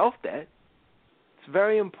myself that. It's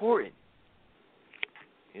very important.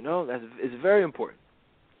 It's very important.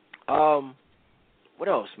 What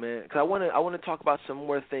else, man? Because I want to talk about some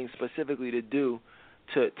more things specifically to do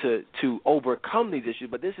to overcome these issues.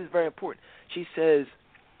 But this is very important. She said,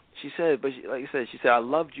 like you said, "I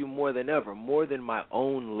loved you more than ever, more than my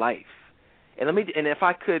own life." And if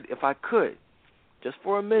I could, just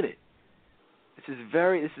for a minute, this is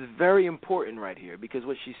very important right here, because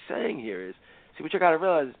what she's saying here is, see, what you got to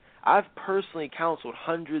realize is, I've personally counseled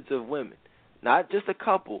hundreds of women, not just a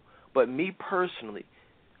couple, but me personally,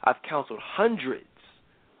 I've counseled hundreds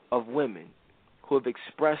of women who have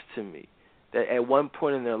expressed to me that at one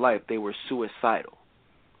point in their life they were suicidal.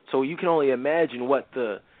 So you can only imagine what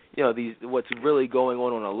what's really going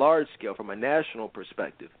on a large scale from a national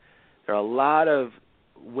perspective. There are a lot of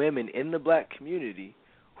women in the black community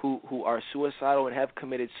who are suicidal and have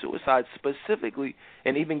committed suicide specifically,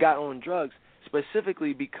 and even got on drugs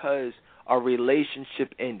specifically because a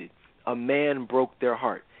relationship ended. A man broke their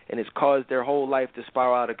heart, and it's caused their whole life to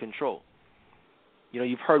spiral out of control.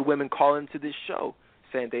 You've heard women call into this show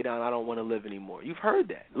saying, "Dedan, I don't want to live anymore." You've heard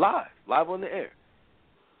that live on the air.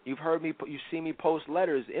 You've seen me post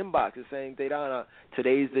letters, inboxes saying, "Dedan,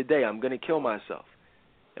 today's the day. I'm going to kill myself."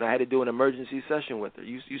 And I had to do an emergency session with her.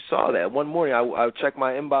 You saw that. One morning, I check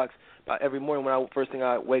my inbox every morning first thing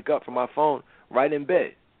I wake up from my phone, right in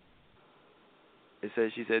bed.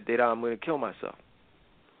 She said, "Dedan, I'm going to kill myself."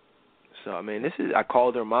 So, I mean, I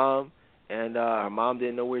called her mom, and her mom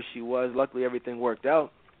didn't know where she was. Luckily, everything worked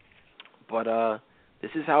out. But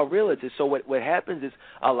this is how real it is. So what happens is,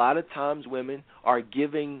 a lot of times women are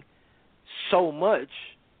giving so much,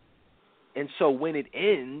 and so when it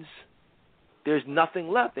ends, there's nothing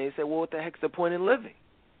left. And they say, "Well, what the heck's the point in living?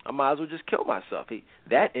 I might as well just kill myself."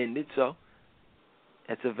 That ended, so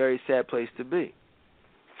it's a very sad place to be.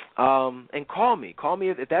 And call me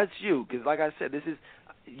if that's you, because like I said,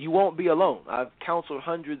 you won't be alone. I've counseled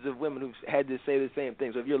hundreds of women who've had to say the same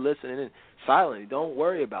thing. So if you're listening in silently, don't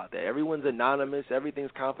worry about that. Everyone's anonymous.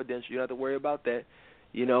 Everything's confidential. You don't have to worry about that,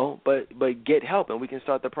 But get help, and we can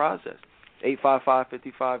start the process.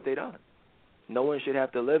 855-55-DEDAN. No one should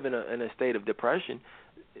have to live in a state of depression,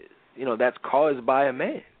 that's caused by a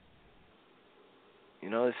man.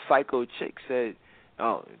 This psycho chick said,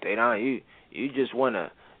 "Oh, Dedan, you just want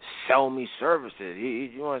to sell me services.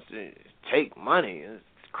 He wants to take money." It's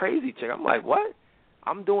crazy chick. I'm like, what?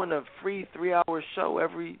 I'm doing a free 3-hour show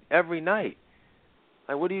every night.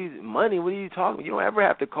 Like, what are you talking about? You don't ever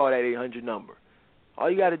have to call that 800 number. All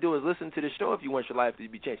you got to do is listen to the show if you want your life to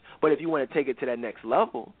be changed. But if you want to take it to that next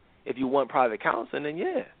level, if you want private counseling, then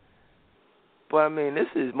yeah. But I mean,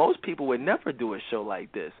 most people would never do a show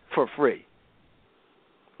like this for free.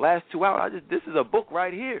 Last 2 hours, this is a book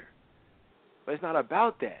right here. But it's not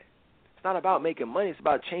about that. It's not about making money. It's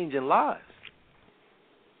about changing lives.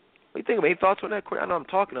 What do you think of? Any thoughts on that? I know I'm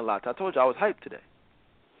talking a lot. I told you I was hyped today.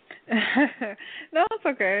 No, it's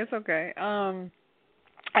okay. It's okay.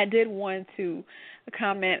 I did want to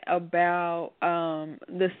comment about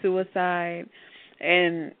the suicide,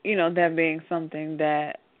 and that being something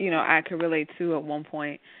that I could relate to at one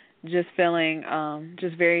point. Just feeling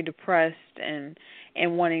just very depressed and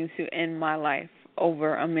wanting to end my life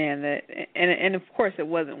over a man that, and of course it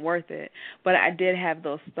wasn't worth it, but I did have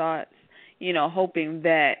those thoughts, hoping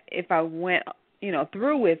that if I went,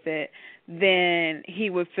 through with it, then he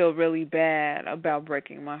would feel really bad about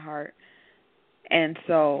breaking my heart. And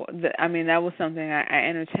so, that was something I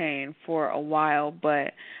entertained for a while,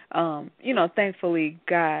 but, thankfully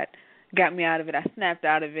God got me out of it. I snapped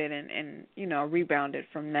out of it and rebounded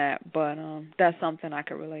from that, but that's something I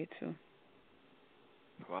could relate to.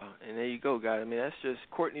 Wow, and there you go, guys. That's just,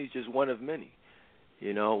 Courtney's just one of many.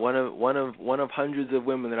 One of hundreds of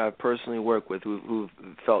women that I've personally worked with who've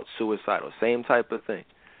felt suicidal. Same type of thing.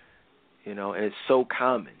 And it's so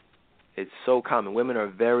common. It's so common. Women are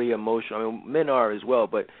very emotional. Men are as well,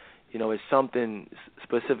 but it's something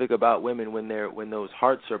specific about women when those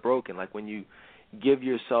hearts are broken. Like when you give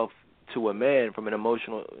yourself to a man from an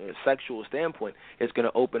emotional, sexual standpoint, it's going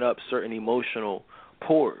to open up certain emotional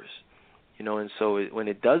pores. And so when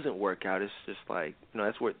it doesn't work out, it's just like,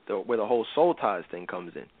 that's where the whole soul ties thing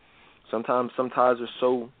comes in. Sometimes some ties are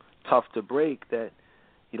so tough to break that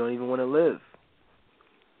you don't even want to live.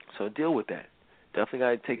 So deal with that. Definitely got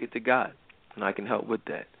to take it to God, and I can help with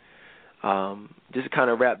that. Just to kind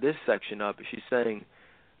of wrap this section up, she's saying,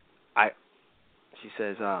 she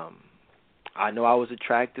says, I know I was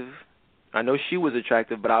attractive. I know she was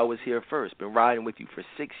attractive, but I was here first. Been riding with you for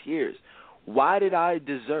 6 years. Why did I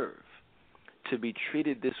deserve to be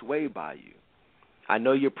treated this way by you? I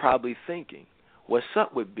know you're probably thinking, what's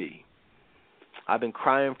up with B? I've been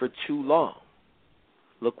crying for too long.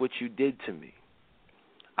 Look what you did to me.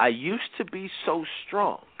 I used to be so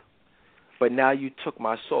strong, but now you took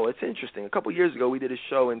my soul. It's interesting. A couple years ago, we did a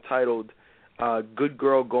show entitled Good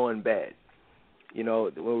Girl Going Bad,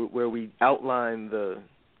 where we outlined the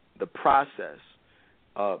process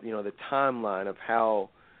of, the timeline of how,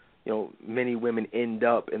 many women end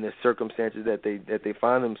up in the circumstances that they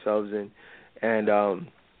find themselves in. And,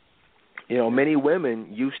 many women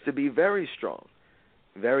used to be very strong,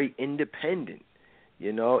 very independent,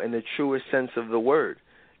 in the truest sense of the word.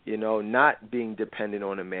 Not being dependent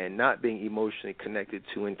on a man, not being emotionally connected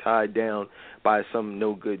to and tied down by some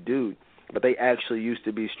no-good dude. But they actually used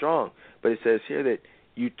to be strong. But it says here that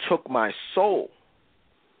you took my soul.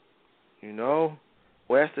 Well,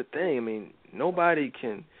 that's the thing. Nobody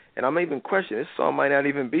can, and I'm even questioning, this song might not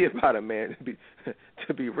even be about a man,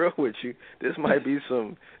 to be real with you. This might be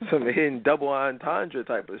some hidden double entendre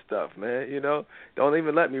type of stuff, man. Don't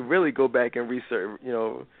even let me really go back and research,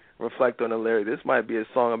 reflect on the lyric. This might be a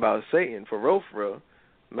song about Satan, for real,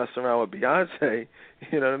 messing around with Beyonce,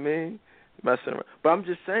 you know what I mean? Messing around. But I'm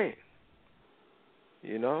just saying,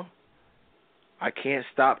 I can't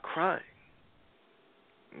stop crying.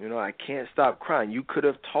 I can't stop crying. You could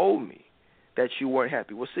have told me that you weren't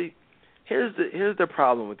happy. Well, see, here's the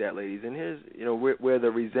problem with that, ladies, and here's where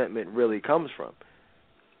the resentment really comes from.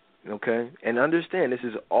 Okay? And understand, this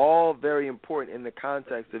is all very important in the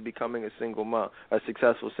context of becoming a single mom, a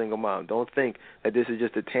successful single mom. Don't think that this is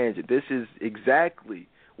just a tangent. This is exactly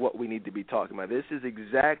what we need to be talking about. This is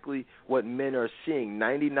exactly what men are seeing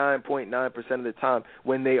 99.9% of the time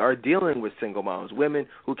when they are dealing with single moms, women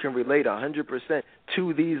who can relate 100%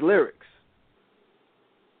 to these lyrics.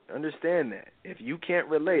 Understand that. If you can't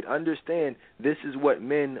relate, understand this is what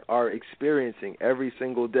men are experiencing every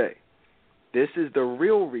single day. This is the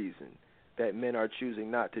real reason that men are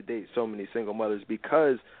choosing not to date so many single mothers,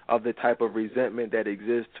 because of the type of resentment that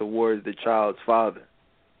exists towards the child's father.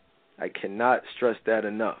 I cannot stress that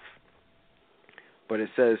enough. But it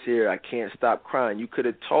says here, I can't stop crying. You could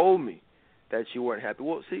have told me that you weren't happy.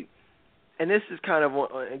 Well, see, and this is kind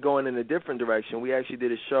of going in a different direction. We actually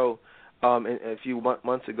did a show a few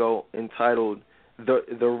months ago entitled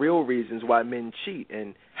The Real Reasons Why Men Cheat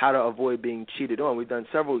and How to Avoid Being Cheated On. We've done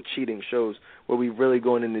several cheating shows where we really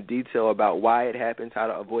go into detail about why it happens, how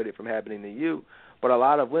to avoid it from happening to you. But a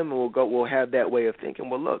lot of women will have that way of thinking,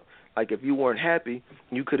 well, look, like if you weren't happy,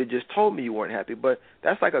 you could have just told me you weren't happy. But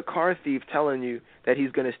that's like a car thief telling you that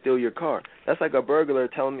he's going to steal your car. That's like a burglar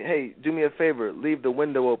telling me, hey, do me a favor, leave the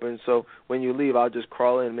window open so when you leave I'll just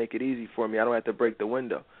crawl in and make it easy for me. I don't have to break the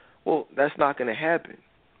window. Well, that's not going to happen.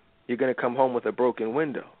 You're going to come home with a broken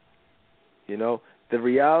window. The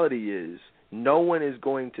reality is no one is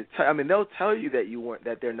going to they'll tell you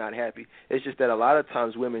that they're not happy. It's just that a lot of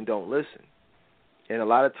times women don't listen. And a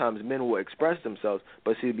lot of times men will express themselves,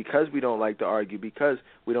 but see, because we don't like to argue, because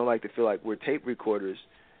we don't like to feel like we're tape recorders,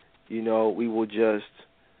 we will just,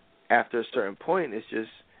 after a certain point, it's just,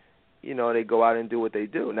 they go out and do what they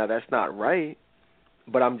do. Now, that's not right,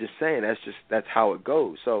 but I'm just saying that's how it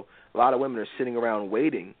goes. So a lot of women are sitting around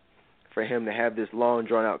waiting for him to have this long,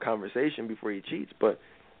 drawn-out conversation before he cheats. But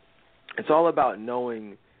it's all about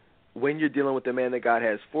knowing when you're dealing with the man that God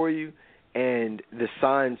has for you and the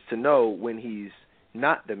signs to know when he's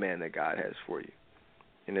not the man that God has for you.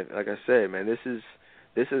 And like I said, man, this is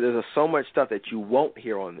There's so much stuff that you won't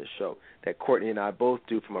hear on this show that Courtney and I both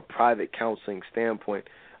do from a private counseling standpoint,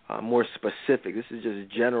 more specific. This is just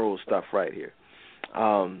general stuff right here.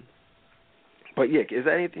 But yeah, is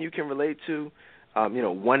there anything you can relate to?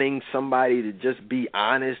 Wanting somebody to just be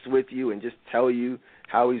honest with you and just tell you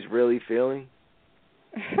how he's really feeling?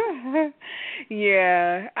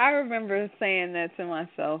 Yeah, I remember saying that to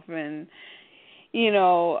myself and,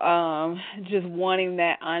 just wanting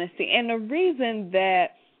that honesty. And the reason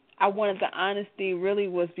that I wanted the honesty really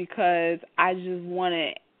was because I just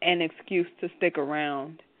wanted an excuse to stick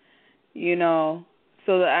around,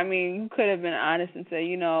 So, you could have been honest and say,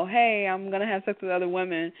 hey, I'm going to have sex with other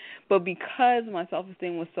women. But because my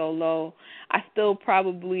self-esteem was so low, I still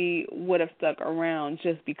probably would have stuck around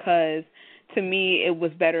just because, to me, it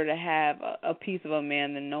was better to have a piece of a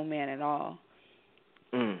man than no man at all.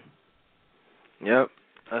 Yep,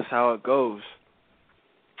 that's how it goes.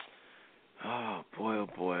 Oh,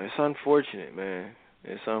 boy. It's unfortunate, man.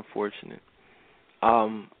 It's unfortunate.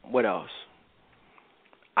 What else?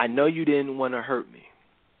 I know you didn't want to hurt me,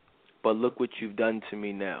 but look what you've done to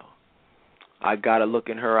me now. I got to look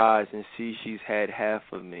in her eyes and see she's had half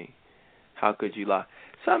of me. How could you lie?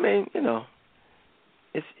 So,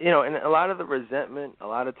 it's, and a lot of the resentment, a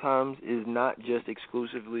lot of times, is not just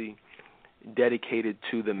exclusively dedicated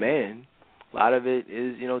to the man. A lot of it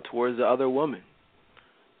is, towards the other woman.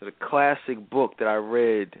 There's a classic book that I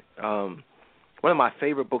read, one of my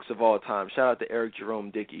favorite books of all time. Shout out to Eric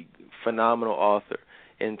Jerome Dickey, phenomenal author,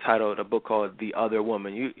 entitled a book called The Other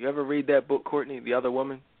Woman. You ever read that book, Courtney, The Other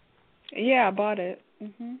Woman? Yeah, I bought it.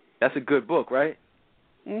 Mhm. That's a good book, right?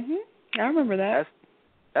 Mhm. I remember that.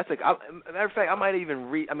 Matter of fact, I might even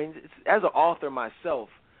read. As an author myself,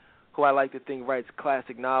 who I like to think writes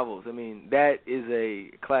classic novels. That is a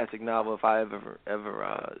classic novel if I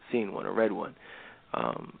ever seen one or read one.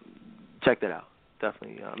 Check that out,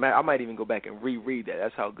 definitely. I might even go back and reread that.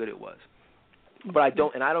 That's how good it was. But I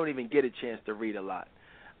don't even get a chance to read a lot.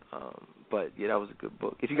 But yeah, that was a good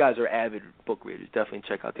book. If you guys are avid book readers, definitely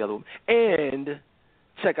check out The Other Woman. And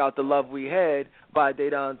check out The Love We Had by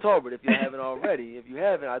Dedan Tolbert if you haven't already. If you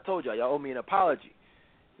haven't, I told y'all owe me an apology.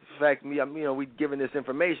 In fact, we giving this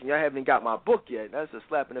information. Y'all haven't got my book yet. That's a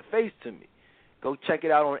slap in the face to me. Go check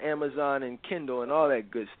it out on Amazon and Kindle and all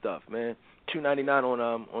that good stuff, man.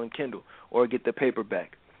 $2.99 on Kindle, or get the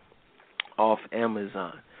paperback off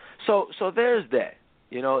Amazon. So there's that.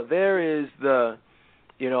 There is the,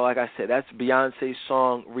 like I said, that's Beyonce's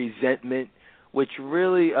song "Resentment," which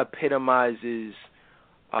really epitomizes,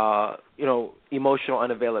 emotional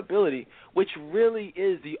unavailability, which really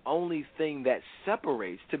is the only thing that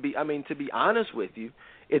separates. To be honest with you,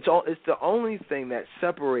 it's the only thing that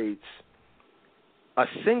separates a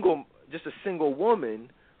single woman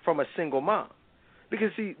from a single mom. Because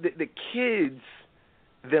see, the kids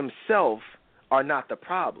themselves are not the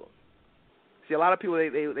problem. See, a lot of people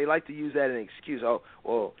they like to use that as an excuse. Oh,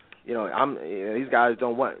 well, these guys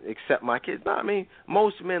don't accept my kids. No,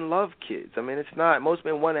 most men love kids. It's not. Most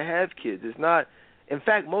men want to have kids. It's not. In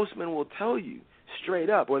fact, most men will tell you straight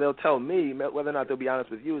up, or they'll tell me. Whether or not they'll be honest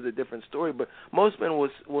with you is a different story. But most men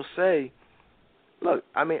will say, look,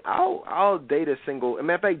 I'll date a single. As a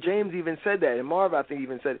matter of fact, James even said that, and Marv, I think,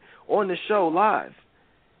 even said it on the show live.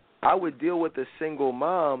 I would deal with a single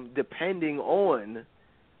mom depending on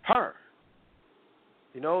her.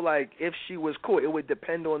 If she was cool, it would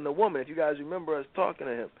depend on the woman. If you guys remember us talking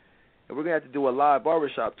to him, and we're gonna have to do a live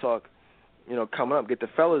barbershop talk, coming up. Get the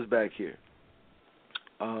fellas back here.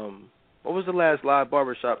 What was the last live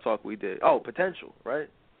barbershop talk we did? Oh, potential, right?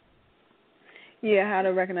 Yeah, how to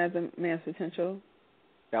recognize a man's potential.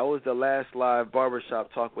 That was the last live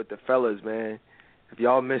barbershop talk with the fellas, man. If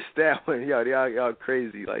y'all missed that one, y'all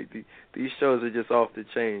crazy. Like, these shows are just off the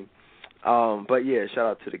chain. But, yeah, shout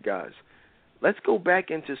out to the guys. Let's go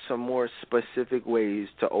back into some more specific ways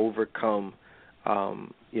to overcome,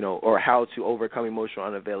 or how to overcome emotional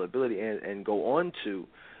unavailability and go on to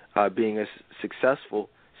being a successful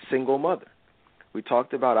single mother. We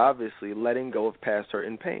talked about, obviously, letting go of past hurt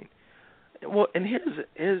and pain. Well, and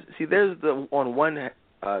there's on one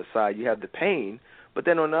side you have the pain, but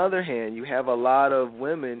then on the other hand you have a lot of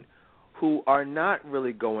women who are not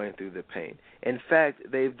really going through the pain. In fact,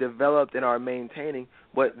 they've developed and are maintaining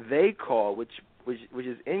what they call, which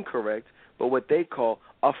is incorrect, but what they call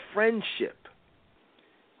a friendship,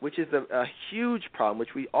 which is a huge problem,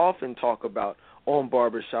 which we often talk about on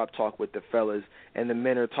Barbershop Talk with the fellas, and the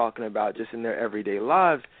men are talking about just in their everyday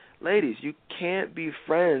lives. Ladies, you can't be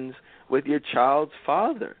friends with your child's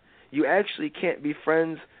father. You actually can't be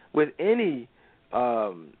friends with any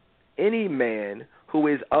man who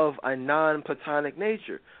is of a non-platonic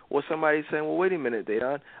nature. Well, somebody's saying, well, wait a minute,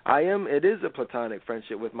 Dedan. It is a platonic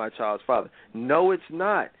friendship with my child's father. No, it's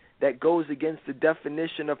not. That goes against the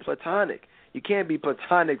definition of platonic. You can't be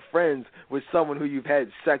platonic friends with someone who you've had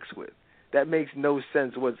sex with. That makes no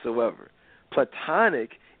sense whatsoever.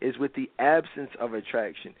 Platonic is with the absence of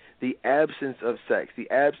attraction, the absence of sex, the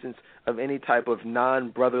absence of any type of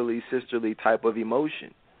non-brotherly, sisterly type of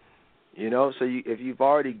emotion. So if you've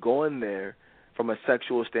already gone there from a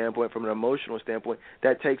sexual standpoint, from an emotional standpoint,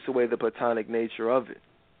 that takes away the platonic nature of it.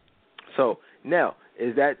 So now,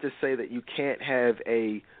 is that to say that you can't have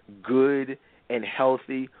a good and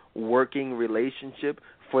healthy working relationship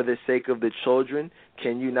for the sake of the children?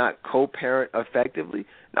 Can you not co-parent effectively?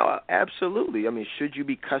 No, absolutely. I mean, should you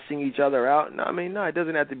be cussing each other out? No, no, it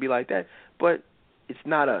doesn't have to be like that. But that's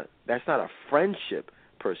not a friendship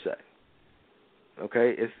per se.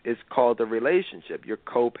 Okay? It's called a relationship. You're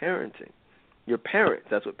co-parenting. You're parents.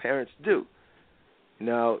 That's what parents do.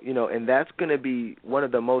 Now, and that's going to be one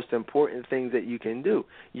of the most important things that you can do.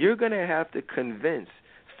 You're going to have to convince.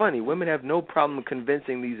 It's funny, women have no problem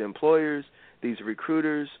convincing these employers, these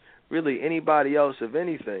recruiters, really anybody else of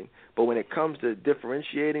anything. But when it comes to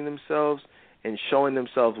differentiating themselves and showing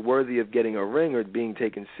themselves worthy of getting a ring or being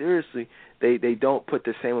taken seriously, they don't put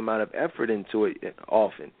the same amount of effort into it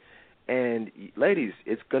often. And ladies,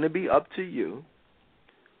 it's going to be up to you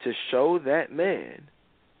to show that man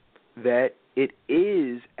that it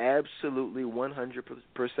is absolutely 100%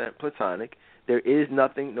 platonic. There is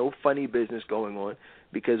nothing, no funny business going on,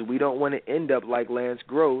 because we don't want to end up like Lance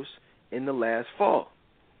Gross in The Last Fall.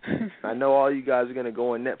 I know all you guys are going to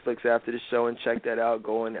go on Netflix after the show and check that out.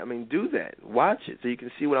 Do that. Watch it so you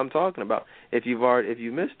can see what I'm talking about if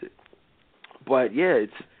you missed it. But yeah,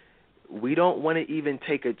 we don't want to even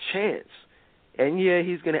take a chance. And yeah,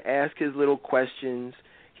 he's going to ask his little questions.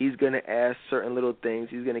 He's going to ask certain little things.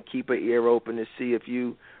 He's going to keep an ear open to see if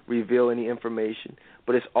you reveal any information.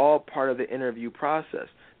 But it's all part of the interview process.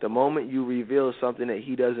 The moment you reveal something that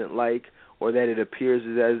he doesn't like or that it appears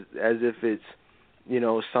as if it's,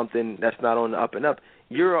 something that's not on the up and up,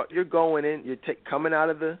 you're going in, you're coming out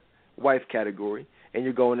of the wife category and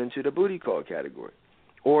you're going into the booty call category.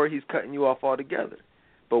 Or he's cutting you off altogether.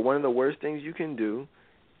 But one of the worst things you can do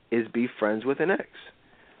is be friends with an ex.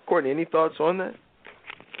 Courtney, any thoughts on that?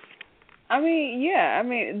 I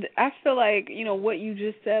feel like, what you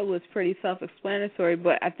just said was pretty self-explanatory,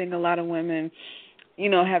 but I think a lot of women,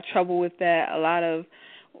 have trouble with that. A lot of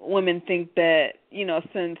women think that,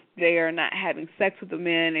 since they are not having sex with a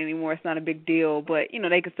man anymore, it's not a big deal, but,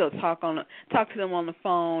 they can still talk to them on the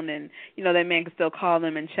phone, and, that man can still call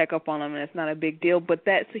them and check up on them, and it's not a big deal. But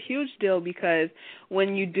that's a huge deal, because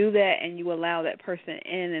when you do that and you allow that person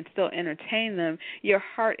in and still entertain them, your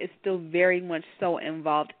heart is still very much so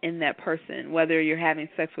involved in that person, whether you're having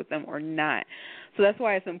sex with them or not. So that's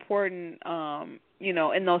why it's important,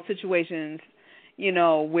 in those situations,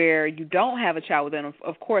 where you don't have a child with them,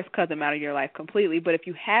 of course, cut them out of your life completely. But if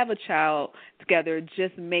you have a child together,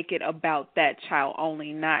 just make it about that child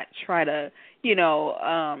only, not try to,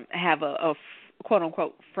 have a quote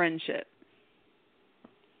unquote friendship.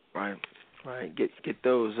 Right. Get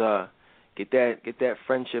those get that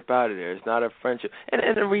friendship out of there. It's not a friendship.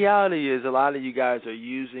 And the reality is, a lot of you guys are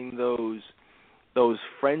using those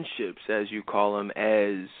friendships, as you call them,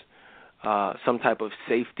 as some type of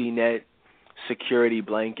safety net, security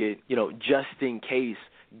blanket, just in case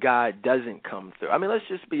God doesn't come through. Let's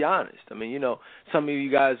just be honest. Some of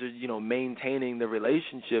you guys are, maintaining the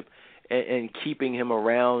relationship and keeping him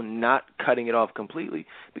around, not cutting it off completely,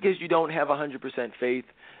 because you don't have 100% faith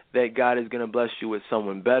that God is going to bless you with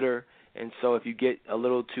someone better. And so if you get a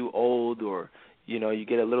little too old, or, you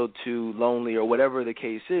get a little too lonely, or whatever the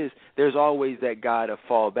case is, there's always that guy to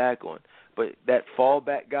fall back on. But that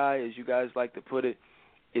fallback guy, as you guys like to put it,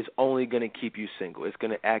 is only going to keep you single. It's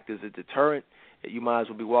going to act as a deterrent. You might as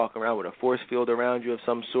well be walking around with a force field around you of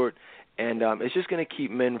some sort, and it's just going to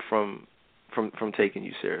keep men from taking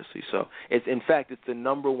you seriously. So it's the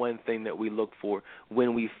number one thing that we look for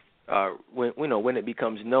when when it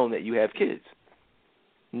becomes known that you have kids.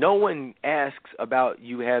 No one asks about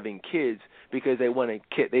you having kids because they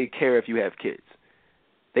care if you have kids.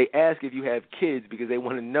 They ask if you have kids because they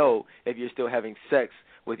want to know if you're still having sex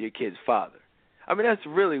with your kid's father. That's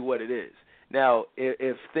really what it is. Now,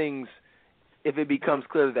 if it becomes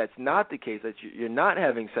clear that that's not the case, that you're not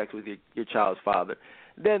having sex with your child's father,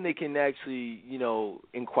 then they can actually,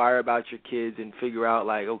 inquire about your kids and figure out,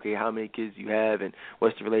 like, okay, how many kids you have and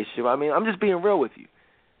what's the relationship. I'm just being real with you.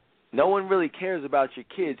 No one really cares about your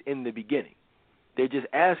kids in the beginning. They're just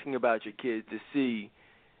asking about your kids to see,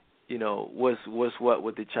 what's what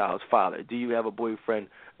with the child's father? Do you have a boyfriend,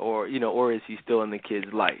 or or is he still in the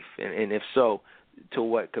kid's life? And if so, to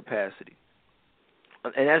what capacity?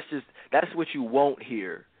 And that's what you won't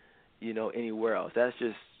hear, anywhere else. That's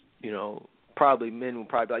just, probably men will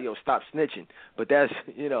probably be like, stop snitching. But that's,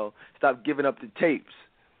 stop giving up the tapes.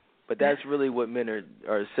 But that's really what men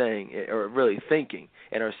are saying, or really thinking,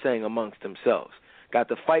 and are saying amongst themselves. Got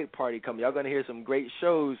the fight party coming. Y'all going to hear some great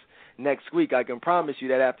shows next week. I can promise you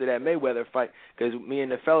that after that Mayweather fight, because me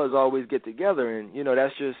and the fellas always get together, and,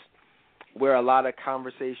 that's just where a lot of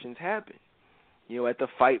conversations happen. At the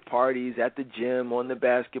fight parties, at the gym, on the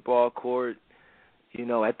basketball court,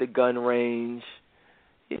 at the gun range.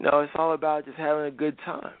 It's all about just having a good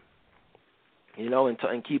time,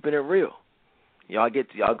 and keeping it real. Y'all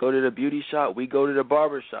go to the beauty shop, we go to the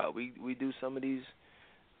barber shop. We do some of these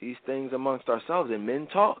things amongst ourselves, and men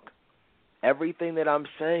talk. Everything that I'm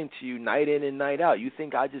saying to you night in and night out, you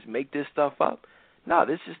think I just make this stuff up? No,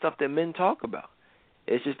 this is stuff that men talk about.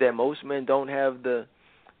 It's just that most men don't have the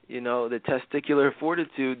testicular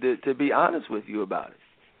fortitude to be honest with you about it,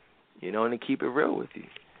 and to keep it real with you.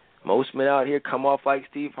 Most men out here come off like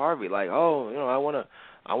Steve Harvey, like, I want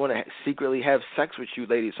to secretly have sex with you,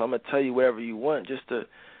 ladies, so I'm going to tell you whatever you want just to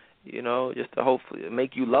hopefully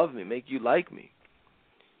make you love me, make you like me.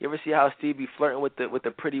 You ever see how Steve be flirting with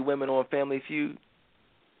the pretty women on Family Feud?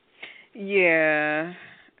 Yeah.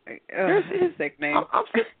 His nickname.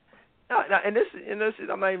 And this is,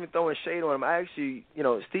 I'm not even throwing shade on him. I actually,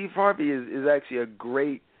 Steve Harvey is actually a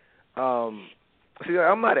great. See,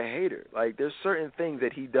 I'm not a hater. Like, there's certain things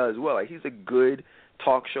that he does well. Like, he's a good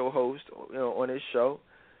talk show host, on his show.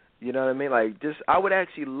 You know what I mean? Like, I would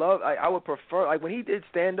actually I would prefer, like, when he did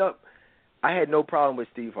stand up, I had no problem with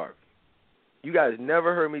Steve Harvey. You guys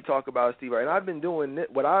never heard me talk about Steve Harvey, and I've been doing it.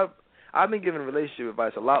 I've been giving relationship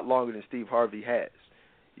advice a lot longer than Steve Harvey has.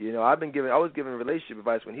 I was giving relationship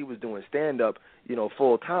advice when he was doing stand-up,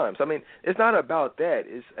 full time. So, I mean, it's not about that.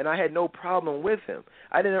 And I had no problem with him.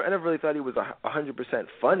 I never really thought he was 100%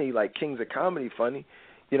 funny, like Kings of Comedy funny.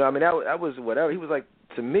 I mean, that was whatever. He was like,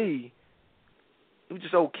 to me, it was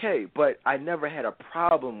just okay. But I never had a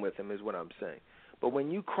problem with him, is what I'm saying. But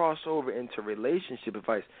when you cross over into relationship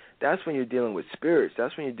advice, that's when you're dealing with spirits.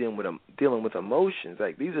 That's when you're dealing with emotions.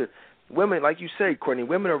 Like, these are women, like you say, Courtney,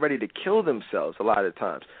 women are ready to kill themselves a lot of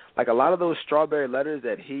times. Like, a lot of those strawberry letters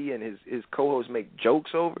that he and his co-hosts make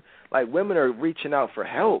jokes over, like, women are reaching out for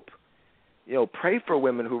help. Pray for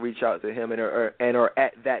women who reach out to him and are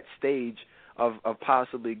at that stage of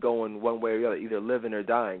possibly going one way or the other, either living or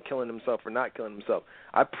dying, killing himself or not killing himself.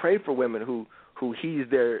 I pray for women who he's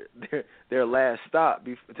their last stop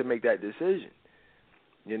to make that decision.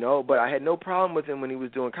 But I had no problem with him when he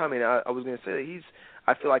was doing comedy. I was going to say that he's,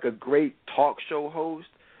 I feel like, a great talk show host,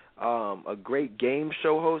 a great game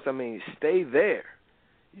show host. I mean, stay there.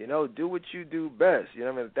 Do what you do best.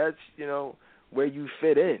 I mean, that's, where you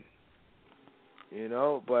fit in.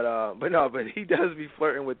 But he does be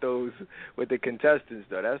flirting with the contestants,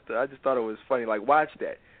 though. I just thought it was funny. Like, watch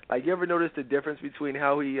that. Like, you ever notice the difference between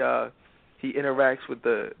how he interacts with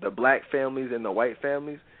the black families and the white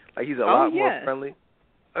families? Like, he's a lot more friendly.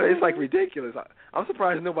 It's like ridiculous. I'm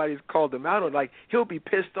surprised nobody's called him out on. Like, he'll be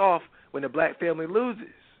pissed off when the black family loses.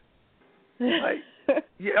 Like,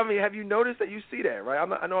 yeah, I mean, have you noticed that? You see that, right?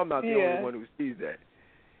 I know I'm not the only one who sees that.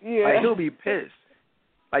 Yeah. Like, he'll be pissed.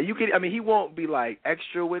 Like, he won't be like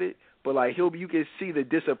extra with it, but like you can see the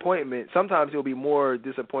disappointment. Sometimes he'll be more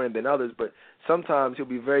disappointed than others, but sometimes he'll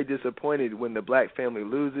be very disappointed when the black family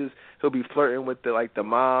loses. He'll be flirting with the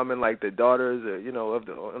mom and like the daughters,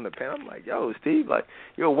 on the panel. I'm like, yo, Steve, like,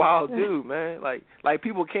 you're a wild dude, man. Like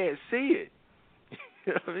people can't see it.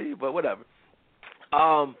 You know what I mean? But whatever.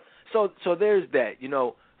 So there's that.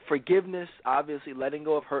 Forgiveness, obviously, letting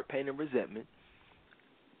go of hurt, pain, and resentment.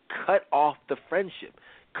 Cut off the friendship.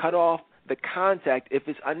 Cut off the contact if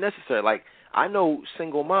it's unnecessary. Like, I know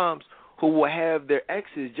single moms who will have their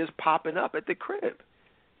exes just popping up at the crib.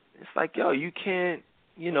 It's like, yo, you can't,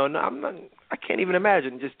 I can't even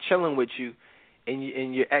imagine just chilling with you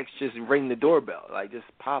and your ex just ring the doorbell, like just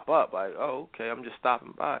pop up, like, oh, okay, I'm just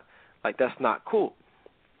stopping by. Like, that's not cool.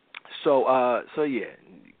 So yeah,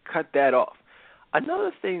 cut that off.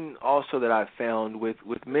 Another thing also that I found with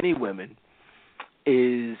many women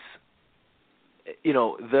is,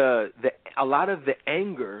 a lot of the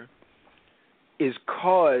anger is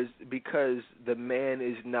caused because the man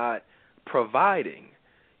is not providing.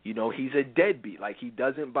 He's a deadbeat. Like, he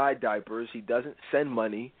doesn't buy diapers, he doesn't send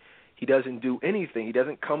money, he doesn't do anything, he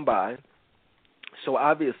doesn't come by. So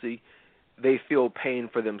obviously they feel pain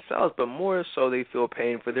for themselves, but more so they feel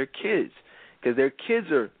pain for their kids, because their kids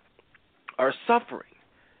are suffering.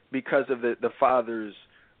 because of the father's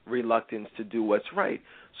reluctance to do what's right.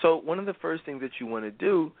 So one of the first things that you want to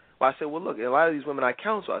do, well, I say, well, look, a lot of these women I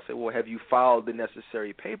counsel, I say, well, have you filed the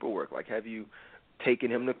necessary paperwork? Like, have you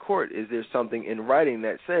taken him to court? Is there something in writing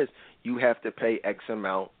that says you have to pay X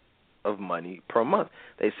amount of money per month?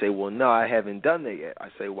 They say, well, no, I haven't done that yet. I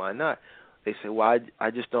say, why not? They say, well, I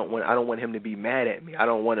don't want him to be mad at me. I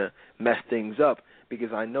don't want to mess things up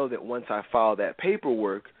because I know that once I file that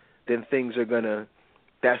paperwork, then things are gonna.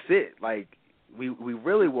 That's it. Like we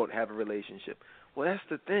really won't have a relationship. Well, that's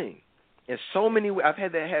the thing. And so many, I've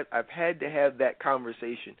had to have that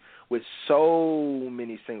conversation with so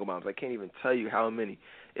many single moms. I can't even tell you how many.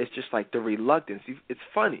 It's just like the reluctance. It's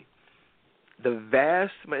funny. I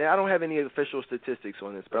don't have any official statistics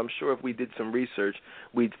on this, but I'm sure if we did some research,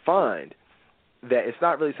 we'd find that it's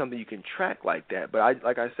not really something you can track like that. But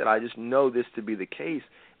like I said, I just know this to be the case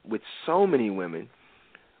with so many women.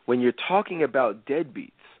 When you're talking about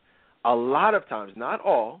deadbeats, a lot of times, not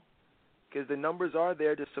all, because the numbers are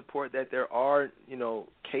there to support that there are,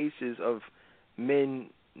 cases of men,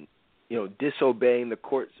 disobeying the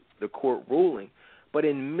court ruling. But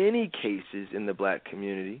in many cases in the black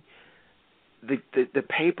community, the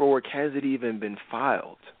paperwork hasn't even been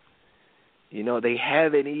filed. They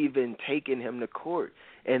haven't even taken him to court,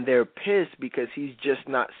 and they're pissed because he's just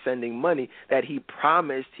not sending money that he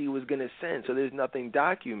promised he was going to send, so there's nothing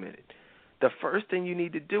documented. The first thing you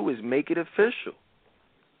need to do is make it official.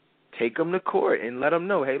 Take him to court and let him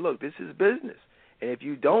know, hey, look, this is business, and if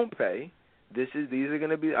you don't pay, these are going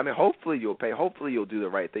to be, hopefully you'll pay. Hopefully you'll do the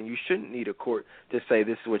right thing. You shouldn't need a court to say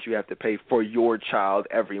this is what you have to pay for your child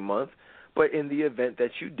every month, but in the event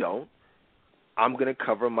that you don't, I'm going to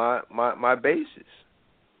cover my bases.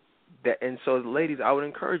 And so, ladies, I would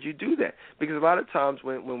encourage you to do that, because a lot of times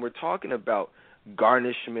when we're talking about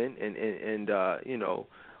garnishment and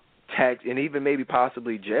tax and even maybe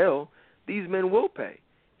possibly jail, these men will pay,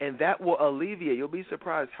 and that will alleviate. You'll be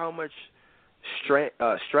surprised how much stress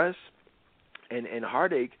and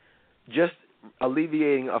heartache just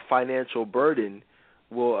alleviating a financial burden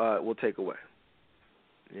will take away.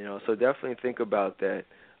 So definitely think about that.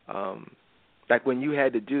 Like when you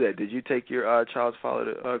had to do that, did you take your child's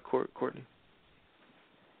father to court, Courtney?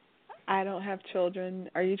 I don't have children.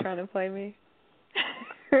 Are you trying to play me?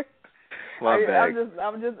 My bad.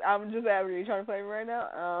 I'm just asking. Are you trying to play me right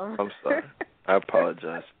now? I'm sorry. I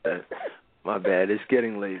apologize for that. My bad. It's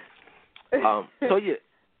getting late.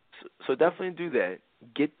 So definitely do that.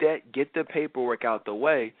 Get the paperwork out the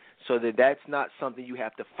way so that that's not something you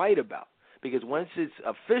have to fight about. Because once it's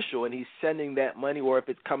official and he's sending that money, or if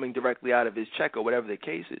it's coming directly out of his check or whatever the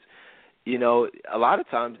case is, a lot of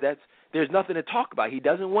times there's nothing to talk about. He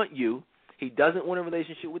doesn't want you. He doesn't want a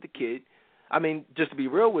relationship with the kid. Just to be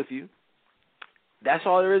real with you, that's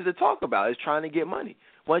all there is to talk about is trying to get money.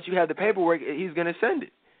 Once you have the paperwork, he's going to send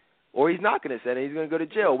it. Or he's not going to send it. He's going to go to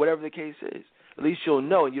jail, whatever the case is. At least you'll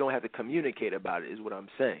know and you don't have to communicate about it is what I'm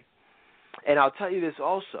saying. And I'll tell you this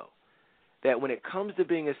also, that when it comes to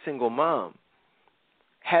being a single mom,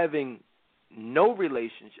 having no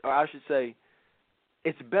relationship, or I should say,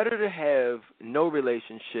 it's better to have no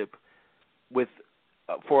relationship with,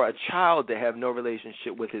 for a child to have no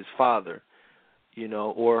relationship with his father,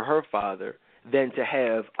 or her father, than to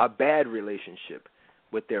have a bad relationship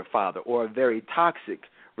with their father or a very toxic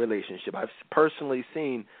relationship. I've personally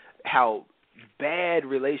seen how bad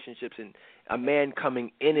relationships and a man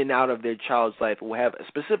coming in and out of their child's life will have,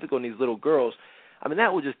 specifically on these little girls,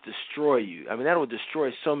 that will just destroy you. That will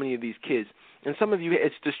destroy so many of these kids. And some of you,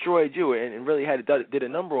 it's destroyed you and really did a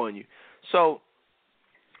number on you. So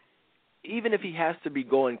even if he has to be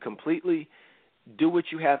going completely, do what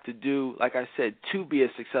you have to do, like I said, to be a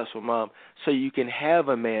successful mom, so you can have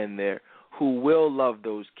a man there who will love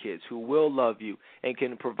those kids, who will love you, and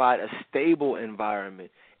can provide a stable environment.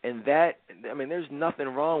 And that, there's nothing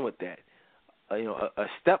wrong with that. A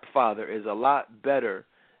stepfather is a lot better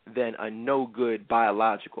than a no-good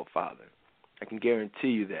biological father. I can guarantee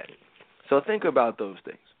you that. So think about those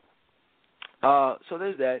things. So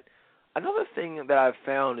there's that. Another thing that I've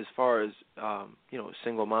found as far as,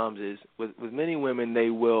 single moms is with many women, they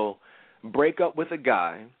will break up with a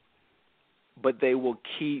guy, but they will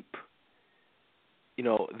keep,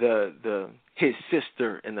 his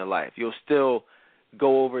sister in their life. You'll still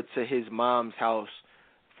go over to his mom's house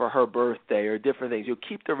for her birthday or different things. You'll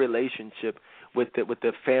keep the relationship with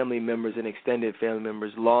the family members and extended family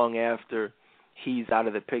members long after he's out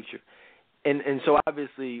of the picture. And so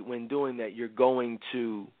obviously when doing that, you're going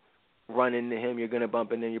to run into him, you're going to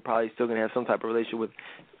bump into him, you're probably still going to have some type of relationship with.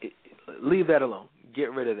 Leave that alone.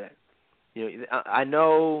 Get rid of that. I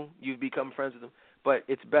know you've become friends with him, but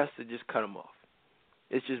it's best to just cut him off.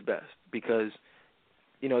 It's just best because,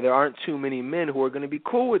 you know, there aren't too many men who are going to be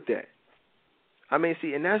cool with that. I mean,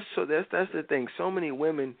 see, and that's the thing. So many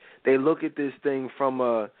women, they look at this thing from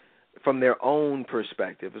their own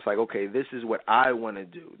perspective. It's like, okay, this is what I want to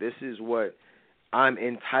do. This is what I'm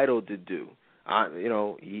entitled to do. You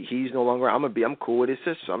know, he's no longer. I'm cool with his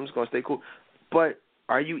sister. So I'm just gonna stay cool. But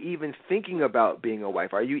are you even thinking about being a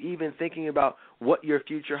wife? Are you even thinking about what your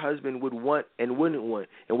future husband would want and wouldn't want,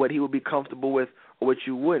 and what he would be comfortable with or what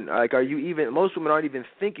you wouldn't? Like, are you even? Most women aren't even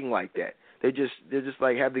thinking like that. They're just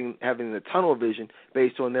like having the tunnel vision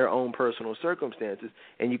based on their own personal circumstances,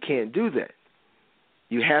 and you can't do that.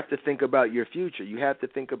 You have to think about your future. You have to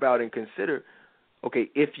think about and consider, okay,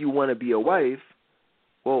 if you want to be a wife,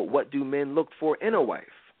 well, what do men look for in a wife?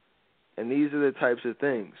 And these are the types of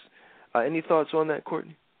things. Any thoughts on that,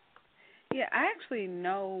 Courtney? Yeah, I actually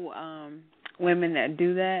know women that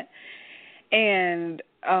do that, and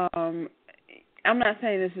I'm not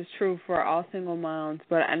saying this is true for all single moms,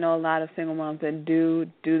 but I know a lot of single moms that do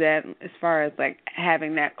that as far as, like,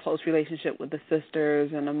 having that close relationship with the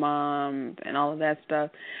sisters and the mom and all of that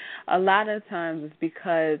stuff. A lot of times it's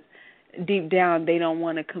because deep down they don't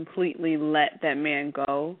want to completely let that man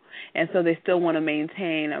go, and so they still want to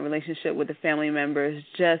maintain a relationship with the family members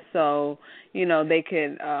just so, you know, they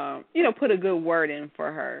could, put a good word in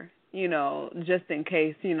for her. You know, just in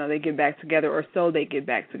case, you know, they get back together or so they get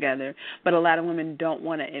back together. But a lot of women don't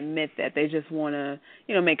want to admit that. They just want to,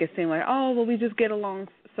 you know, make it seem like, oh, well, we just get along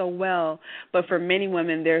so well. But for many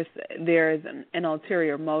women, there's an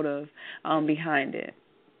ulterior motive behind it.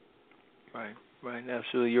 Right,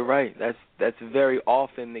 absolutely. You're right. That's very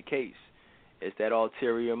often the case. It's that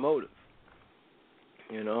ulterior motive,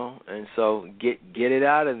 you know. And so get it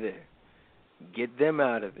out of there. Get them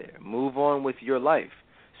out of there. Move on with your life.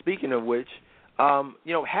 Speaking of which,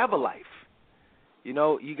 you know, have a life. You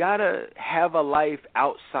know, you got to have a life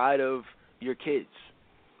outside of your kids.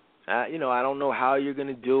 You know, I don't know how you're going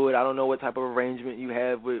to do it. I don't know what type of arrangement you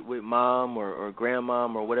have with mom or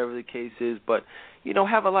grandmom or whatever the case is. But, you know,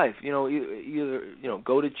 have a life. You know, either, you know,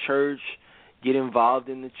 go to church, get involved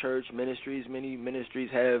in the church ministries. Many ministries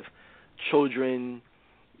have children,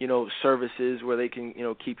 you know, services where they can, you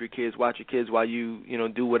know, keep your kids, watch your kids while you know,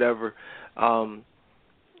 do whatever.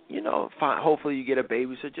 You know, hopefully you get a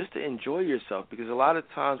babysitter just to enjoy yourself, because a lot of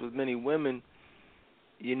times with many women,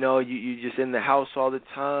 you know, you just in the house all the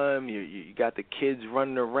time. You got the kids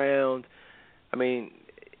running around. I mean,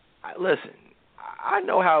 listen, I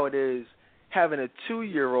know how it is having a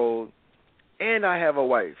 2-year-old and I have a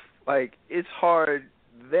wife. Like, it's hard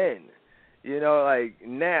then, you know, like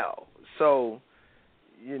now. So,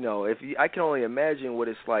 you know, I can only imagine what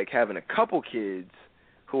it's like having a couple kids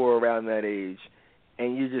who are around that age,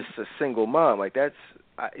 and you're just a single mom. Like, that's,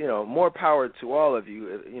 you know, more power to all of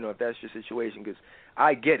you, you know, if that's your situation, because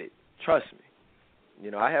I get it. Trust me. You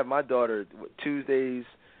know, I have my daughter Tuesdays,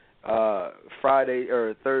 Friday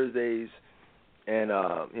or Thursdays, and,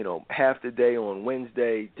 you know, half the day on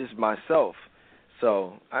Wednesday, just myself.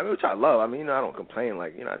 So, I mean, which I love. I mean, you know, I don't complain.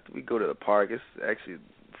 Like, you know, we go to the park. It's actually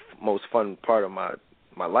the most fun part of my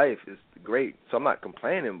life. Is great. So I'm not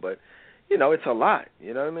complaining, but, you know, it's a lot.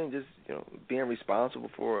 You know what I mean? Just, you know, being responsible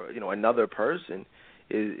for, you know, another person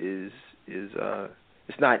is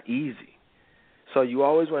it's not easy. So you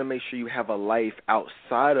always want to make sure you have a life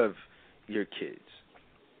outside of your kids,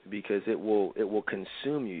 because it will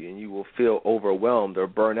consume you and you will feel overwhelmed or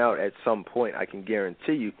burn out at some point, I can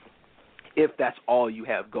guarantee you, if that's all you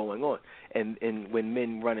have going on. And when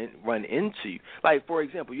men run into you. Like, for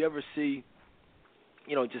example, you ever see,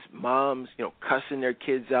 you know, just moms, you know, cussing their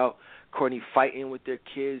kids out, Courtney, fighting with their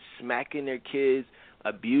kids, smacking their kids,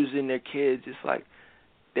 abusing their kids. It's like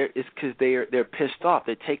it's because they're pissed off.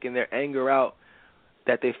 They're taking their anger out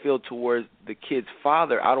that they feel towards the kid's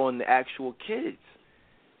father out on the actual kids.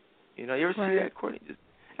 You know, you ever see that, Courtney?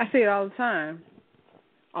 I see it all the time.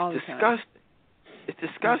 All the time. It's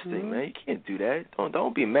disgusting, man. You can't do that.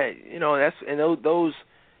 Don't be mad. You know, those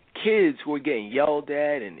kids who are getting yelled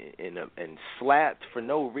at and slapped for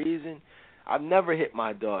no reason. I've never hit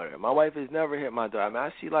my daughter. My wife has never hit my daughter. I mean,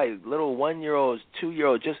 I see like little 1-year-olds,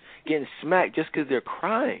 2-year-olds just getting smacked just because they're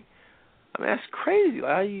crying. I mean, that's crazy.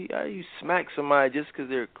 Like, how you smack somebody just because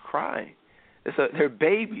they're crying? They're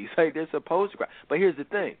babies. Like, they're supposed to cry. But here's the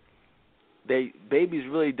thing: babies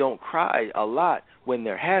really don't cry a lot when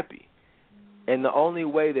they're happy, and the only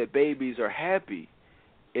way that babies are happy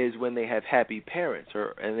is when they have happy parents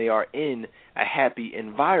and they are in a happy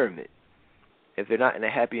environment. If they're not in a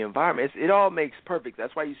happy environment, it all makes perfect.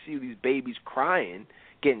 That's why you see these babies crying,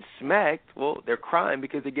 getting smacked. Well, they're crying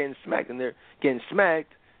because they're getting smacked, and they're getting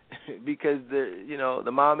smacked because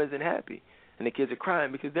the mom isn't happy. and the kids are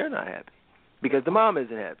crying because they're not happy, because the mom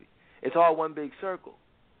isn't happy. It's all one big circle.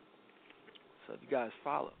 So if you guys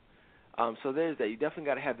follow. So there's that. You definitely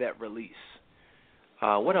got to have that release.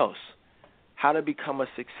 What else? How to become a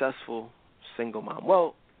successful single mom.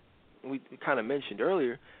 Well, we kind of mentioned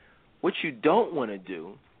earlier, what you don't want to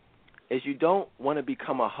do is you don't want to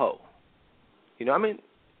become a hoe. You know, I mean,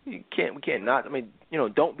 we can't not. I mean, you know,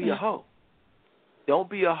 don't be a hoe. Don't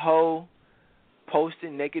be a hoe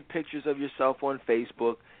posting naked pictures of yourself on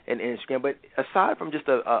Facebook and Instagram. But aside from just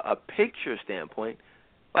a picture standpoint,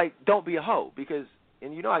 like, don't be a hoe. Because,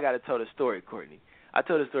 and you know I got to tell the story, Courtney. I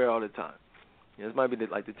tell the story all the time. You know, this might be the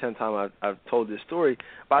 10th time I've told this story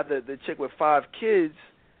about the chick with 5 kids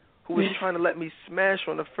who was trying to let me smash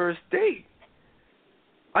on the first date.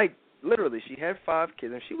 Like, literally, she had 5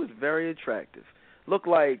 kids, and she was very attractive. Looked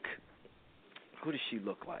like, who does she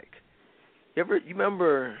look like? You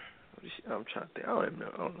remember, I'm trying to think, I don't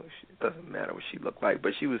know. It doesn't matter what she looked like,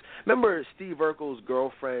 but she was, remember Steve Urkel's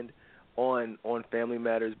girlfriend on Family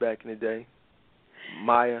Matters back in the day?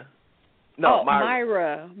 Myra.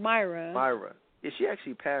 Yeah, she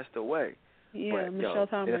actually passed away. Yeah, but, Michelle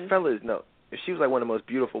Thomas. And the fellas, she was like one of the most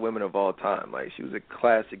beautiful women of all time. Like, she was a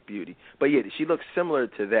classic beauty. But yeah, she looked similar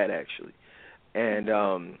to that actually.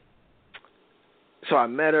 And so I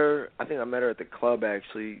met her. I think I met her at the club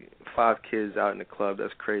actually. 5 kids out in the club.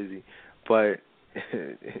 That's crazy. But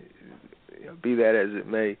you know, be that as it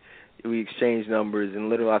may, we exchanged numbers, and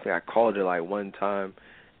literally I think I called her like one time,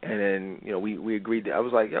 and then you know we agreed. I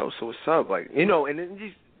was like, yo, so what's up? Like, you know, and then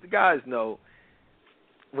the guys know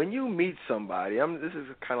when you meet somebody. This is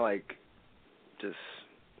kind of like just,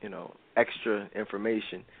 you know, extra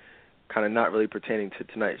information, kind of not really pertaining to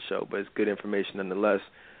tonight's show, but it's good information nonetheless.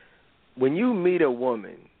 When you meet a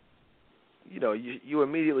woman, you know, you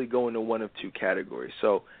immediately go into one of 2 categories.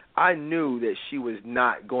 So I knew that she was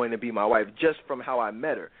not going to be my wife just from how I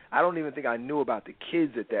met her. I don't even think I knew about the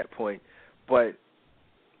kids at that point. But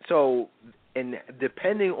so, and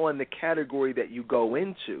depending on the category that you go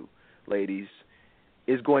into, ladies,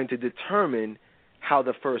 is going to determine how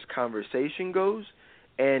the first conversation goes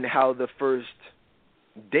and how the first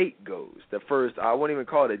date goes. I won't even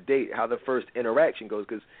call it a date, how the first interaction goes,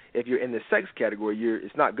 because if you're in the sex category,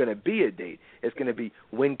 it's not going to be a date. It's going to be,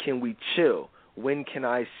 when can we chill? When can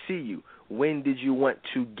I see you? When did you want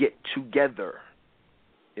to get together?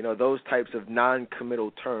 You know, those types of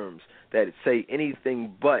non-committal terms that say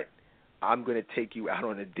anything but, I'm going to take you out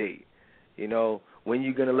on a date. You know, when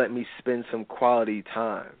you going to let me spend some quality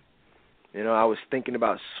time? You know, I was thinking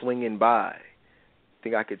about swinging by.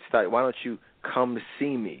 Think I could start, why don't you come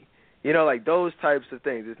see me? You know, like those types of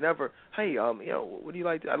things. It's never, hey, you know, what do you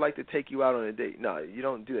like? I'd like to take you out on a date. No, you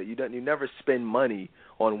don't do that. You never spend money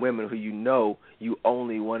on women who you know you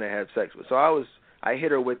only want to have sex with. So I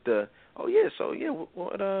hit her with the, oh yeah, so yeah,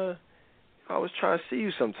 what I was trying to see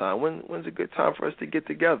you sometime. When's a good time for us to get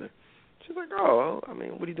together? She's like, oh, I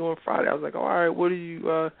mean, what are you doing Friday? I was like, oh, all right, what do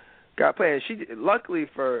you got planned? Luckily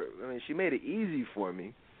she made it easy for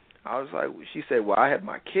me. I was like, she said, well, I have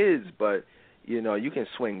my kids, but you know, you can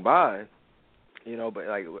swing by, you know, but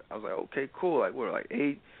like, I was like, okay, cool. Like, we're like 8.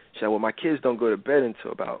 She said, well, my kids don't go to bed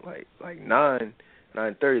until about like 9:30,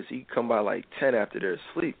 so you can come by like 10 after they're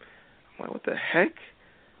asleep. I'm like, what the heck?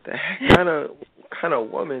 The heck kind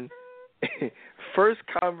of woman? First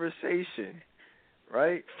conversation,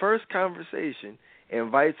 right? First conversation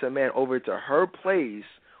invites a man over to her place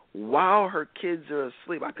while her kids are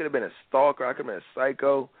asleep. I could have been a stalker. I could have been a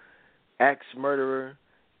psycho, axe-murderer,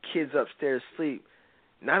 kids upstairs asleep.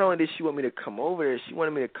 Not only did she want me to come over there, she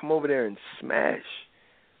wanted me to come over there and smash.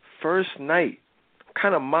 First night. What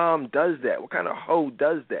kind of mom does that? What kind of hoe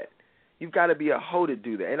does that? You've got to be a hoe to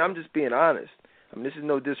do that. And I'm just being honest. I mean, this is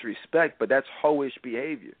no disrespect, but that's hoe-ish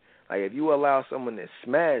behavior. Like, if you allow someone to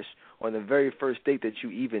smash on the very first date that you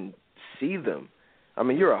even see them, I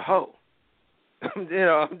mean, you're a hoe. you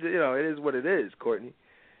know, it is what it is, Courtney.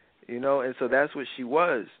 You know, and so that's what she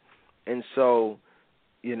was. And so,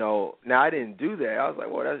 you know, now I didn't do that. I was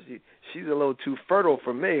like, well, she's a little too fertile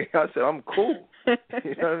for me. I said, I'm cool.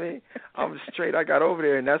 You know what I mean? I'm straight. I got over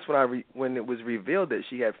there, and that's when it was revealed that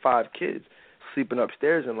she had 5 kids sleeping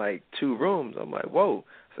upstairs in like 2 rooms. I'm like, whoa.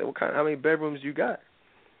 I said, how many bedrooms you got?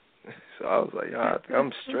 So I was like, I think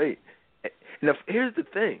I'm straight. And here's the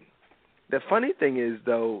thing. The funny thing is,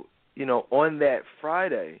 though, you know, on that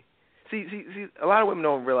Friday, see, a lot of women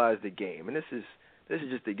don't realize the game, and this is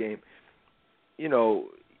just the game. You know,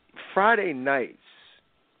 Friday nights,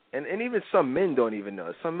 and even some men don't even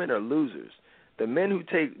know. Some men are losers.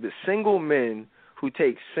 The single men who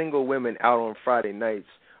take single women out on Friday nights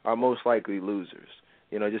are most likely losers.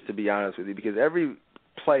 You know, just to be honest with you, because every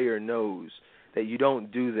player knows that you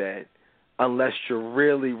don't do that unless you're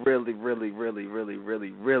really, really, really, really, really,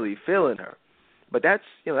 really, really feeling her. But that's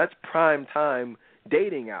prime time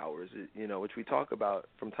dating hours, which we talk about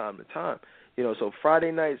from time to time. So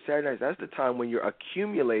Friday nights, Saturday nights, that's the time when you're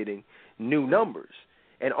accumulating new numbers.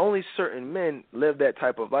 And only certain men live that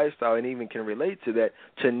type of lifestyle and even can relate to that,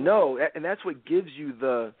 to know, and that's what gives you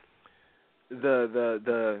the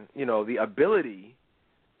ability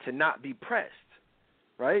to not be pressed,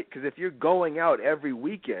 right? Because if you're going out every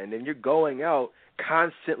weekend and you're going out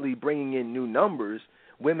constantly bringing in new numbers,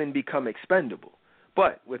 women become expendable.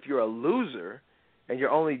 But if you're a loser and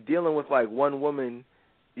you're only dealing with like one woman,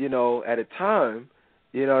 at a time,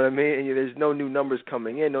 you know what I mean, and there's no new numbers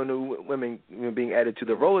coming in, no new women being added to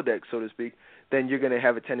the Rolodex, so to speak, then you're going to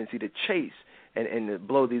have a tendency to chase and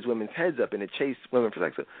blow these women's heads up and to chase women for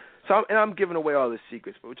sex. So I'm giving away all the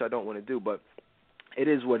secrets, which I don't want to do, but it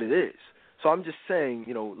is what it is. So I'm just saying,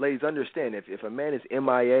 ladies, understand, if a man is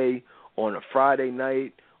MIA on a Friday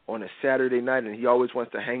night, on a Saturday night, and he always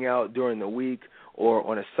wants to hang out during the week or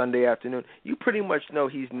on a Sunday afternoon, you pretty much know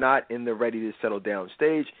he's not in the ready to settle down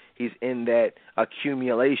stage. He's in that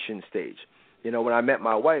accumulation stage. When I met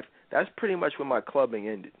my wife, that's pretty much when my clubbing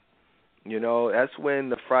ended. That's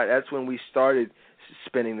when we started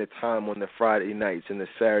spending the time on the Friday nights and the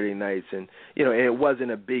Saturday nights, and and it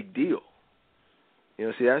wasn't a big deal.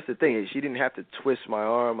 See, that's the thing. She didn't have to twist my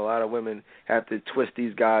arm. A lot of women have to twist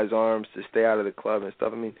these guys' arms to stay out of the club and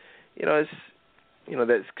stuff. I mean, it's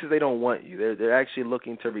that's because they don't want you. They're actually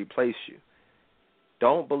looking to replace you.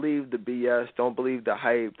 Don't believe the BS. Don't believe the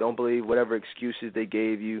hype. Don't believe whatever excuses they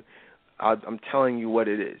gave you. I'm telling you what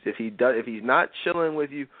it is. If he's not chilling with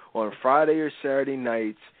you on Friday or Saturday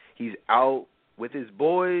nights, he's out with his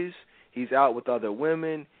boys. He's out with other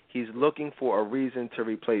women. He's looking for a reason to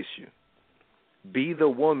replace you. Be the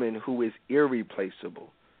woman who is irreplaceable.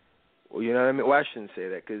 Well, you know what I mean? Well, I shouldn't say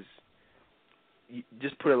that because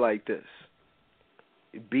just put it like this.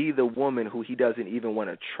 Be the woman who he doesn't even want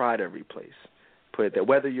to try to replace. Put it that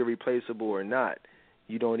whether you're replaceable or not,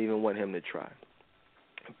 you don't even want him to try.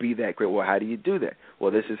 Be that great. Well, how do you do that? Well,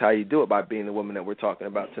 this is how you do it, by being the woman that we're talking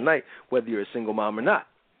about tonight, whether you're a single mom or not.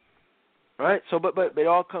 All right? So, but it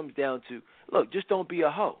all comes down to, look, just don't be a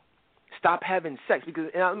hoe. Stop having sex. Because,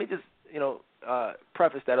 and let me just,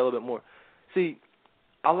 preface that a little bit more. See,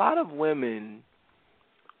 a lot of women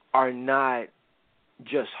are not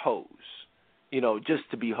just hoes, just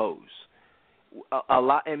to be hoes.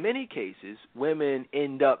 In many cases, women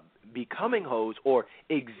end up becoming hoes or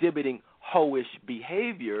exhibiting hoish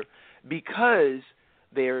behavior because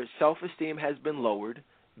their self-esteem has been lowered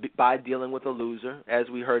by dealing with a loser, as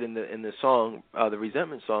we heard in the song, the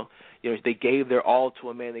Resentment song. They gave their all to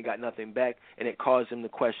a man, they got nothing back, and it caused them to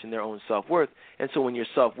question their own self-worth. And so when your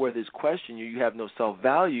self-worth is questioned, you have no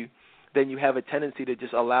self-value, then you have a tendency to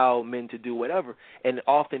just allow men to do whatever. And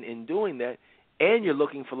often in doing that, and you're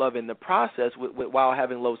looking for love in the process while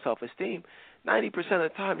having low self-esteem, 90% of the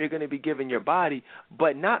time you're going to be giving your body,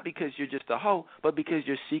 but not because you're just a hoe, but because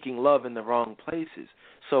you're seeking love in the wrong places.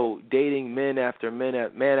 So dating men after men,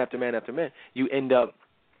 man after man after man, you end up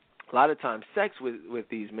a lot of times sex with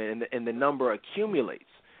these men, and the number accumulates.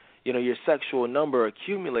 Your sexual number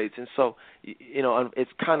accumulates, and so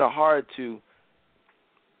it's kind of hard to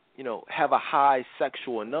have a high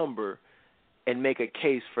sexual number and make a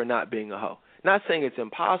case for not being a hoe. Not saying it's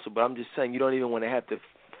impossible, but I'm just saying you don't even want to have to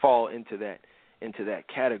fall into that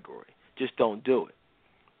category. Just don't do it.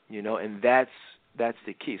 And that's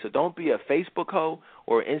the key. So don't be a Facebook hoe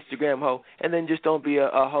or Instagram hoe, and then just don't be a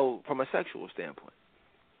hoe from a sexual standpoint.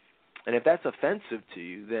 And if that's offensive to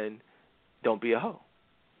you, then don't be a hoe,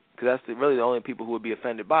 because that's really the only people who would be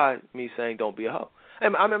offended by me saying don't be a hoe.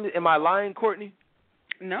 Am I lying, Courtney?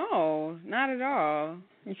 No, not at all.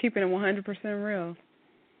 You're keeping it 100% real.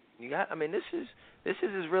 This is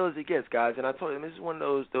as real as it gets, guys. And I told you, this is one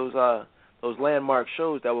of those landmark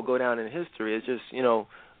shows that will go down in history. It's just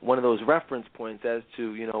one of those reference points as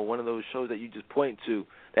to one of those shows that you just point to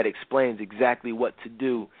that explains exactly what to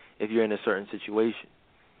do if you're in a certain situation.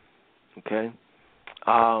 Okay.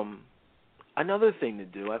 Another thing to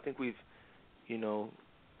do, I think we've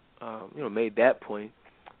made that point.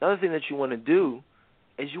 Another thing that you want to do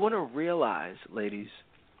is you want to realize, ladies,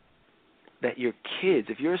 that your kids,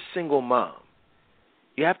 if you're a single mom,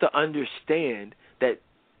 you have to understand that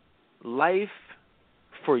life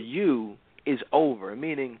for you is over,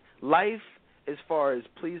 meaning life as far as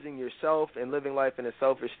pleasing yourself and living life in a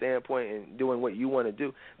selfish standpoint and doing what you want to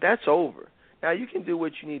do, that's over. Now, you can do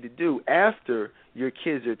what you need to do after your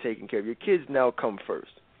kids are taken care of. Your kids now come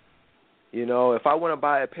first. If I want to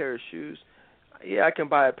buy a pair of shoes, yeah, I can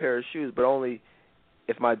buy a pair of shoes, but only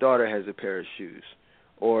if my daughter has a pair of shoes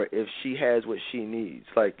or if she has what she needs.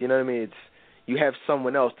 Like, you know what I mean? It's you have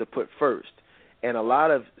someone else to put first. And a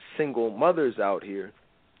lot of single mothers out here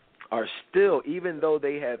are still, even though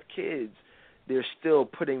they have kids, they're still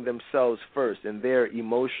putting themselves first and their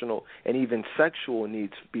emotional and even sexual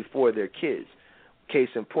needs before their kids. Case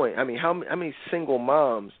in point, I mean, how many single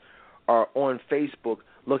moms are on Facebook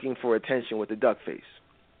looking for attention with a duck face?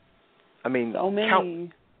 I mean, so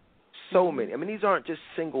many. So many. I mean, these aren't just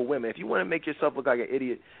single women. If you want to make yourself look like an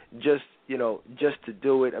idiot just to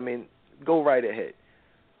do it, I mean, go right ahead.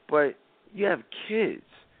 But you have kids.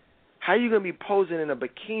 How are you going to be posing in a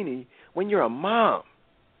bikini when you're a mom?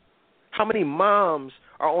 How many moms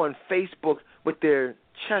are on Facebook with their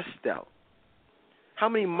chest out? How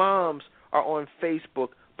many moms are on Facebook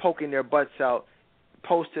poking their butts out,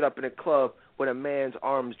 posted up in a club with a man's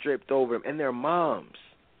arms draped over them, and they're moms?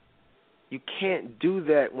 You can't do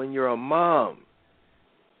that when you're a mom.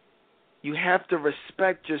 You have to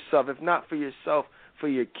respect yourself, if not for yourself, for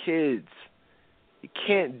your kids. You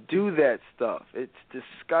can't do that stuff. It's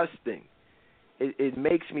disgusting. It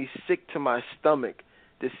makes me sick to my stomach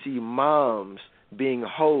to see moms being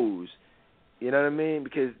hoes. You know what I mean?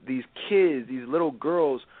 Because these kids, these little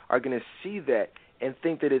girls, are going to see that and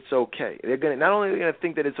think that it's okay. They're going to not only going to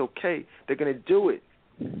think that it's okay, they're going to do it.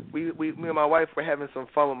 Me and my wife were having some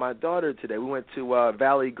fun with my daughter today. We went to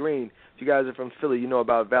Valley Green. If you guys are from Philly, you know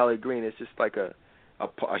about Valley Green. It's just like a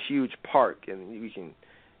huge park, and you can,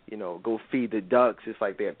 go feed the ducks. It's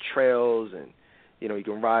like they have trails, and you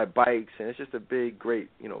can ride bikes, and it's just a big, great,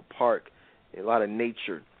 park. A lot of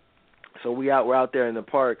nature. So we're out there in the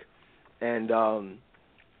park, and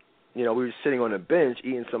we were sitting on a bench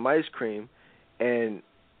eating some ice cream, and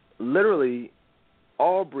literally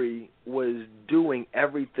Aubrey was doing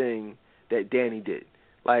everything that Danny did.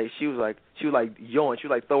 Like she was like yawn. She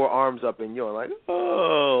would like throw her arms up and yawn, like,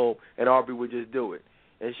 oh, and Aubrey would just do it,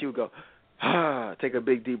 and she would go, take a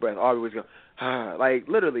big deep breath. Aubrey would go, like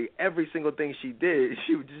literally every single thing she did,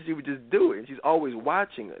 she would just do it. And she's always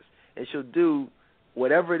watching us, and she'll do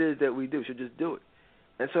whatever it is that we do. She'll just do it.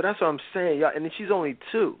 And so that's what I'm saying, y'all. And then she's only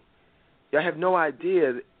 2. Y'all have no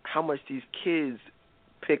idea how much these kids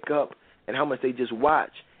pick up and how much they just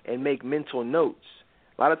watch and make mental notes.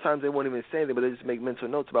 A lot of times they won't even say anything, but they just make mental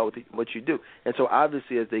notes about what you do. And so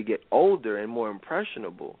obviously as they get older and more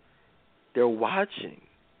impressionable, they're watching.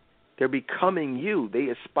 They're becoming you. They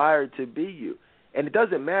aspire to be you. And it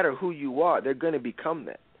doesn't matter who you are. They're going to become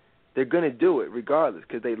that. They're going to do it regardless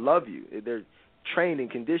because they love you. They're trained and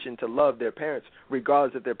conditioned to love their parents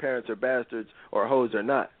regardless if their parents are bastards or hoes or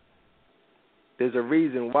not. There's a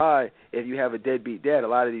reason why if you have a deadbeat dad, a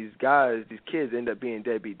lot of these guys, these kids end up being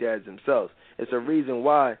deadbeat dads themselves. It's a reason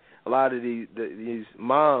why a lot of these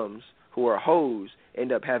moms who are hoes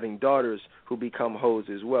end up having daughters who become hoes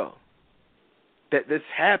as well. That this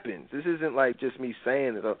happens. This isn't like just me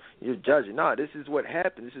saying that you're judging. No, this is what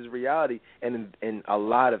happens. This is reality, and in a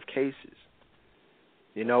lot of cases,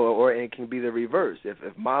 or it can be the reverse. If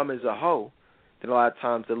mom is a hoe, then a lot of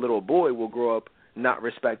times the little boy will grow up not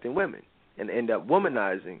respecting women and end up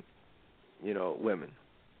womanizing, women,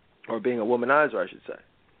 or being a womanizer, I should say.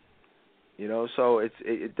 So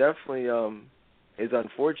it definitely is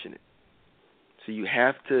unfortunate. So you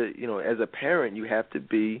have to, as a parent, you have to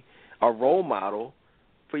be a role model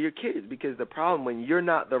for your kids, because the problem when you're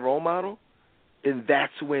not the role model, then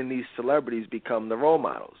that's when these celebrities become the role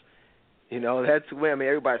models. That's when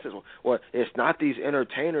everybody says, well, it's not these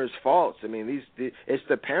entertainers' faults. I mean, it's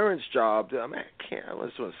the parents' job. I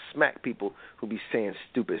just want to smack people who be saying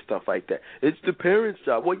stupid stuff like that. It's the parents'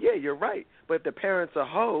 job. Well, yeah, you're right. But if the parents are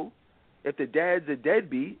hoe, if the dad's a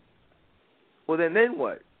deadbeat, well, then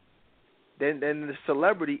what? Then the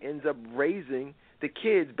celebrity ends up raising the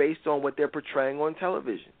kids based on what they're portraying on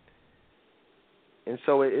television. And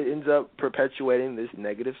so it ends up perpetuating this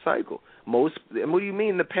negative cycle. And what do you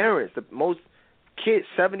mean the parents? Most kids,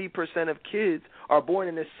 70% of kids are born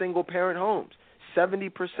in single-parent homes.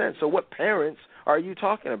 70%. So what parents are you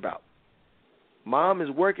talking about? Mom is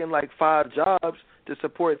working like 5 jobs to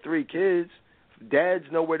support 3 kids. Dad's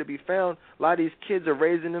nowhere to be found. A lot of these kids are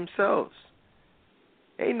raising themselves.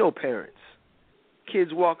 Ain't no parents.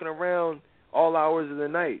 Kids walking around all hours of the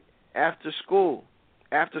night, after school.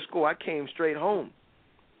 After school, I came straight home.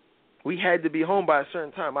 We had to be home by a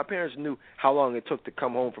certain time. My parents knew how long it took to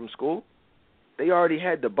come home from school. They already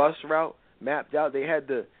had the bus route mapped out. They had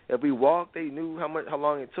if we walked, they knew how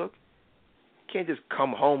long it took. You can't just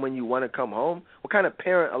come home when you want to come home. What kind of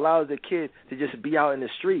parent allows their kid to just be out in the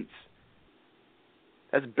streets?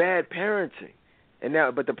 That's bad parenting.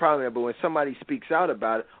 But the problem is, when somebody speaks out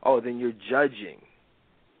about it, then you're judging.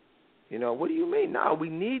 You know, what do you mean? No, we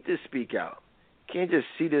need to speak out. Can't just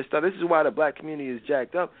see this stuff. This is why the black community is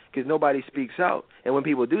jacked up, because nobody speaks out. And when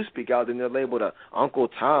people do speak out, then they're labeled a Uncle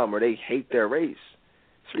Tom, or they hate their race.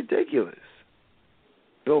 It's ridiculous.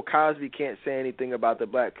 Bill Cosby can't say anything about the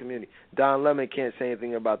black community. Don Lemon can't say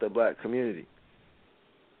anything about the black community.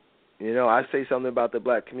 You know, I say something about the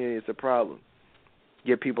black community, it's a problem.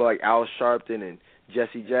 Get people like Al Sharpton and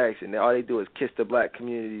Jesse Jackson, all they do is kiss the black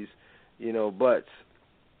community's, you know, butts.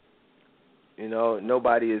 You know,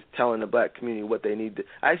 nobody is telling the black community what they need to.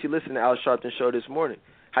 I actually listened to Al Sharpton's show this morning.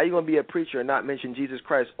 How you going to be a preacher and not mention Jesus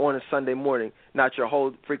Christ on a Sunday morning, not your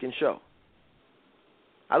whole freaking show?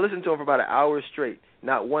 I listened to him for about an hour straight.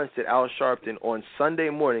 Not once did Al Sharpton on Sunday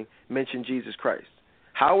morning mention Jesus Christ.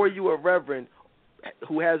 How are you a reverend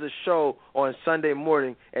who has a show on Sunday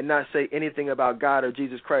morning and not say anything about God or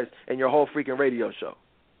Jesus Christ in your whole freaking radio show?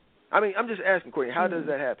 I mean, I'm just asking, Courtney, how does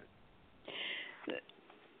that happen?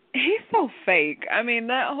 He's so fake. I mean,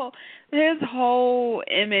 his whole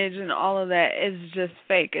image and all of that is just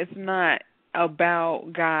fake. It's not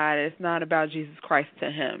about God. It's not about Jesus Christ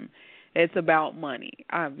to him. It's about money,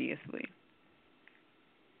 obviously.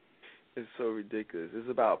 It's so ridiculous. It's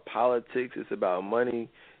about politics. It's about money.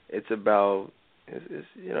 It's about,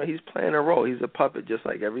 you know, he's playing a role. He's a puppet just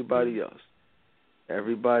like everybody else.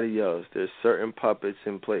 Everybody else. There's certain puppets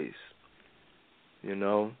in place, you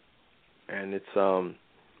know, and it's,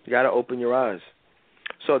 you got to open your eyes.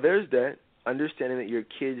 So there's that, understanding that your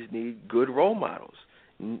kids need good role models.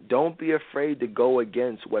 Don't be afraid to go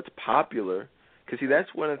against what's popular, because, see, that's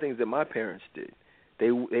one of the things that my parents did. They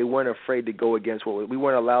weren't afraid to go against what we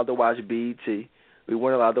weren't allowed to watch BET. We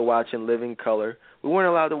weren't allowed to watch In Living Color. We weren't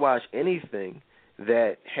allowed to watch anything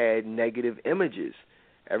that had negative images.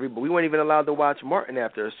 We weren't even allowed to watch Martin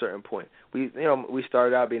after a certain point. We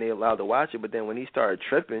started out being allowed to watch it, but then when he started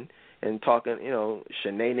tripping and talking, you know,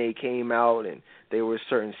 Shanae came out and there were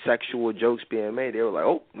certain sexual jokes being made, they were like,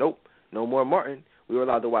 oh, nope, no more Martin. We were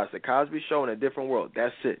allowed to watch The Cosby Show in a different world.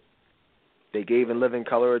 That's it. They gave In Living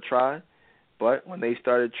Color a try, but when they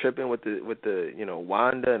started tripping with the you know,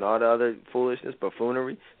 Wanda and all the other foolishness,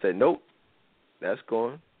 buffoonery, said, nope, that's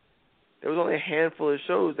gone. There was only a handful of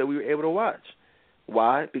shows that we were able to watch.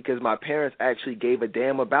 Why? Because my parents actually gave a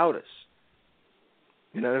damn about us.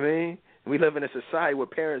 You know what I mean? We live in a society where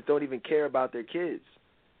parents don't even care about their kids.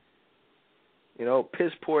 You know,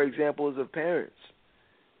 piss poor examples of parents.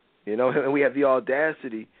 You know, and we have the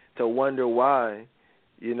audacity to wonder why,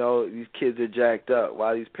 you know, these kids are jacked up,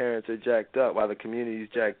 why these parents are jacked up, why the community is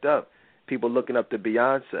jacked up. People looking up to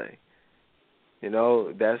Beyonce. You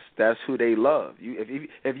know, that's who they love.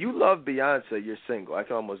 If you love Beyonce, you're single. I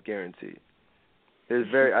can almost guarantee.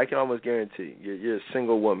 I can almost guarantee you're a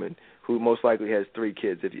single woman who most likely has 3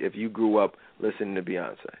 kids if you grew up listening to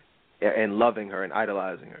Beyonce and loving her and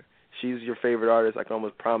idolizing her. She's your favorite artist. I can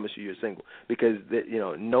almost promise you're single, because you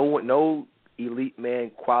know, no elite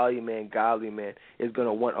man, quality man, godly man is going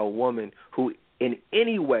to want a woman who in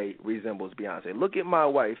any way resembles Beyonce. Look at my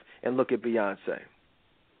wife and look at Beyonce.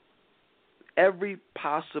 Every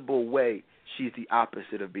possible way, she's the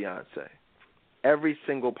opposite of Beyonce. Every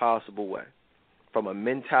single possible way. From a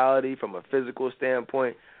mentality, from a physical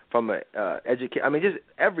standpoint, from a education, I mean, just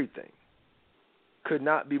everything could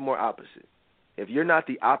not be more opposite. If you're not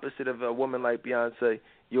the opposite of a woman like Beyonce,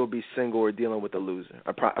 you'll be single or dealing with a loser.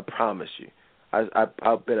 I promise you.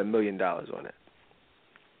 I'll bet $1 million on it.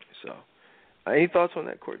 So, any thoughts on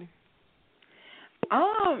that, Courtney?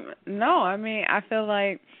 No. I mean, I feel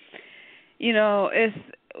like, you know,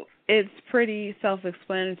 it's pretty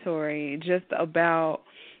self-explanatory just about,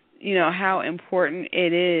 you know, how important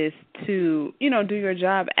it is to, you know, do your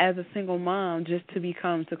job as a single mom just to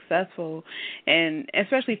become successful, and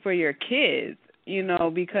especially for your kids, you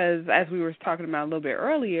know, because as we were talking about a little bit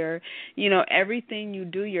earlier, you know, everything you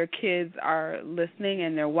do, your kids are listening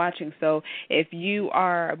and they're watching. So if you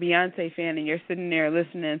are a Beyonce fan and you're sitting there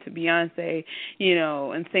listening to Beyonce, you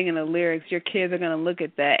know, and singing the lyrics, your kids are going to look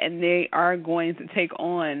at that and they are going to take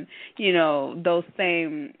on, you know, those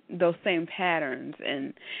same patterns.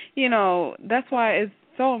 And, you know, that's why it's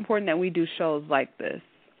so important that we do shows like this.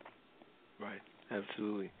 Right.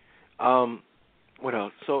 Absolutely. What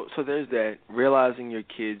else? So there's that, realizing your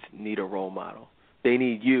kids need a role model. They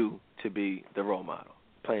need you to be the role model,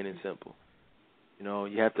 plain and simple. You know,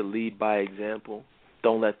 you have to lead by example.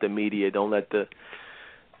 Don't let the media, don't let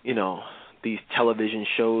these television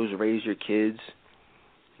shows raise your kids.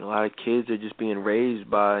 A lot of kids are just being raised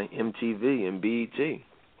by MTV and BET.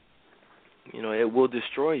 You know, it will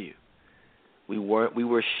destroy you. We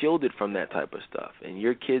were shielded from that type of stuff, and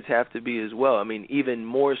your kids have to be as well. I mean, even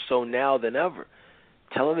more so now than ever.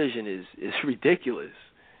 Television is ridiculous.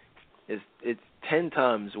 it's 10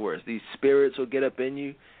 times worse. These spirits will get up in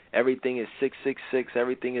you. Everything is 666.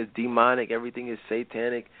 Everything is demonic. Everything is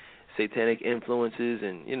satanic influences,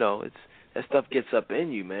 and that stuff gets up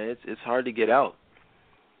in you, man. It's hard to get out.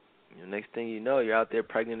 Next thing you know, you're out there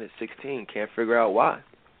pregnant at 16. Can't figure out why.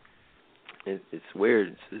 It's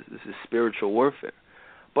weird. This is spiritual warfare.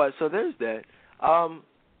 But so there's that.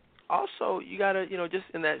 Also, you gotta, just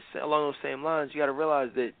in that along those same lines, you gotta realize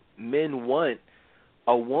that men want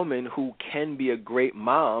a woman who can be a great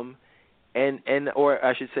mom, or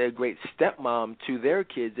I should say, a great stepmom to their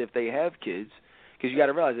kids if they have kids. Because you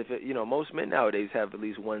gotta realize most men nowadays have at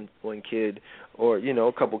least one kid or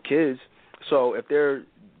a couple kids. So if they're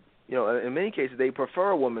in many cases they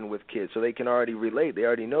prefer a woman with kids, so they can already relate. They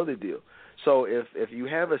already know the deal. So if you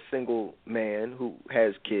have a single man who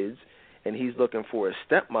has kids and he's looking for a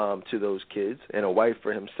stepmom to those kids and a wife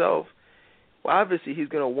for himself, well, obviously he's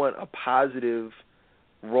going to want a positive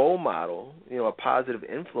role model, a positive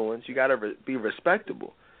influence. You got to be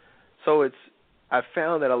respectable. So I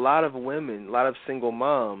found that a lot of women, a lot of single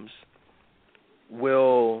moms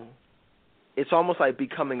it's almost like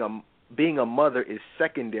being a mother is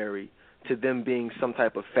secondary to them being some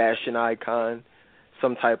type of fashion icon,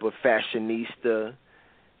 some type of fashionista,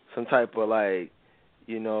 some type of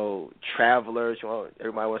travelers.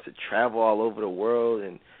 Everybody wants to travel all over the world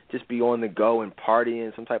and just be on the go and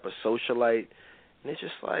partying, some type of socialite. And it's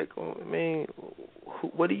just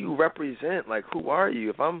what do you represent? Who are you?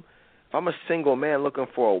 If I'm a single man looking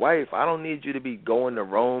for a wife, I don't need you to be going to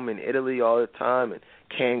Rome and Italy all the time and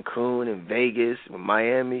Cancun and Vegas and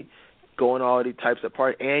Miami, going all these types of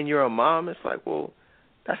parties, and you're a mom. It's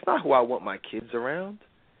that's not who I want my kids around.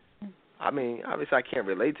 I mean, obviously I can't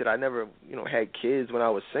relate to that. I never, had kids when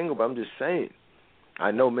I was single, but I'm just saying.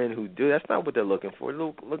 I know men who do. That's not what they're looking for.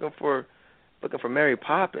 They're looking for Mary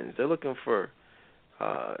Poppins. They're looking for,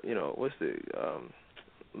 what's the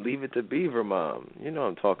Leave It to Beaver mom. You know what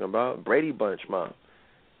I'm talking about. Brady Bunch mom.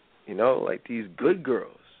 These good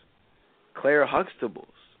girls. Claire Huxtables.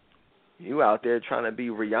 You out there trying to be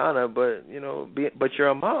Rihanna, but you're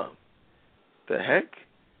a mom. The heck?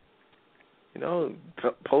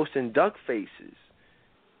 Posting duck faces,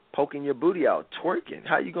 poking your booty out, twerking.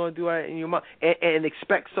 How you going to do that in your mom? And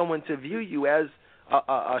expect someone to view you as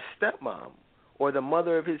a stepmom or the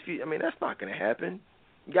mother of his future. I mean, that's not going to happen.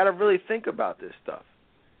 You got to really think about this stuff.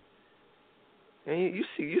 And you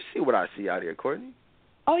see what I see out here, Courtney.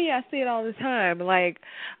 Oh yeah, I see it all the time.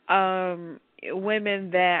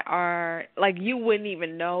 Women that are you wouldn't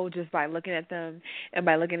even know just by looking at them and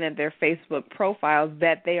by looking at their Facebook profiles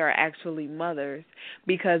that they are actually mothers,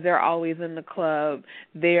 because they're always in the club,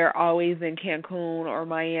 they're always in Cancun or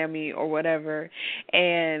Miami or whatever,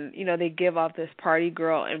 and they give off this party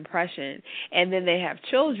girl impression, and then they have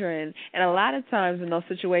children, and a lot of times in those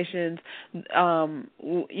situations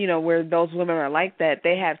where those women are like that,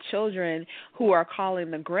 they have children who are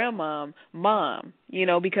calling the grandma mom,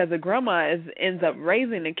 because the grandma ends up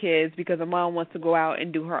raising the kids, because the mom wants to go out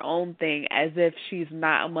and do her own thing as if she's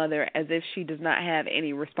not a mother, as if she does not have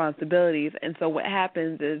any responsibilities. And so what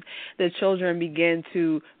happens is the children begin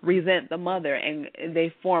to resent the mother, and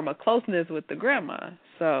they form a closeness with the grandma.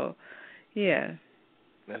 So, yeah.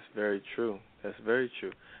 That's very true. That's very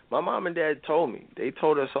true. My mom and dad told me. They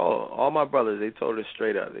told us all my brothers, they told us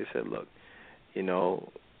straight up. They said, look, y'all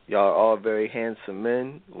are all very handsome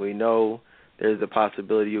men. We know there's a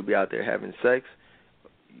possibility you'll be out there having sex.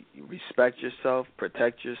 You respect yourself,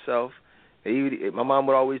 protect yourself. My mom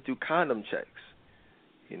would always do condom checks.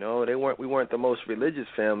 We weren't the most religious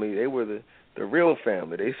family. They were the real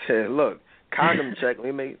family. They said, look, condom check.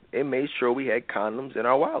 They made sure we had condoms in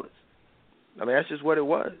our wallets. I mean, that's just what it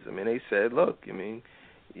was. I mean, they said, look, we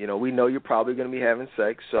know you're probably going to be having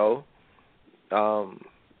sex, so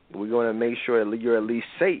we're going to make sure you're at least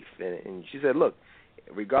safe. And she said, look,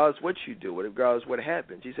 regardless what you do, regardless what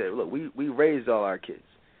happens, she said, look, we raised all our kids.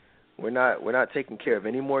 We're not taking care of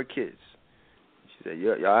any more kids. She said,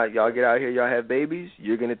 y'all get out here, y'all have babies,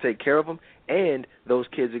 you're going to take care of them, and those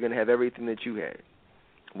kids are going to have everything that you had.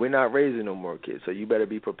 We're not raising no more kids, so you better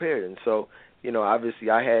be prepared. And so, obviously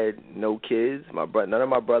I had no kids. None of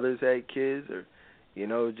my brothers had kids, or,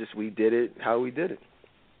 just we did it how we did it.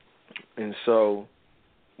 And so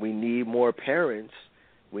we need more parents.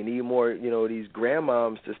 We need more, these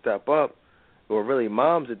grandmoms to step up, or really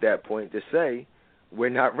moms at that point, to say, we're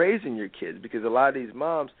not raising your kids, because a lot of these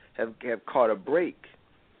moms have caught a break.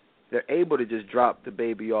 They're able to just drop the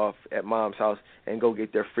baby off at mom's house and go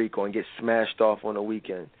get their freak on, get smashed off on a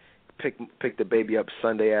weekend, pick the baby up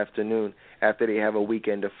Sunday afternoon after they have a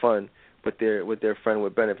weekend of fun with their friend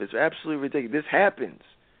with benefits. Absolutely ridiculous. This happens.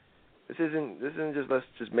 This isn't just let's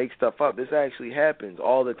just make stuff up. This actually happens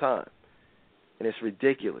all the time, and it's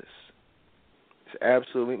ridiculous. It's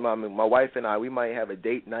absolutely. My wife and I, we might have a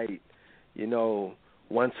date night,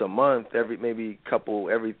 once a month, every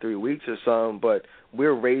 3 weeks or something. But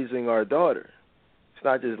we're raising our daughter. It's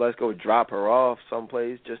not just let's go drop her off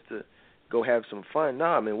someplace just to go have some fun.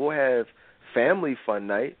 No, we'll have family fun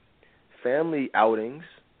night, family outings.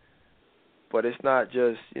 But it's not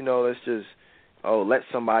just, let's just, let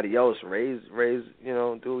somebody else raise,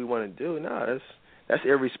 do what we want to do. No, that's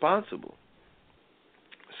irresponsible.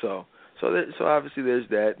 So obviously there's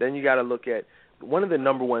that. Then you got to look at one of the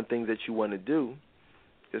number one things that you want to do.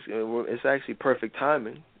 It's actually perfect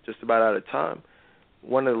timing, just about out of time.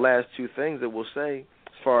 One of the last two things that we'll say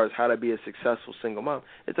as far as how to be a successful single mom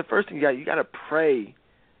is the first thing you got to pray. You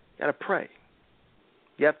got to pray.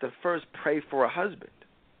 You have to first pray for a husband.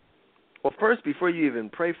 Well, first, before you even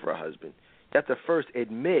pray for a husband, you have to first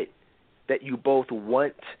admit that you both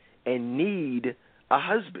want and need a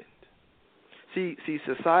husband. See,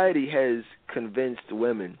 society has convinced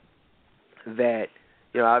women that,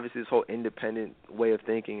 obviously this whole independent way of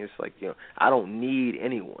thinking is like, I don't need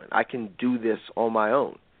anyone. I can do this on my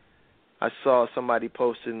own. I saw somebody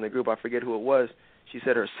posted in the group, I forget who it was, she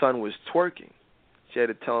said her son was twerking. She had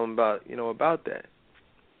to tell him about that.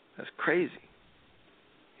 That's crazy.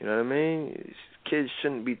 You know what I mean? Kids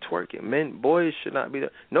shouldn't be twerking. Boys should not be.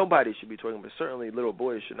 Nobody should be twerking, but certainly little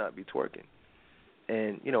boys should not be twerking.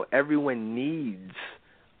 And, everyone needs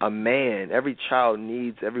a man. Every child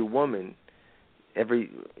needs, every woman,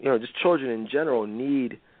 just children in general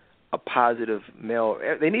need a positive male.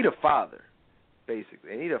 They need a father, basically.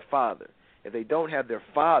 They need a father. If they don't have their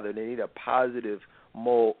father, they need a positive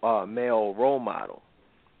male role model.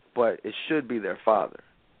 But it should be their father.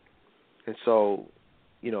 And so,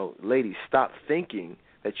 ladies, stop thinking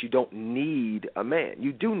that you don't need a man.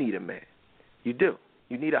 You do need a man. You do.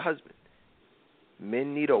 You need a husband.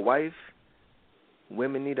 Men need a wife.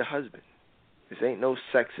 Women need a husband. This ain't no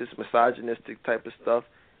sexist, misogynistic type of stuff.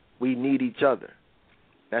 We need each other.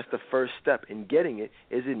 That's the first step in getting it,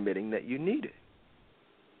 is admitting that you need it.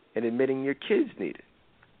 And admitting your kids need it.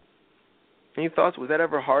 Any thoughts? Was that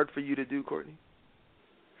ever hard for you to do, Courtney?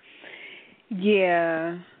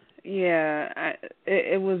 Yeah.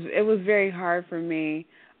 It was very hard for me,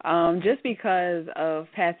 just because of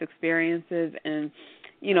past experiences and,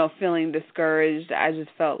 feeling discouraged. I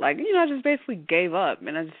just felt like, I just basically gave up,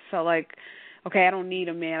 and I just felt like, okay, I don't need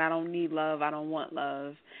a man, I don't need love, I don't want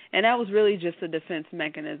love. And that was really just a defense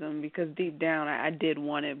mechanism, because deep down I did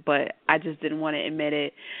want it, but I just didn't want to admit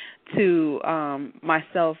it to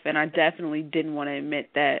myself, and I definitely didn't want to admit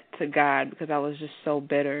that to God, because I was just so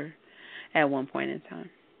bitter at one point in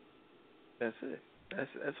time. That's it.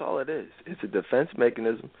 That's all it is. It's a defense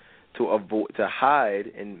mechanism to hide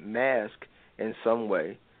and mask in some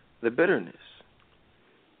way the bitterness.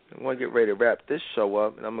 I want to get ready to wrap this show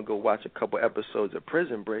up, and I'm going to go watch a couple episodes of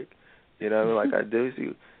Prison Break, like I do. So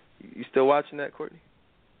you still watching that, Courtney?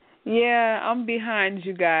 Yeah, I'm behind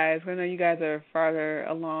you guys. I know you guys are farther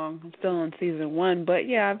along. I'm still on season 1, but,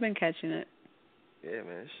 yeah, I've been catching it. Yeah,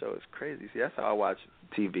 man, this show is crazy. See, that's how I watch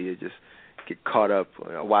TV. It just get caught up.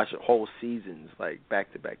 I watch whole seasons, like,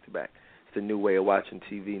 back to back to back. It's the new way of watching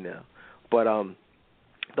TV now. But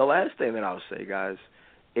the last thing that I'll say, guys,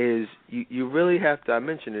 is you really have to, I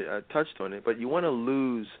mentioned it, I touched on it, but you want to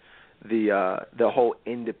lose the whole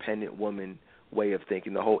independent woman way of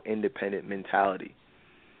thinking, the whole independent mentality.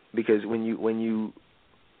 Because when you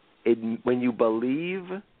believe,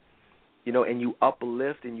 and you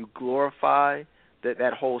uplift and you glorify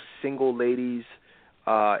that whole single ladies,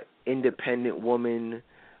 independent woman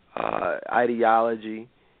ideology,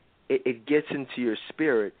 it gets into your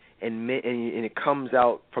spirit and it comes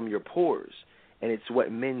out from your pores. And it's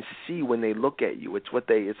what men see when they look at you. It's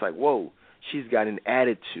like, whoa, she's got an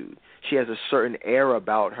attitude. She has a certain air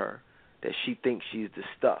about her that she thinks she's the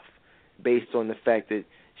stuff, based on the fact that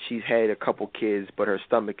she's had a couple kids, but her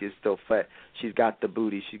stomach is still fat. She's got the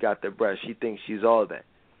booty. She's got the breast. She thinks she's all that.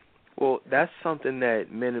 Well, that's something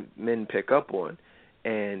that men pick up on.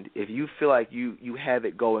 And if you feel like you have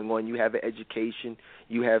it going on, you have an education,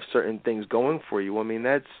 you have certain things going for you,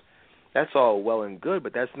 that's all well and good,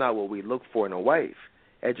 but that's not what we look for in a wife.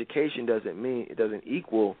 Education doesn't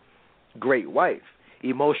equal great wife.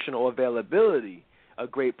 Emotional availability, a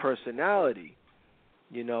great personality,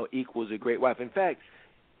 equals a great wife. In fact,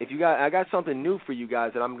 I got something new for you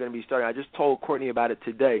guys that I'm going to be starting. I just told Courtney about it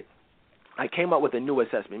today. I came up with a new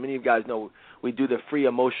assessment. Many of you guys know we do the free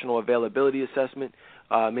emotional availability assessment.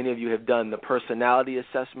 Many of you have done the personality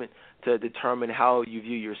assessment to determine how you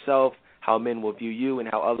view yourself, how men will view you and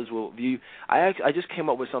how others will view you. I just came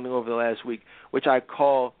up with something over the last week, which I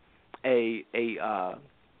call an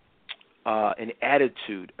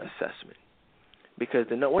attitude assessment. Because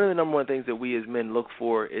one of the number one things that we as men look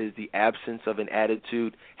for is the absence of an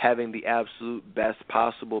attitude, having the absolute best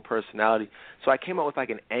possible personality. So I came up with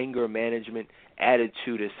like an anger management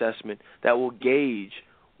attitude assessment that will gauge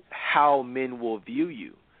how men will view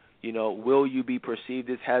you. You know, will you be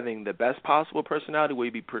perceived as having the best possible personality? Will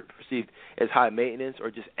you be perceived as high maintenance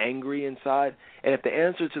or just angry inside? And if the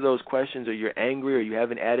answer to those questions are you're angry or you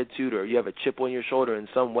have an attitude or you have a chip on your shoulder in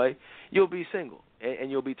some way, you'll be single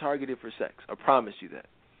and you'll be targeted for sex. I promise you that.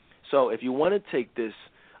 So if you want to take this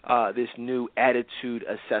new attitude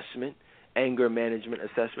assessment, anger management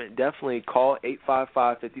assessment, definitely call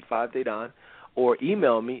 855-55-DADON or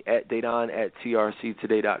email me at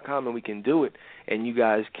dadon@trctoday.com, and we can do it. And you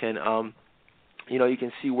guys can, you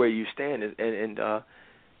can see where you stand. And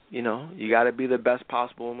you got to be the best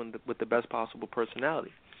possible woman with the best possible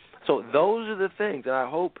personality. So those are the things. And I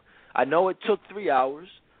know it took 3 hours,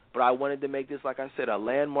 but I wanted to make this, like I said, a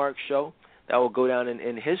landmark show that will go down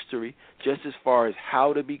in history just as far as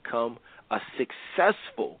how to become a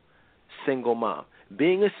successful single mom.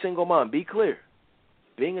 Being a single mom, be clear,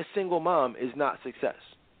 being a single mom is not success.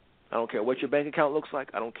 I don't care what your bank account looks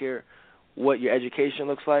like. I don't care what your education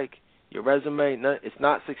looks like, your resume. It's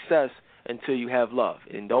not success until you have love.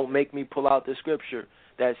 And don't make me pull out the scripture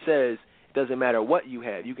that says it doesn't matter what you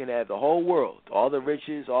have. You can have the whole world, all the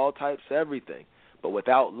riches, all types, everything. But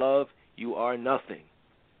without love, you are nothing.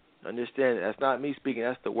 Understand? That's not me speaking.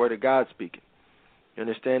 That's the word of God speaking. You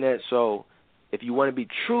understand that? So if you want to be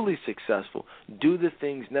truly successful, do the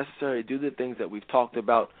things necessary, do the things that we've talked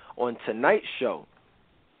about on tonight's show.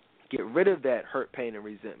 Get rid of that hurt, pain, and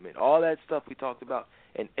resentment, all that stuff we talked about,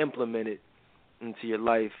 and implement it into your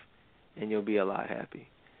life, and you'll be a lot happy.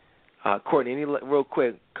 Courtney, real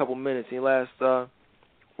quick, couple minutes, any last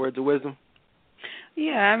words of wisdom?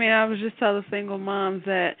 Yeah, I mean, I was just telling single moms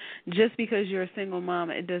that just because you're a single mom,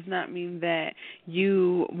 it does not mean that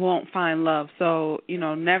you won't find love. So,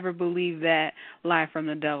 never believe that lie from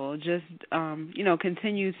the devil. Just,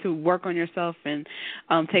 continue to work on yourself and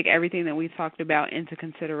take everything that we talked about into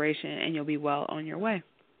consideration, and you'll be well on your way.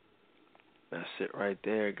 That's it right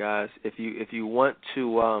there, guys. If you want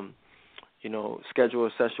to, schedule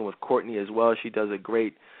a session with Courtney as well, she does a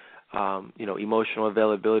great emotional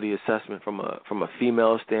availability assessment from a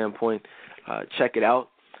female standpoint. Check it out.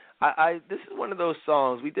 This is one of those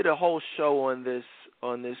songs. We did a whole show on this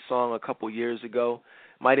song a couple years ago.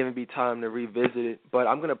 Might even be time to revisit it, but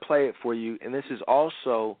I'm going to play it for you. And this is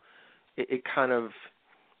also, it kind of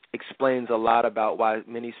explains a lot about why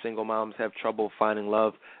many single moms have trouble finding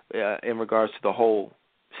love in regards to the whole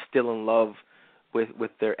still in love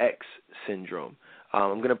with their ex syndrome.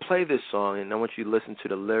 I'm going to play this song, and I want you to listen to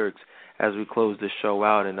the lyrics as we close this show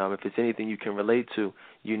out. And if it's anything you can relate to,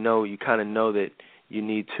 you kind of know that you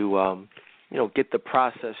need to, get the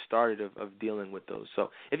process started of dealing with those. So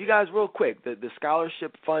if you guys, real quick, the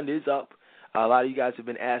scholarship fund is up. A lot of you guys have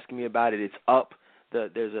been asking me about it. It's up.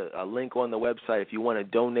 There's a link on the website. If you want to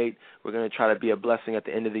donate, we're going to try to be a blessing at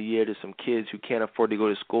the end of the year to some kids who can't afford to go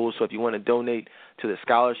to school. So if you want to donate to the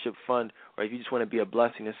scholarship fund, or if you just want to be a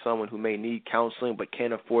blessing to someone who may need counseling but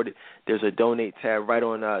can't afford it, there's a donate tab right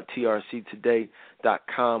on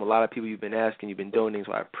trctoday.com. A lot of people you've been asking, you've been donating,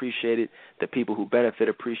 so I appreciate it. The people who benefit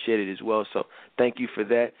appreciate it as well. So thank you for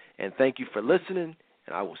that, and thank you for listening,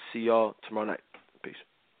 and I will see y'all tomorrow night. Peace.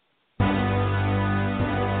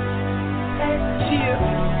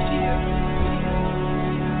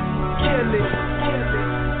 Kelly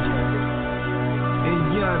and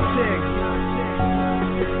Young Tex.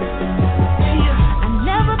 I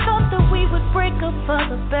never thought that we would break up for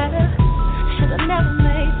the better. Should've never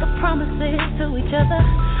made the promises to each other.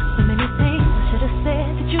 So many things I should've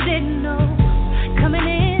said that you didn't know.